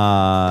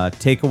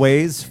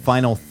 Takeaways,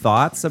 final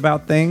thoughts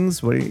about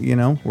things. Where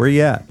are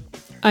you at?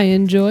 I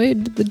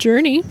enjoyed the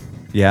journey.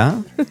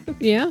 Yeah.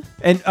 Yeah.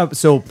 And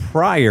so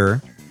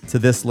prior to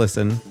this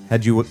listen,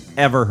 had you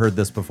ever heard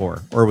this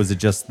before, or was it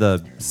just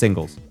the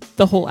singles?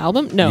 The whole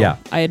album? No. Yeah.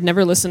 I had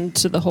never listened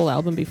to the whole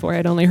album before.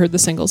 I'd only heard the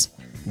singles.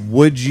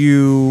 Would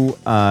you?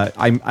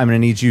 I'm going to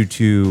need you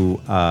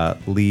to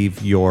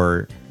leave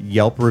your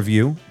Yelp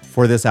review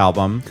for this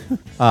album.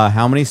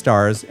 How many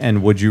stars,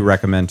 and would you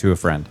recommend to a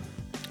friend?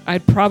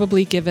 I'd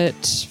probably give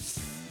it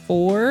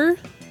 4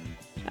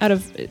 out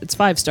of. It's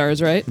 5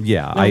 stars, right?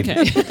 Yeah.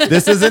 Okay.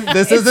 This isn't.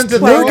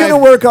 We're going to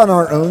work on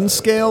our own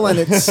scale, and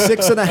it's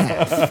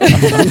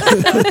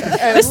 6.5.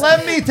 And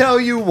let me tell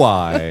you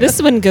why. This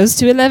one goes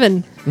to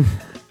 11.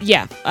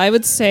 Yeah, I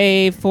would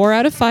say 4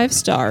 out of 5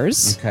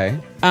 stars. Okay.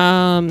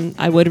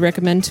 I would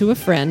recommend to a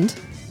friend.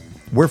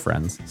 We're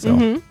friends,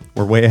 so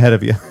we're way ahead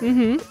of you.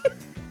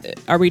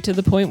 Are we to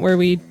the point where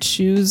we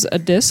choose a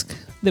disc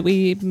that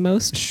we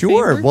most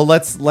Sure. favor? Well,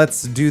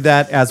 let's do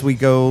that as we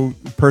go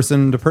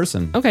person to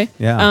person. Okay.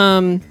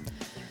 Yeah.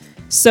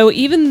 So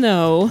even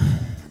though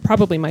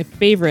probably my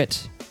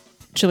favorite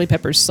Chili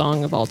Peppers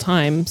song of all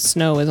time,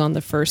 Snow, is on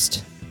the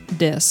first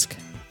disc,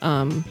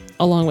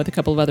 along with a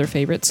couple of other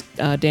favorites,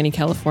 Danny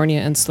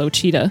California and Slow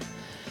Cheetah,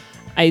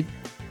 I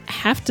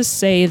have to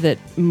say that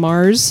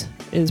Mars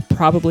is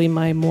probably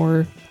my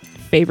more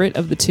favorite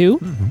of the two.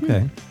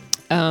 Okay.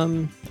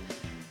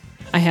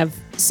 I have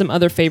some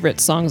other favorite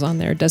songs on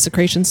there: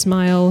 Desecration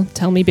Smile,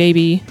 Tell Me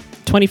Baby,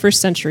 21st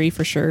Century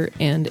for sure,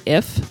 and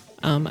If.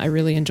 I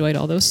really enjoyed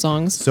all those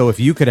songs. So if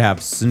you could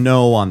have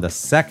Snow on the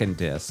second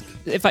disc,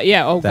 If I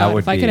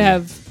could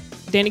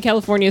have Danny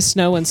California,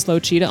 Snow, and Slow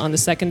Cheetah on the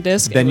second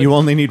disc, then you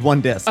only need one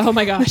disc. Oh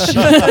my gosh,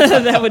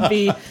 that would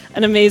be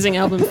an amazing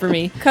album for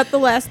me. Cut the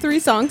last 3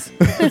 songs.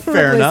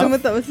 Fair enough. Listen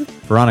with those.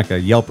 Veronica,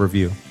 Yelp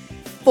review.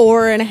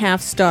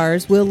 4.5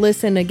 stars. We'll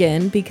listen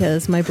again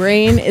because my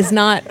brain is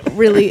not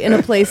really in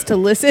a place to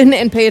listen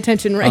and pay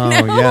attention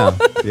right now.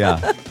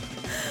 Yeah.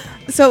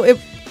 So it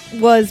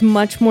was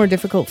much more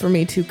difficult for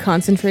me to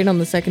concentrate on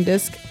the second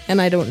disc,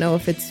 and I don't know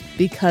if it's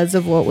because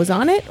of what was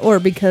on it or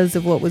because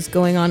of what was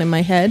going on in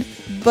my head.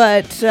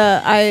 But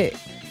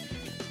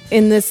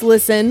in this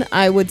listen,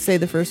 I would say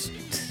the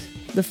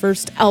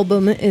first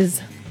album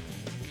is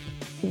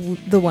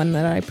the one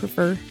that I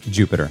prefer.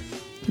 Jupiter.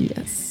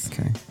 Yes.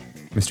 Okay.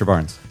 Mr.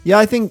 Barnes. Yeah,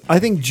 I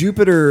think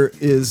Jupiter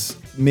is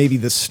maybe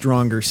the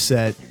stronger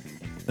set,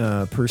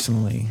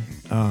 personally.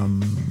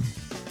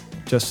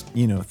 Just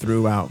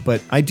throughout,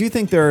 but I do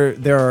think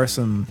there are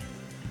some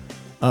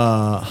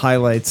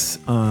highlights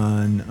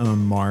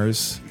on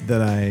Mars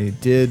that I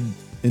did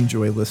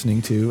enjoy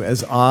listening to.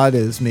 As odd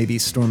as maybe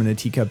Storm in a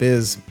Teacup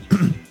is,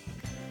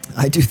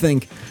 I do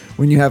think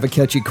when you have a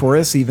catchy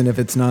chorus, even if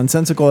it's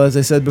nonsensical, as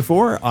I said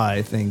before,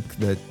 I think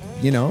that,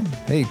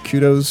 hey,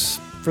 kudos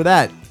for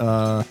that.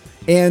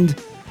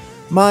 And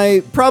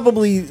my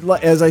probably,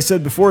 as I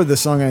said before, the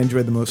song I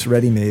enjoyed the most,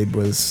 Ready Made,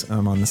 was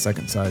on the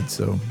second side.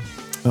 So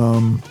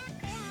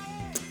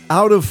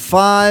out of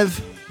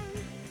 5,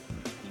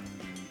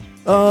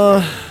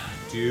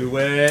 do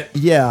it.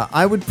 Yeah,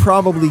 I would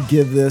probably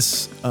give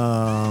this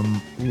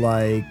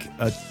like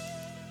a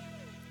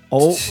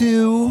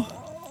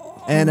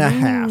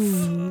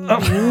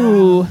 2.5.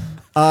 Ooh.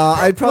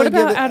 I'd probably What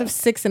about give it, out of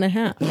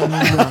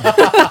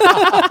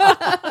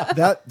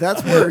 6.5?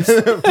 that's worse.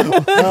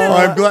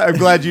 I'm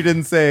glad you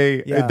didn't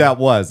say Yeah. that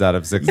was out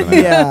of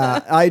 6.5.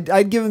 Yeah,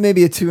 I'd give it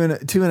maybe a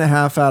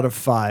 2.5 out of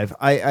 5.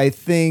 I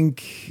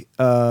think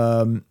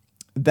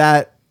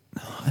that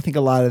I think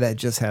a lot of that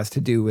just has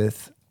to do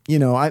with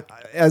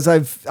as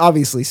I've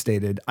obviously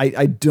stated,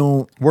 I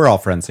don't. We're all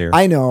friends here.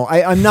 I know.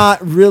 I'm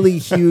not really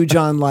huge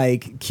on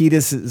like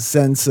Kiedis'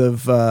 sense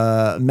of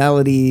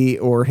melody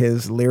or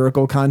his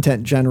lyrical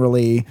content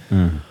generally.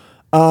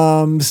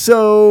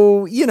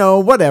 So,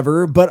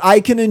 whatever, but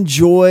I can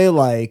enjoy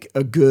like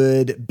a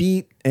good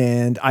beat.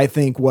 And I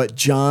think what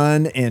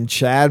John and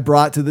Chad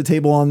brought to the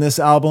table on this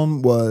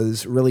album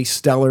was really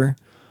stellar.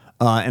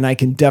 And I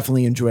can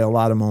definitely enjoy a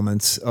lot of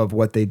moments of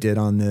what they did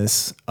on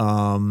this.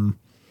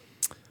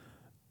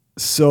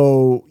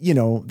 So,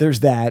 there's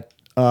that.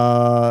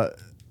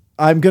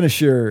 I'm going to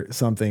share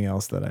something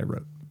else that I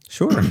wrote.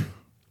 Sure.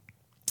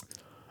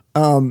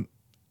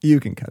 You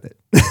can cut it.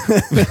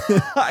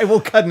 I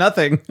will cut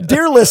nothing.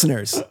 Dear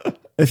listeners,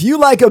 if you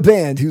like a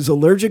band who's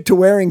allergic to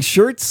wearing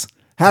shirts,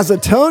 has a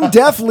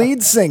tone-deaf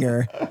lead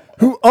singer,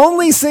 who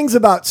only sings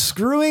about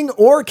screwing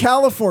or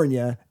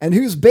California, and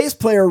whose bass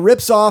player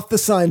rips off the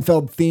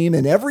Seinfeld theme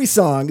in every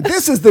song,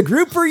 this is the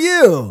group for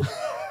you.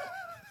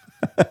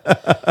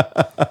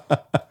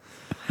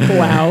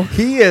 Wow.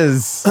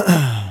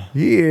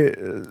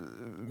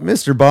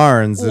 Mr.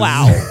 Barnes.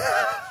 Wow.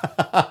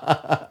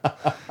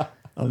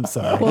 I'm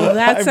sorry. Well,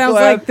 that I'm sounds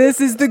glad- like this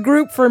is the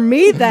group for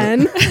me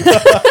then.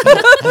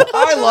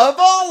 I love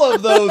all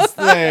of those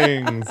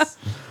things.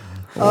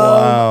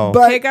 Wow.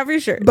 Take off your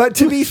shirt. But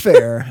to be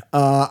fair,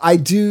 I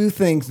do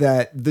think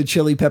that the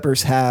Chili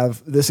Peppers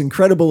have this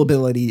incredible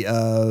ability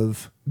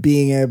of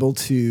being able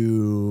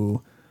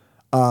to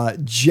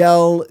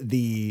gel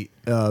the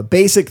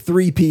basic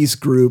three-piece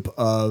group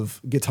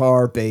of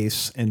guitar,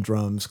 bass, and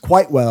drums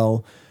quite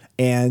well.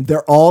 And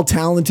they're all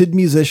talented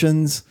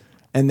musicians,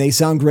 and they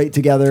sound great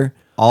together.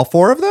 All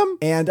 4 of them?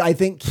 And I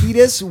think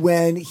Kiedis,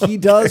 when he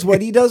does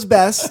what he does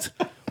best,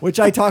 which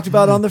I talked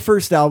about on the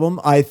first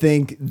album, I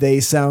think they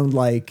sound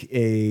like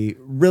a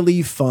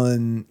really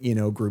fun,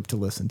 group to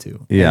listen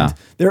to. Yeah.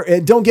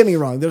 And don't get me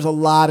wrong. There's a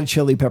lot of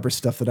Chili Pepper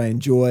stuff that I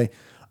enjoy.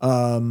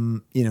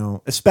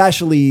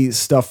 Especially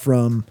stuff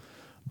from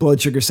Blood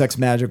Sugar Sex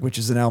Magic, which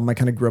is an album I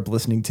kind of grew up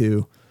listening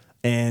to,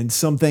 and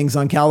some things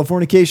on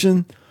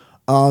Californication.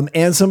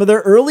 And some of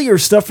their earlier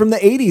stuff from the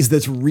 80s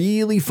that's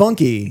really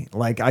funky.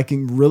 Like I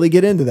can really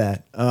get into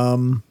that.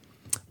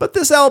 But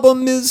this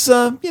album is,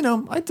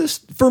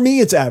 for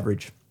me, it's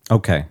average.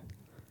 Okay.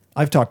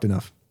 I've talked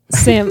enough.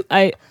 Sam,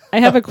 I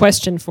have a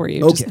question for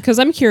you. Okay. Because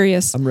I'm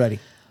curious. I'm ready.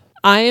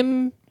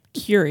 I'm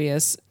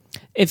curious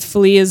if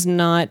Flea is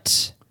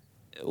not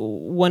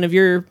one of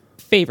your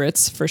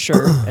favorites for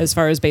sure, as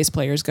far as bass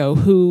players go.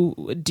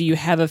 Who do you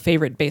have a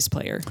favorite bass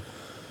player?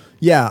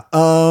 Yeah.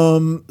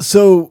 I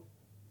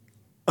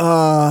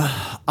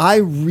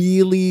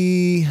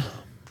really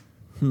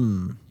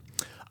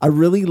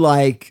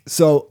like,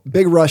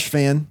 big Rush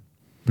fan.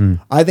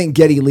 I think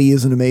Geddy Lee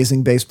is an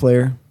amazing bass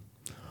player.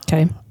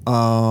 Okay.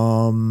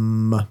 I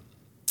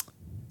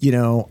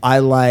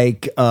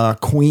like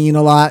Queen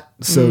a lot.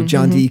 So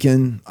John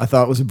Deacon, I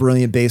thought was a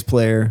brilliant bass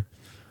player.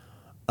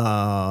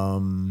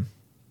 Gosh,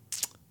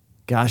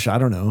 I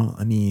don't know.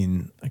 I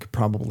mean, I could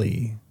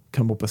probably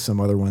come up with some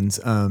other ones.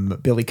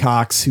 Billy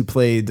Cox, who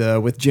played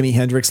with Jimi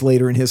Hendrix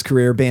later in his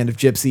career, Band of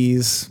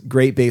Gypsies,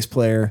 great bass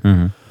player.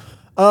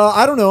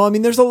 I don't know. I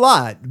mean, there's a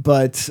lot,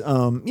 but I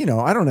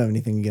don't have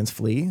anything against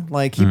Flea.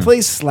 Like he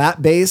plays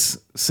slap bass,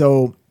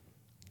 so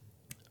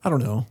I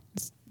don't know.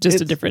 Just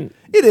a different.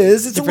 It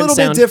is. It's a little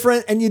sound. bit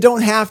different, and you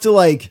don't have to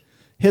like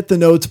hit the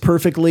notes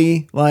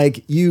perfectly.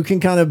 Like you can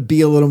kind of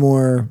be a little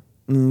more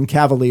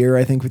cavalier,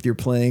 I think, with your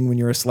playing when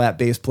you're a slap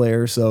bass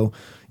player. So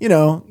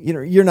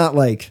you're not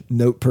like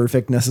note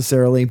perfect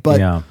necessarily,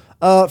 but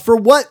for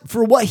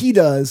what he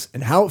does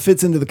and how it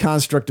fits into the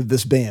construct of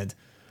this band,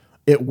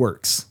 it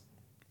works.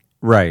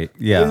 Right.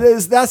 Yeah.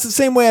 That's the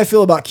same way I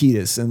feel about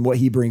Kiedis and what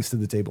he brings to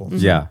the table.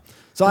 Yeah.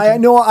 So I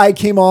know I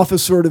came off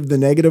as sort of the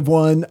negative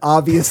one,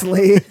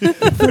 obviously,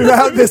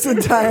 throughout this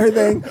entire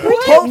thing.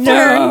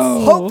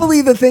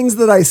 Hopefully the things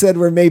that I said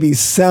were maybe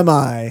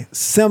semi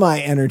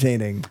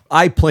entertaining.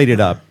 I played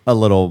it up a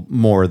little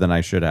more than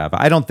I should have.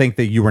 I don't think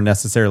that you were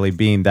necessarily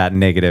being that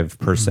negative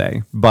per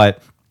se,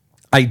 but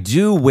I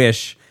do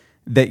wish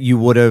that you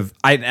would have,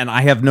 and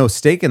I have no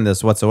stake in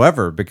this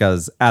whatsoever,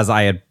 because as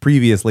I had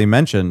previously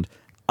mentioned,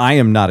 I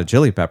am not a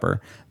Chili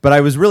Pepper, but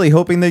I was really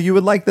hoping that you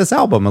would like this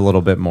album a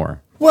little bit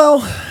more.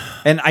 Well,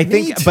 and I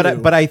think,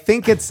 but I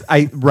think it's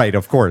right,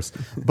 of course,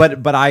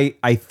 but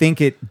I think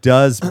it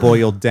does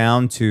boil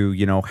down to,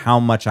 you know, how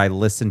much I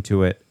listened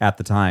to it at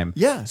the time.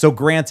 Yeah. So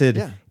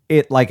granted,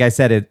 it, like I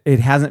said, it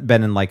hasn't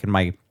been in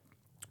my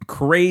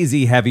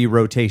crazy heavy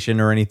rotation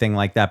or anything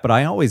like that, but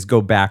I always go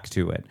back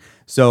to it.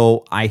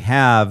 So I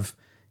have,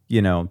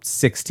 you know,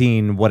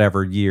 16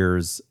 whatever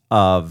years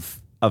of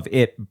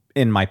it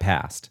in my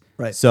past.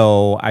 Right.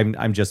 So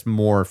I'm just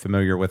more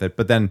familiar with it.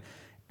 But then,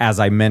 as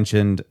I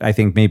mentioned, I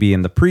think maybe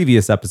in the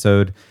previous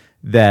episode,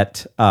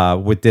 that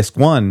with disc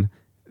 1,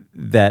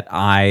 that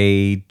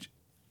I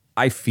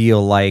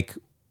feel like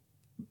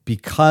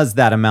because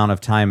that amount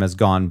of time has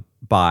gone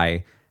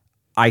by,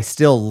 I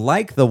still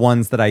like the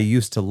ones that I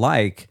used to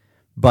like,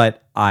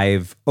 but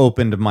I've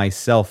opened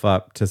myself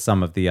up to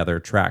some of the other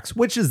tracks,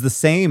 which is the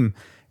same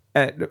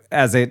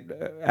as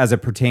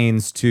it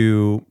pertains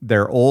to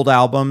their old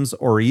albums,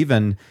 or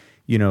even,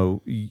 you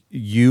know,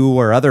 you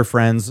or other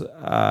friends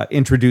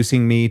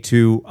introducing me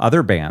to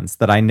other bands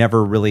that I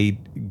never really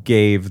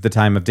gave the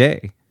time of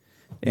day.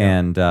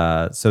 And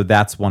so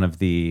that's one of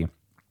the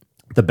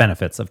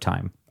benefits of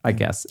time, I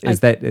guess, is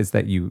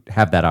that you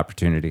have that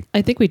opportunity.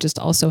 I think we just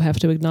also have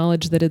to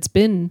acknowledge that it's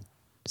been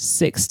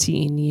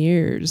 16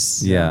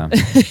 years. Yeah.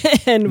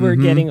 And we're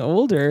getting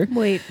older.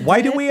 Wait,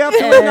 why do we have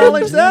to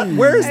acknowledge that?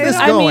 Where is this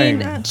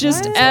going? I mean,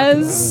 just in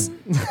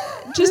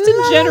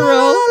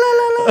general,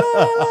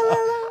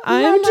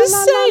 I'm just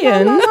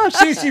saying.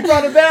 She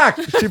brought it back.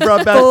 She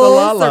brought back the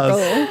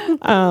la-las.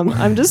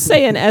 I'm just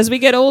saying, as we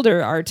get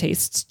older, our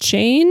tastes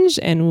change,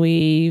 and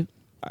we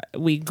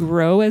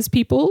grow as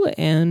people,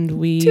 and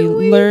we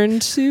learn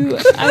to.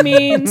 I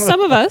mean,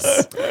 some of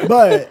us,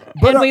 but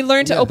we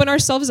learn to open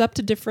ourselves up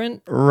to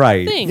different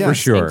things, for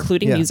sure,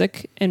 including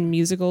music and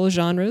musical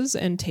genres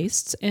and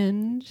tastes,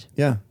 and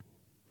yeah.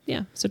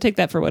 So take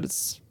that for what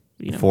it's.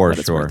 You know, for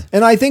sure.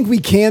 And I think we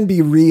can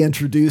be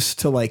reintroduced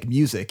to like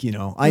music, you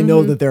know. I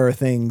know that there are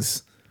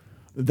things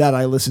that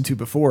I listened to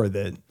before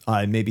that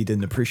I maybe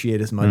didn't appreciate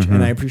as much,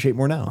 and I appreciate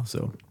more now.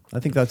 So I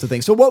think that's the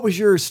thing. So what was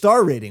your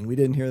star rating? We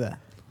didn't hear that.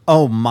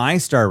 Oh, my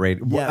star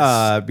rating?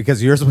 Yes.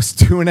 Because yours was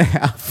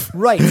 2.5.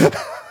 Right.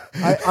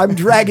 I'm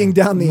dragging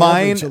down the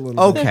average a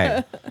little bit.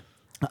 Okay.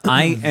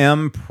 I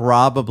am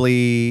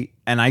probably,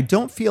 and I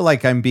don't feel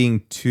like I'm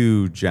being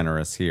too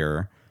generous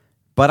here,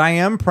 but I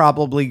am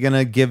probably going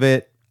to give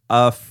it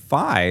a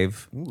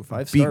 5. Ooh,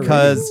 5-star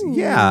because rating.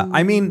 Yeah,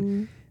 I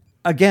mean,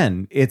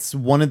 again, it's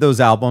one of those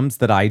albums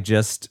that I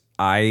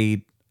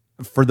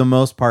for the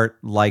most part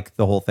like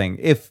the whole thing.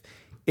 If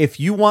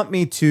you want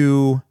me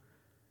to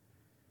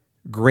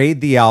grade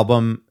the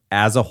album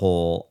as a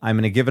whole, I'm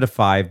going to give it a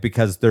 5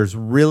 because there's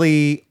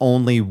really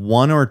only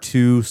 1 or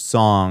 2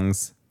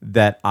 songs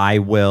that I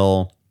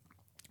will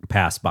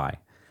pass by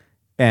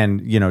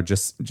and, you know,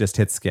 just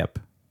hit skip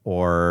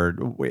or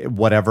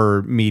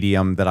whatever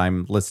medium that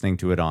I'm listening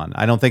to it on.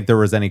 I don't think there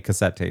was any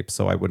cassette tapes,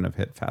 so I wouldn't have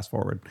hit fast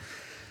forward.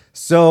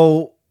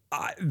 So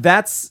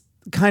that's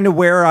kind of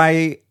where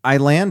I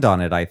land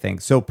on it, I think.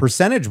 So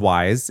percentage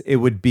wise, it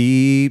would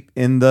be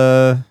in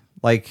the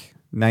like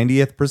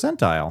 90th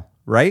percentile,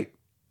 right?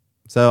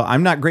 So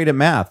I'm not great at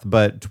math,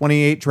 but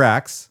 28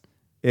 tracks.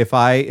 If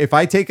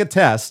I take a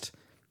test,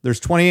 there's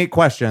 28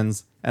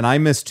 questions and I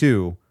miss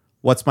 2,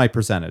 what's my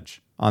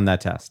percentage on that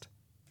test?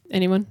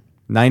 Anyone?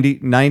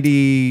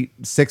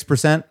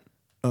 96%?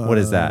 What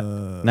is that?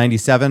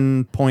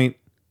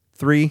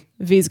 97.3?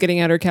 V's getting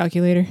out her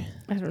calculator.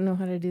 I don't know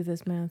how to do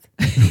this math.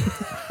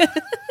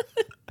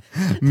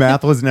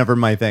 Math was never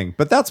my thing,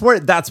 but that's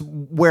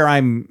where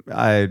I'm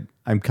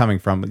coming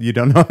from. You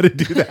don't know how to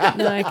do that.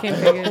 No, I can't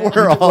figure it out.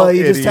 We're all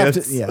you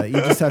idiots.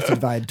 just have to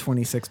divide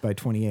 26 by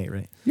 28,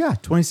 right? Yeah,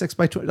 26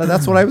 by 20.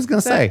 That's what I was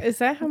going to say. Is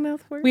that how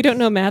math works? We don't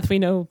know math. We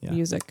know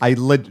music.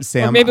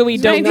 Sam, or maybe we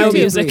don't know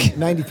music.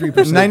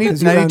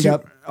 93%.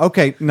 92.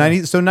 Okay,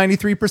 90. So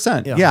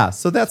 93%. Yeah.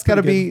 So that's got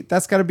to be a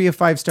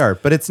 5-star.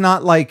 But it's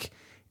not like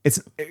it's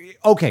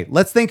okay.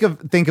 Let's think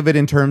of it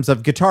in terms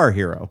of Guitar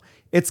Hero.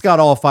 It's got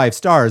all 5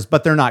 stars,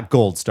 but they're not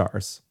gold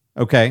stars.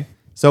 Okay,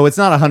 so it's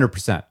not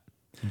 100%,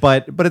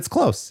 but it's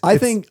close. I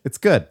think it's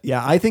good.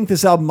 Yeah, I think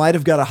this album might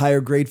have got a higher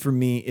grade from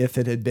me if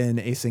it had been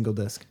a single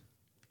disc,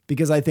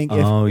 because I think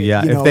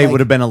if they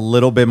would have been a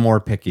little bit more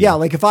picky. Yeah,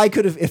 like if I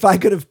could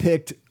have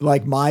picked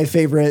like my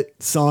favorite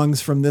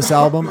songs from this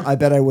album, I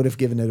bet I would have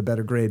given it a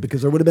better grade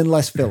because there would have been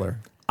less filler.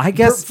 I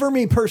guess for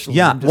me personally.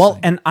 Yeah, well,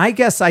 and I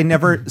guess I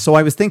never. So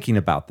I was thinking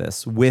about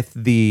this with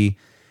the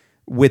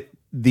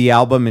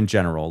album in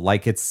general.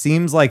 Like it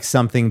seems like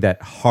something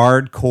that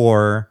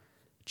hardcore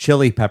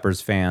Chili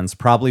Peppers fans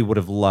probably would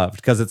have loved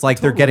because it's like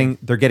they're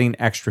getting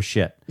extra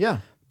shit.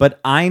 Yeah.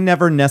 But I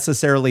never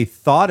necessarily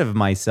thought of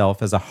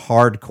myself as a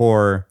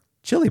hardcore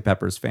Chili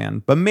Peppers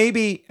fan. But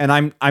maybe,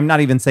 and I'm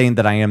not even saying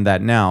that I am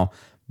that now,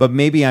 but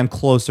maybe I'm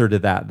closer to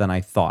that than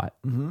I thought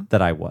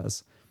that I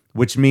was.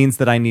 Which means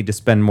that I need to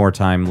spend more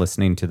time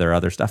listening to their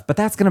other stuff. But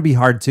that's going to be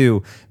hard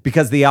too,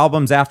 because the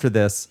albums after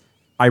this,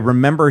 I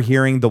remember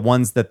hearing the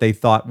ones that they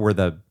thought were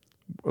the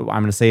I'm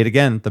going to say it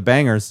again, the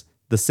bangers,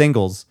 the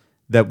singles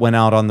that went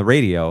out on the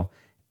radio,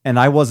 and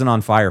I wasn't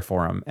on fire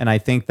for them. And I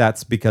think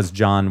that's because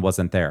John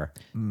wasn't there.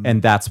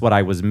 And that's what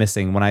I was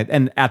missing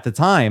and at the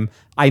time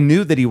I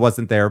knew that he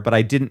wasn't there, but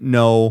I didn't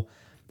know,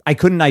 I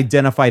couldn't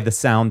identify the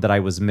sound that I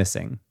was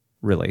missing,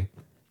 really.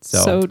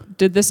 So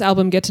did this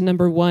album get to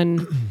number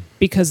 1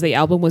 because the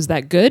album was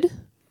that good,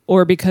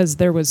 or because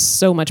there was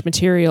so much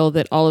material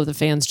that all of the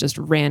fans just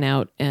ran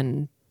out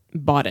and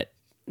bought it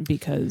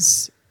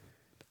because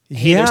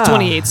there's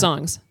 28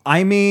 songs?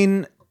 I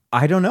mean,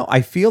 I don't know.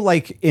 I feel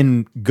like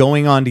in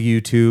going onto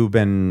YouTube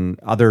and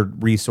other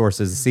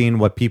resources, seeing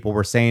what people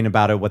were saying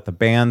about it, what the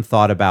band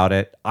thought about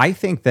it, I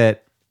think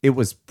that it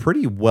was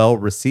pretty well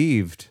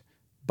received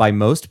by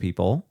most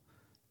people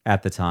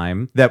at the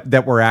time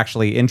that were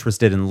actually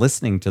interested in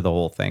listening to the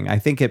whole thing. I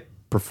think it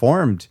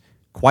performed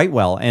quite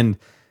well. And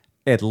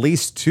at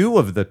least 2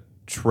 of the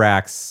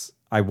tracks,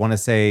 I want to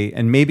say,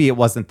 and maybe it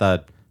wasn't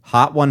the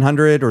Hot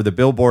 100 or the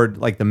Billboard,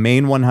 like the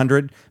main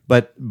 100,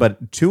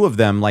 but 2 of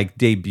them like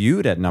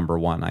debuted at number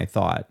 1, I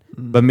thought.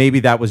 But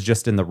maybe that was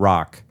just in the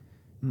rock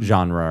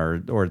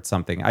genre or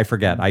something. I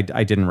forget. I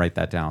didn't write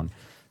that down.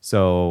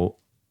 So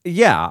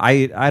yeah,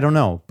 I don't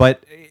know,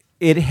 but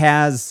it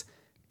has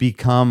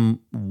become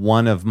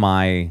one of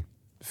my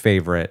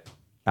favorite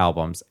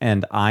albums,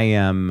 and I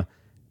am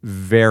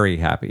very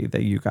happy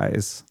that you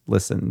guys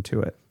listened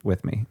to it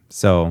with me.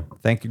 So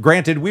thank you.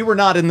 Granted, we were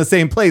not in the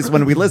same place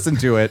when we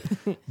listened to it,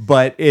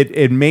 but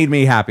it made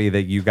me happy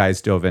that you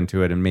guys dove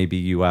into it, and maybe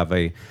you have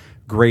a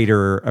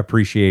greater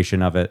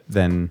appreciation of it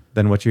than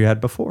what you had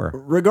before.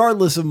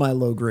 Regardless of my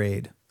low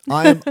grade,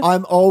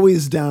 I'm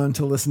always down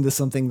to listen to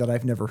something that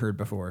I've never heard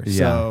before. Yeah.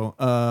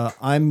 So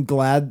I'm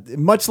glad,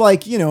 much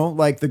like,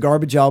 like the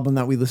Garbage album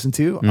that we listened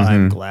to,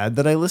 I'm glad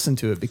that I listened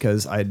to it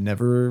because I'd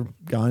never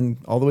gone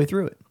all the way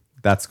through it.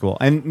 That's cool.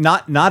 And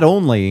not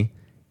only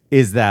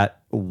is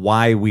that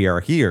why we are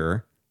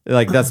here,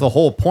 like that's the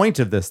whole point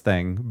of this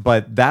thing,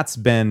 but that's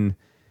been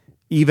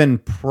even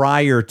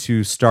prior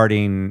to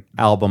starting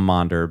Album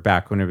Monder,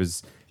 back when it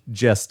was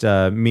just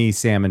me,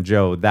 Sam, and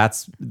Joe.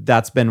 That's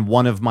been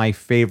one of my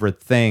favorite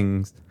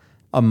things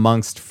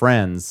amongst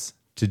friends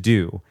to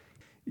do.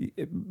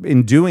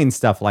 In doing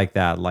stuff like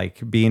that,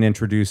 like being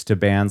introduced to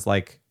bands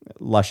like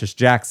Luscious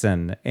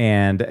Jackson,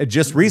 and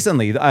just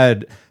recently,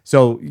 the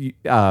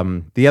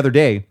other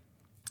day,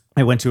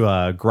 I went to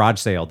a garage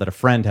sale that a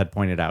friend had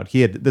pointed out.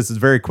 This is a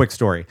very quick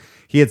story.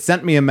 He had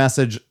sent me a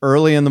message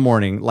early in the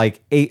morning,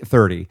 like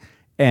 8:30,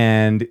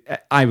 and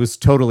I was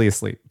totally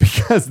asleep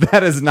because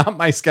that is not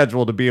my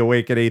schedule to be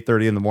awake at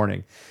 8:30 in the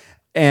morning.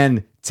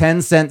 And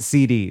 10-cent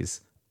CDs,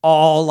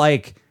 all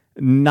like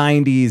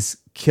 90s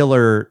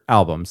killer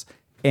albums.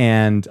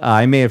 And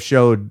I may have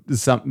showed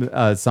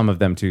some of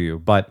them to you,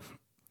 but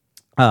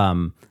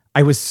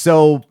I was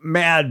so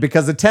mad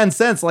because of 10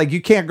 cents, like you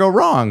can't go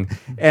wrong.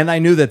 And I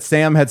knew that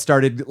Sam had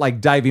started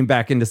like diving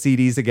back into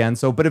CDs again.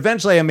 But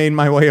eventually I made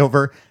my way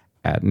over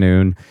at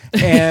noon,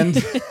 and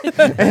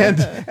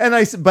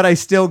but I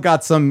still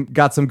got some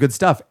good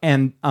stuff.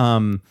 And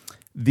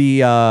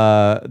the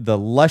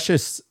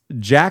Luscious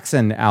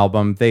Jackson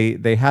album,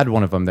 they had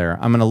one of them there.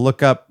 I'm gonna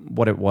look up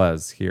what it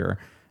was here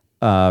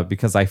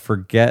because I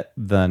forget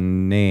the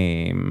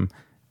name.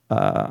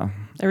 I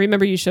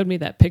remember you showed me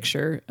that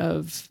picture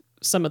of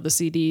some of the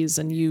CDs,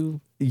 and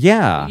you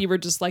were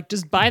just like,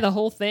 just buy the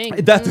whole thing.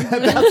 That's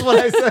what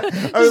I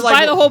said. I was like,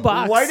 buy the whole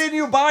box. Why didn't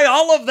you buy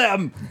all of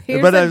them?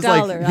 Here's but I a was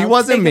dollar. like, he I'll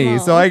wasn't take 'em me, all.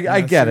 so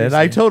I get it. I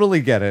seriously.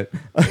 totally get it.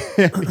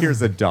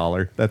 Here's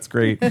 $1. That's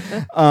great.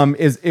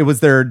 It was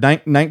their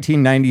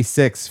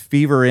 1996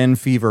 Fever In,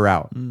 Fever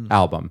Out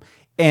album.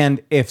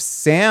 And if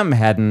Sam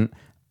hadn't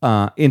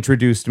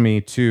introduced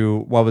me to,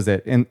 what was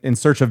it? In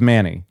Search of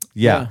Manny.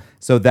 Yeah.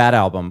 So that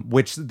album,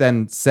 which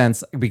then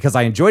because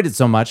I enjoyed it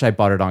so much, I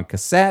bought it on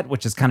cassette,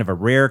 which is kind of a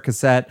rare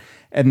cassette.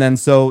 And then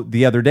so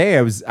the other day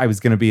I was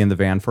going to be in the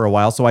van for a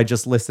while. So I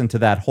just listened to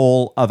that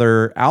whole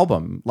other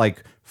album,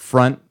 like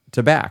front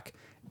to back.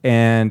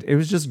 And it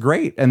was just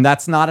great. And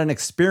that's not an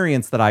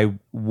experience that I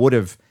would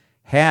have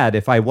had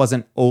if I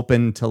wasn't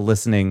open to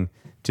listening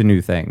to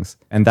new things.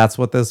 And that's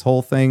what this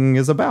whole thing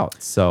is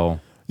about. So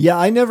Yeah,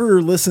 I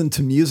never listened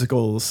to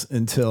musicals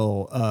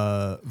until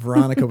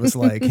Veronica was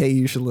like, "Hey,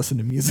 you should listen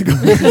to musicals."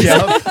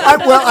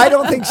 I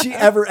don't think she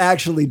ever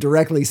actually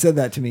directly said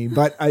that to me,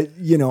 but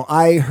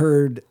I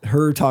heard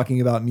her talking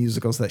about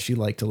musicals that she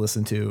liked to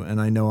listen to, and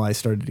I know I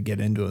started to get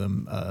into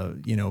them,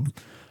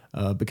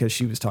 because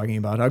she was talking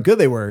about how good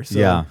they were. So,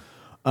 yeah.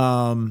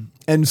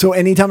 And so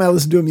anytime I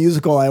listen to a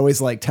musical, I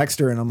always like text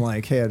her and I'm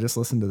like, "Hey, I just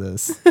listened to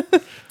this."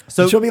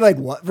 So she'll be like,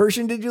 "What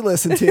version did you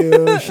listen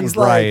to?" She's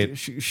Right. like,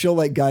 she'll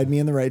like guide me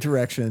in the right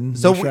direction.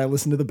 So Make sure I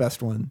listen to the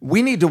best one.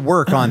 We need to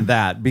work on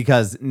that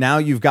because now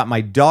you've got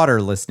my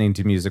daughter listening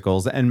to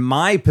musicals, and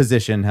my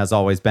position has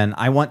always been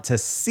I want to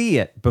see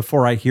it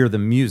before I hear the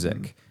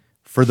music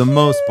for the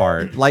most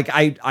part. Like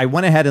I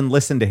went ahead and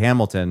listened to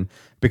Hamilton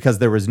because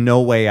there was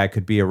no way I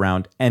could be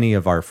around any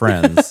of our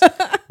friends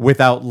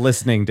without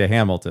listening to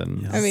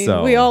Hamilton. I mean,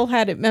 So we all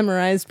had it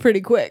memorized pretty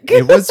quick.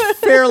 it was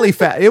fairly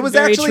fast. It was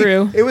Very actually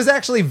true. It was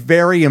actually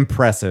very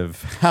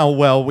impressive how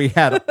well we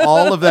had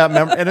all of that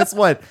and it's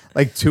what,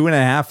 like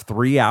 2.5,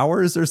 3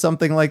 hours or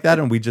something like that,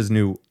 and we just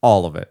knew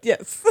all of it.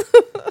 Yes.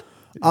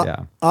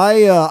 Yeah.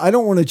 I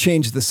don't want to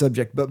change the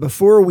subject, but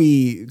before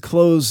we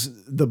close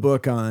the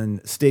book on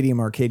Stadium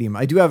Arcadium,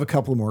 I do have a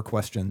couple more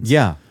questions.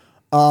 Yeah.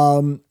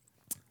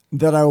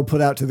 That I will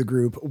put out to the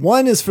group.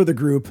 One is for the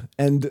group,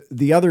 and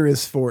the other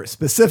is for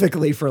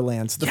specifically for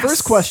Lance. The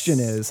first question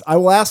is, I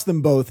will ask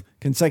them both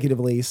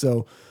consecutively,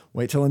 so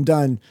wait till I'm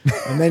done,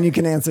 and then you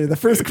can answer. The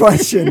first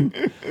question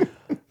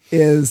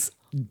is,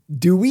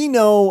 do we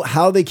know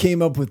how they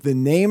came up with the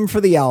name for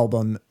the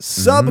album?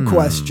 Sub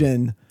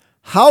question,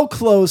 how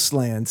close,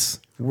 Lance,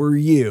 were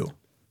you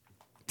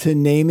to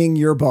naming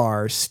your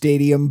bar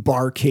Stadium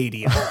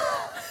Barcadium?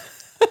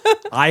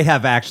 I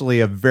have actually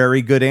a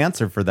very good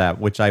answer for that,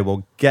 which I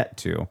will get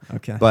to.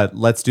 Okay. But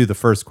let's do the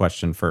first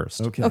question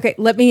first. Okay,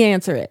 let me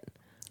answer it.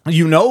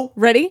 You know?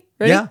 Ready?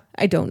 Yeah.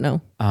 I don't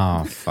know.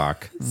 Oh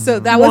fuck. So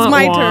that was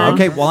my Wah, wah. turn.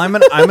 Okay, well I'm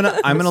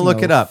gonna look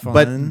no it up,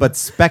 fun. but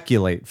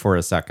speculate for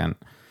a second.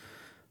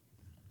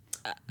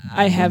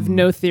 I have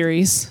no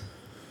theories.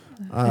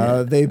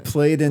 They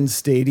played in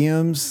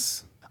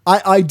stadiums.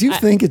 I do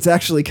think it's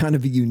actually kind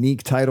of a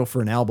unique title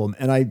for an album,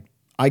 and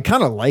I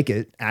kind of like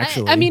it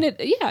actually. I mean,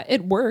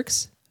 it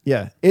works.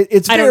 yeah,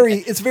 it's I don't-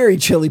 it's very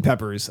Chili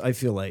Peppers. I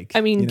feel like.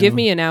 I mean, you give know?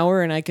 me an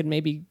hour and I could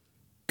maybe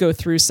go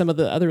through some of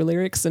the other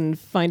lyrics and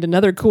find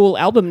another cool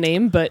album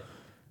name, but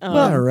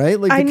all right.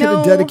 Like I they could have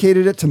know-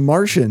 dedicated it to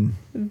Martian.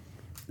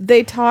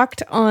 They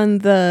talked on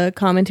the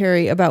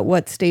commentary about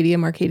what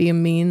Stadium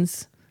Arcadium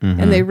means,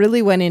 and they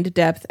really went into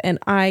depth, and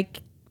I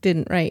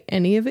didn't write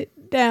any of it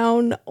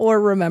down or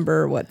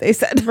remember what they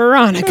said.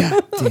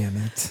 Veronica. Damn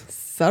it.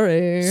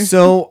 Sorry.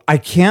 So I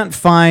can't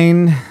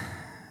find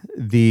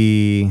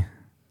the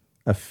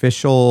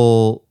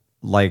official,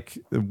 like,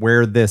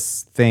 where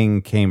this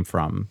thing came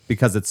from,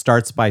 because it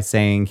starts by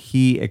saying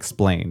he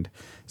explained.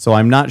 So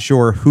I'm not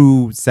sure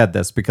who said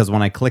this, because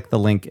when I click the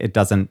link, it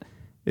doesn't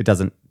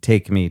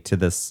take me to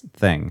this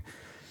thing.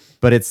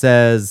 But it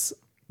says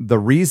the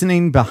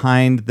reasoning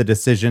behind the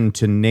decision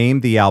to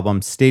name the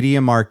album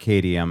Stadium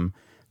Arcadium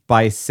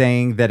by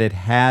saying that it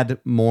had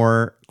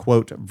more,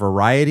 quote,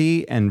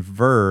 variety and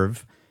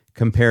verve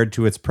compared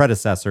to its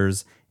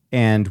predecessors,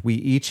 and we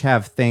each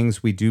have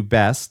things we do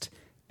best,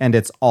 and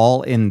it's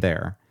all in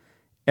there.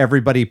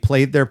 Everybody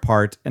played their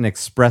part and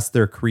expressed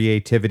their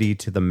creativity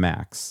to the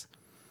max.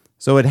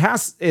 So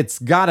it's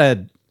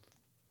gotta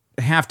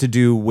have to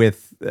do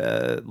with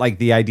like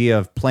the idea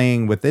of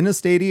playing within a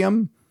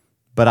stadium,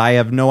 but I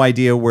have no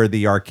idea where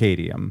the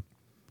Arcadium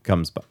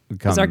comes Is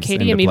into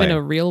Arcadium play. even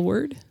a real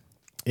word?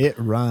 It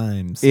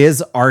rhymes.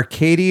 Is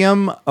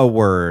Arcadium a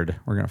word?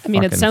 We're gonna. I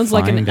mean, it sounds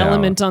like an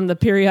element on the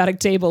periodic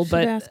table, Should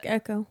but ask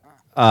Echo.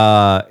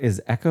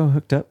 Is Echo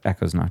hooked up?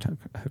 Echo's not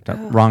hooked up.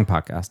 Wrong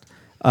podcast.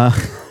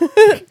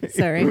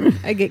 Sorry,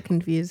 I get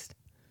confused.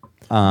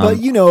 But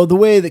you know, the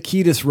way that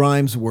Kiedis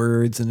rhymes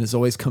words and is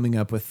always coming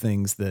up with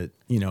things that,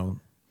 you know,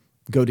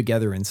 go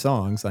together in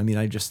songs. I mean,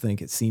 I just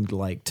think it seemed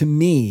like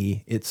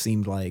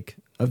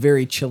a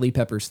very Chili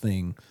Peppers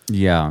thing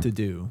Yeah. to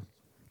do.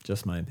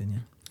 Just my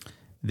opinion.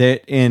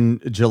 That in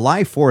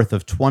July 4th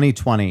of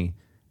 2020,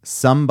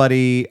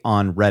 somebody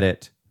on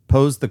Reddit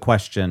posed the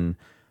question,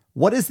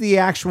 what is the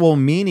actual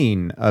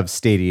meaning of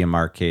Stadium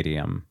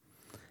Arcadium?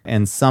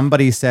 And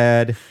somebody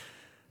said,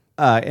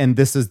 and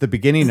this is the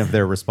beginning of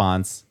their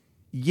response,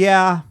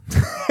 yeah.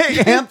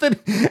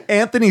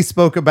 Anthony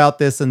spoke about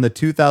this in the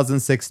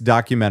 2006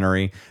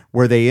 documentary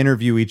where they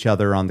interview each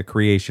other on the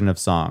creation of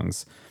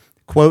songs.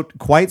 Quote,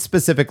 quite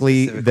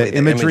specifically, the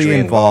imagery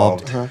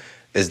involved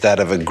is that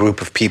of a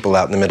group of people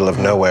out in the middle of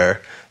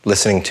nowhere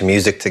listening to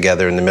music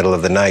together in the middle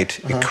of the night,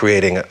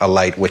 creating a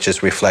light which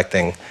is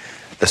reflecting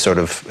the sort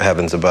of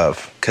heavens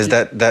above. Because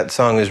that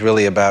song is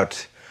really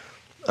about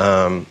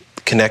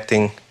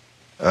connecting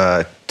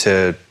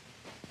to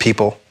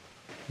people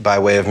by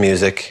way of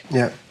music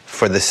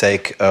for the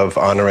sake of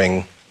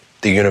honoring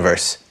the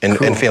universe and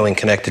feeling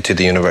connected to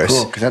the universe.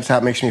 Cool, because that's how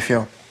it makes me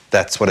feel.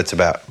 That's what it's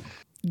about.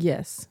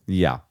 Yes,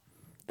 Yeah.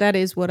 that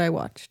is what I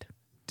watched.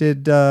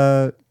 Did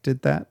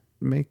that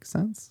make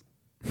sense?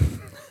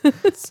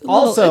 it's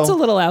a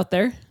little out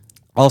there.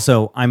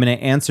 Also, I'm going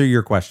to answer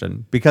your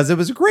question because it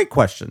was a great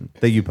question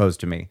that you posed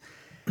to me.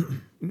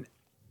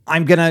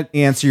 I'm going to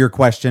answer your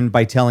question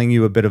by telling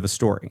you a bit of a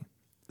story.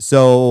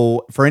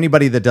 So for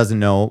anybody that doesn't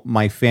know,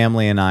 my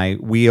family and I,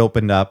 we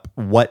opened up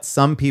what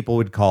some people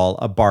would call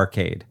a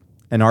barcade,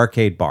 an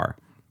arcade bar.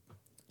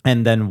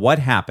 And then what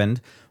happened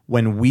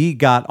when we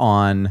got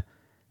on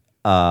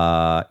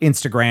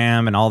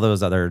Instagram and all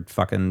those other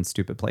fucking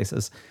stupid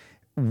places,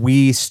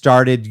 we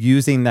started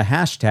using the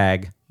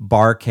hashtag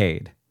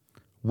barcade.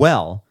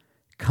 Well,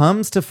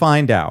 comes to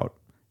find out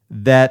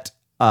that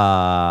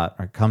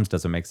or comes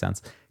doesn't make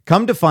sense.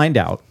 Come to find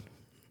out,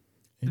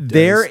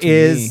 there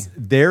is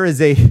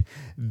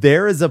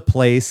a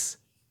place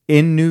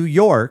in New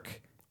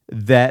York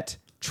that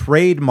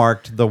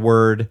trademarked the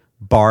word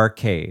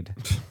Barcade.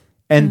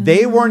 And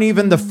they weren't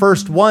even the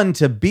first one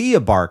to be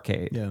a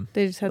barcade. Yeah.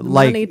 They just had the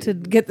Like- money to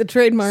get the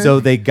trademark. So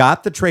they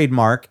got the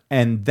trademark,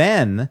 and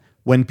then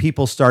when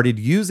people started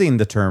using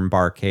the term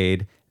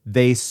barcade,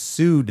 they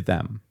sued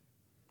them.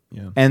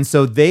 Yeah. And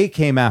so they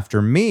came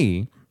after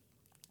me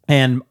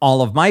and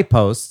all of my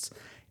posts,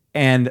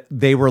 and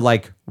they were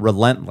like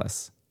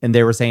relentless. And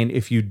they were saying,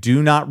 if you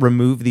do not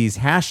remove these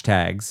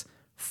hashtags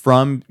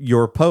from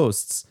your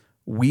posts,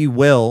 we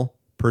will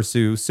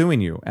pursue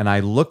suing you. And I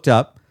looked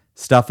up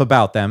stuff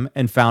about them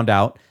and found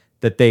out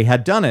that they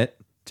had done it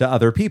to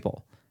other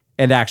people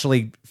and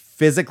actually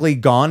physically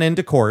gone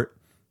into court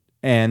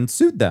and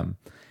sued them.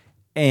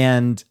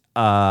 And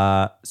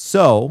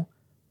so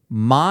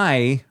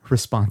my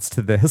response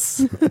to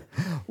this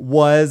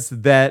was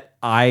that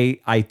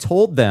I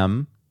told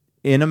them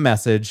in a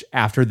message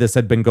after this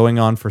had been going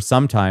on for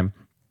some time,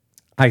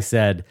 I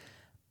said,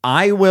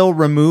 I will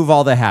remove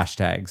all the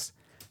hashtags,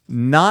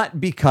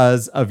 not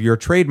because of your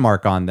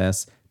trademark on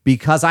this,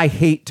 because I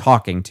hate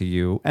talking to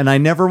you and I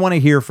never want to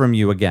hear from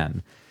you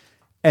again.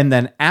 And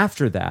then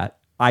after that,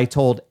 I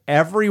told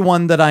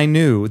everyone that I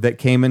knew that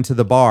came into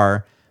the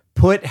bar,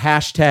 put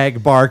hashtag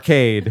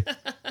barcade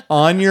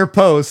on your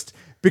post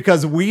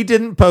because we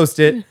didn't post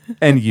it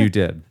and you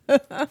did.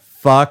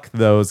 Fuck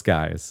those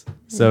guys.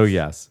 So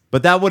yes,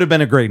 but that would have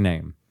been a great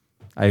name.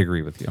 I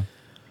agree with you.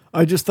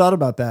 I just thought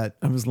about that.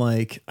 I was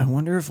like, I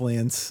wonder if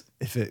Lance,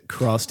 if it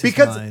crossed his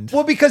mind.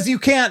 Because you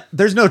can't,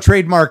 there's no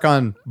trademark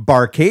on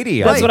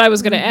Barcadia. That's what I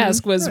was going to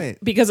ask was Right.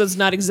 because it's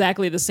not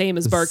exactly the same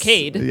as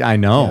Barcade. I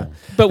know.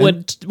 But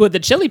would the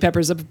Chili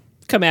Peppers have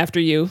come after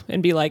you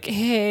and be like,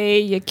 hey,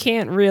 you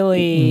can't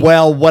really.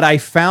 Well, what I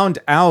found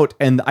out,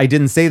 and I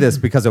didn't say this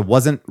because it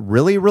wasn't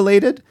really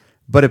related,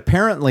 but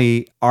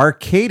apparently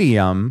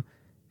Arcadium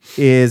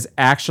is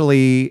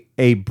actually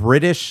a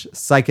British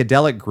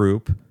psychedelic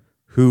group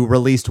who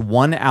released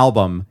one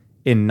album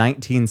in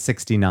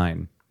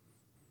 1969.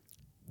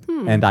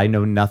 And I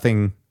know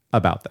nothing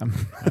about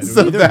them.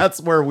 So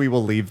that's where we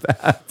will leave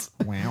that.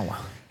 Wow.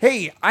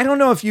 Hey, I don't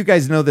know if you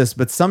guys know this,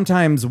 but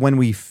sometimes when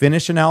we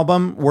finish an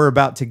album, we're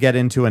about to get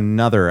into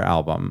another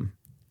album.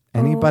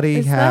 Anybody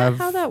is have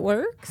that how that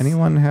works?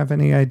 anyone have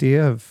any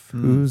idea of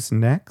who's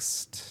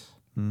next?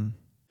 In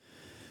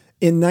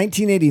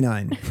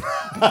 1989,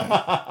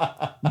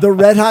 the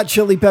Red Hot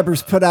Chili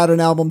Peppers put out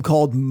an album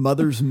called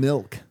Mother's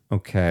Milk.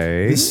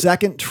 Okay. The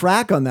second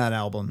track on that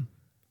album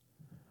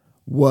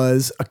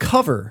was a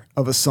cover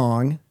of a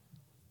song,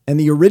 and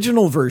the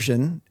original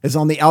version is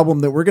on the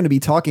album that we're going to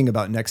be talking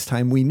about next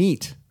time we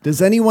meet.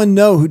 Does anyone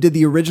know who did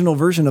the original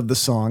version of the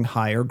song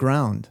Higher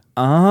Ground?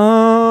 Oh,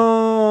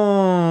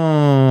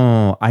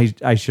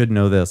 I should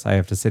know this. I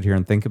have to sit here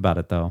and think about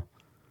it though.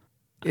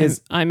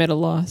 I'm at a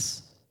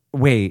loss.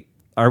 Wait,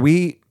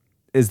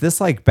 is this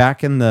like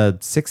back in the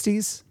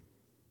 60s?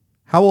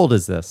 How old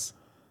is this?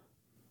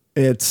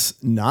 It's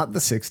not the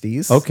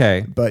 60s.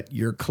 Okay. But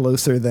you're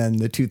closer than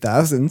the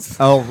 2000s.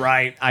 Oh,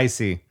 right. I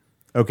see.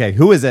 Okay.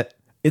 Who is it?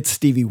 It's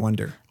Stevie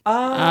Wonder. In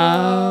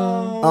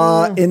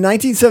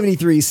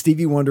 1973,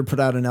 Stevie Wonder put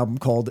out an album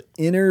called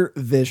Inner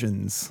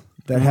Visions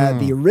that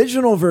had the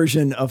original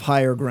version of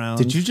Higher Ground.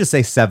 Did you just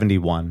say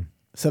 71?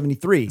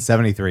 73.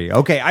 73.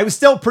 Okay. I was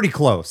still pretty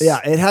close. Yeah,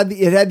 it had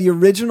the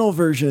original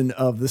version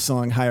of the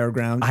song Higher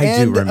Ground. I do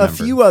and remember. a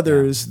few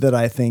others that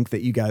I think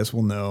that you guys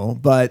will know.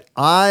 But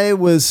I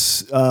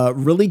was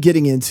really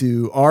getting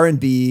into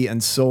R&B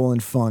and soul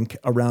and funk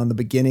around the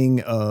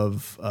beginning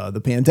of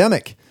the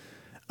pandemic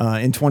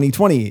in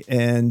 2020.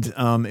 And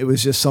it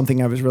was just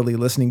something I was really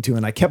listening to.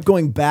 And I kept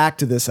going back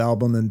to this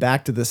album and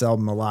back to this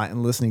album a lot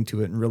and listening to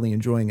it and really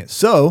enjoying it.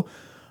 So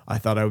I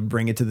thought I would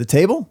bring it to the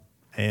table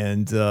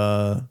and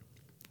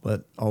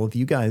let all of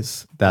you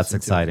guys. That's listen to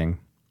it. exciting.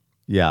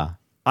 Yeah.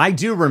 I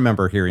do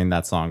remember hearing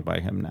that song by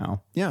him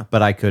now. Yeah.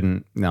 But I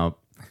couldn't, no.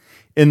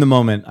 In the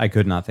moment, I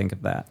could not think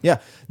of that. Yeah,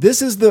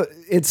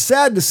 it's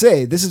sad to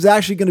say, this is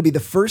actually going to be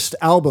the first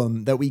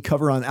album that we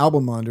cover on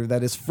Album Monitor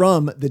that is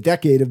from the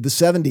decade of the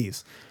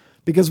 70s,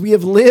 because we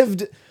have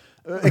lived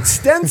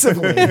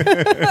extensively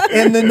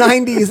in the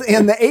 90s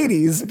and the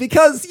 80s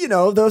because,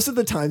 those are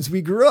the times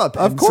we grew up.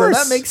 Of course.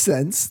 So that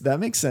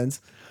makes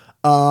sense.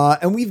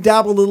 And we've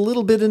dabbled a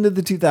little bit into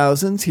the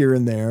 2000s here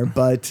and there,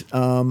 but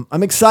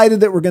I'm excited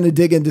that we're going to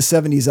dig into a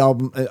 70s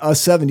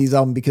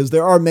album because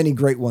there are many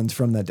great ones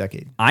from that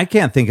decade. I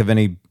can't think of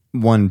any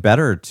one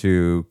better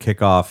to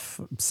kick off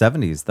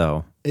 70s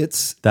though.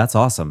 That's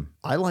awesome.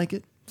 I like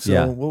it. So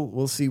Yeah.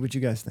 we'll see what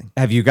you guys think.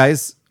 Have you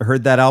guys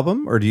heard that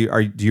album, or do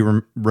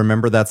you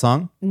remember that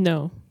song?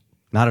 No.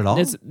 Not at all.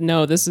 This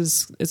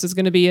is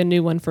going to be a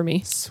new one for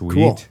me. Sweet.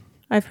 Cool.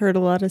 I've heard a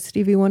lot of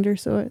Stevie Wonder,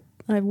 so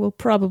I will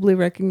probably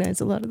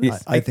recognize a lot of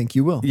this. I think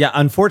you will. Yeah,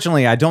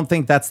 unfortunately, I don't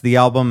think that's the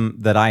album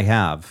that I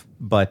have,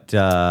 but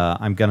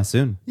I'm gonna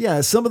soon.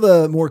 Yeah, some of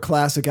the more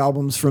classic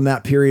albums from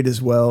that period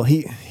as well.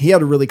 He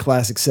had a really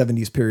classic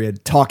 70s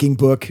period. Talking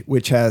Book,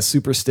 which has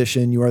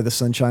Superstition, You Are the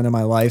Sunshine of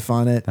My Life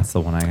on it. That's the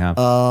one I have.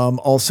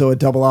 Also a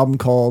double album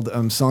called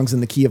Songs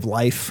in the Key of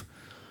Life.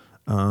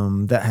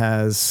 that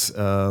has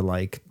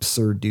like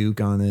Sir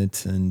Duke on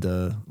it and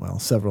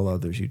several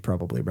others you'd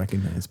probably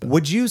recognize. But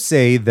would you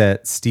say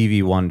that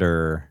Stevie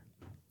Wonder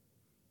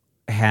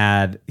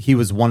he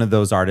was one of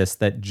those artists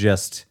that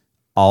just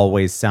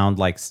always sounded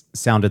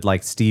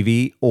like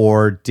Stevie,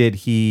 or did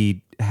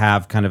he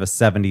have kind of a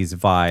 70s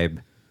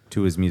vibe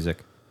to his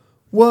music?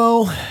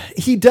 Well,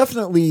 he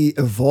definitely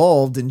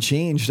evolved and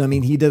changed. I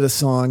mean, he did a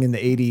song in the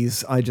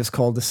 80s, I Just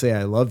Called to Say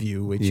I Love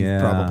You, which you've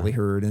probably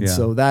heard. And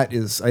so that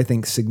is, I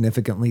think,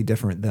 significantly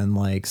different than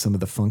like some of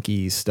the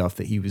funky stuff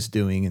that he was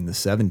doing in the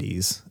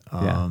 70s.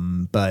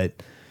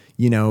 But,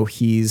 you know,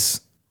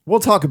 we'll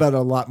talk about it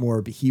a lot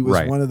more, but he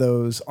was one of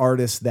those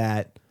artists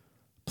that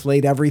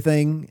played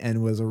everything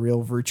and was a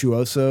real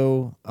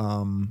virtuoso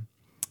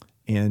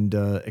and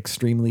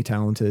extremely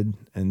talented.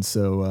 And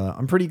so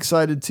I'm pretty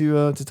excited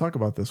to talk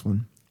about this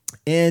one.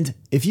 And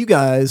if you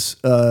guys,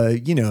 feel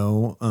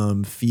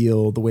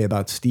the way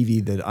about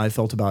Stevie that I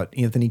felt about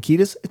Anthony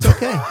Kiedis, it's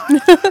okay.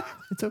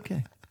 It's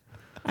okay.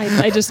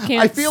 I just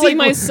can't see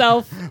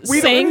myself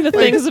saying the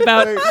things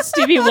about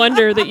Stevie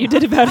Wonder that you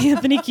did about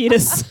Anthony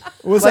Kiedis.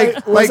 Was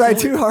I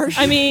too harsh?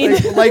 I mean,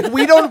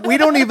 we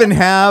don't even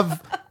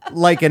have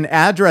like an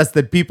address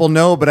that people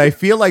know, but I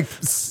feel like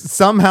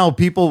somehow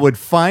people would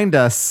find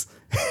us.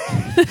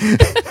 We're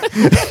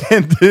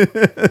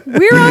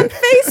on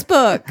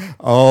Facebook.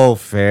 Oh,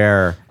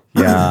 fair.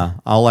 Yeah.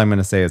 All I'm going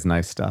to say is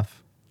nice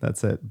stuff.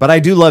 That's it. But I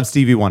do love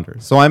Stevie Wonder,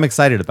 so I'm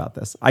excited about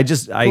this.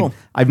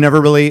 I've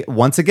never really,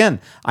 once again,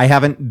 I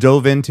haven't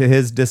dove into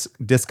his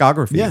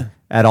discography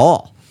at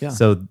all. Yeah.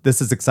 So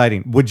this is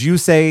exciting. Would you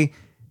say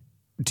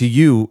to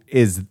you,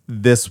 is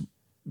this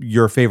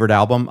your favorite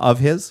album of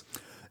his?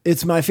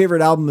 It's my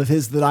favorite album of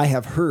his that I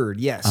have heard,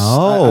 yes.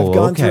 Oh, I've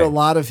gone through a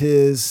lot of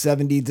his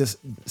 70s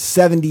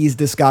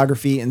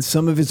discography and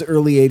some of his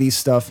early 80s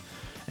stuff,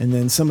 and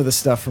then some of the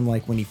stuff from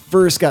like when he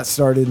first got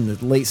started in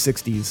the late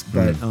 60s.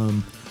 But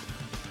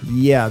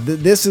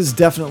this is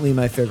definitely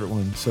my favorite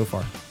one so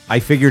far. I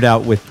figured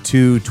out with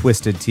 2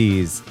 twisted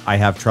T's, I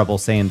have trouble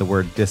saying the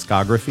word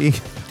discography.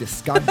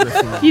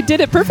 Discography. You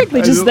did it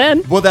perfectly just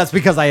then. Well, that's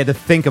because I had to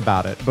think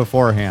about it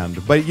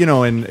beforehand. But, you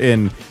know,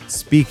 in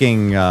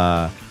speaking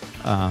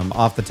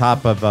off the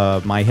top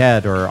of my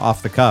head or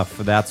off the cuff,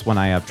 that's when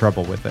I have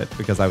trouble with it,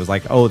 because I was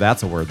like, oh,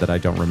 that's a word that I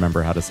don't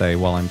remember how to say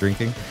while I'm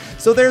drinking.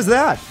 So there's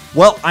that.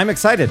 Well, I'm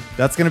excited.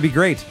 That's going to be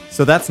great.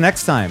 So that's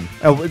next time.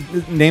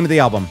 Name of the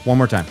album one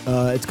more time.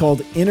 It's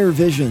called Inner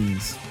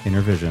Visions.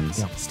 Inner Visions.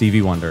 Yeah.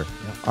 Stevie Wonder.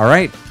 Yeah. All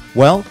right.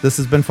 Well, this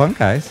has been fun,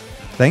 guys.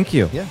 Thank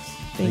you. Yes.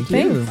 Thank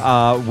you.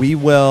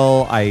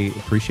 I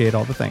appreciate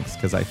all the thanks,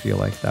 because I feel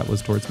like that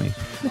was towards me.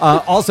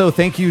 Also,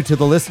 thank you to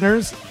the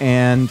listeners,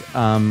 and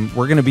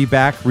we're going to be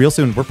back real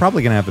soon. We're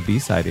probably going to have a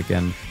B-side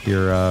again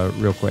here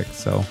real quick,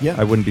 so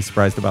I wouldn't be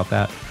surprised about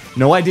that.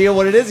 No idea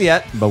what it is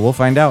yet, but we'll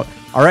find out.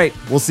 All right,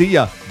 we'll see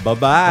ya. Bye-bye.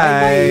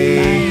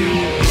 Bye-bye.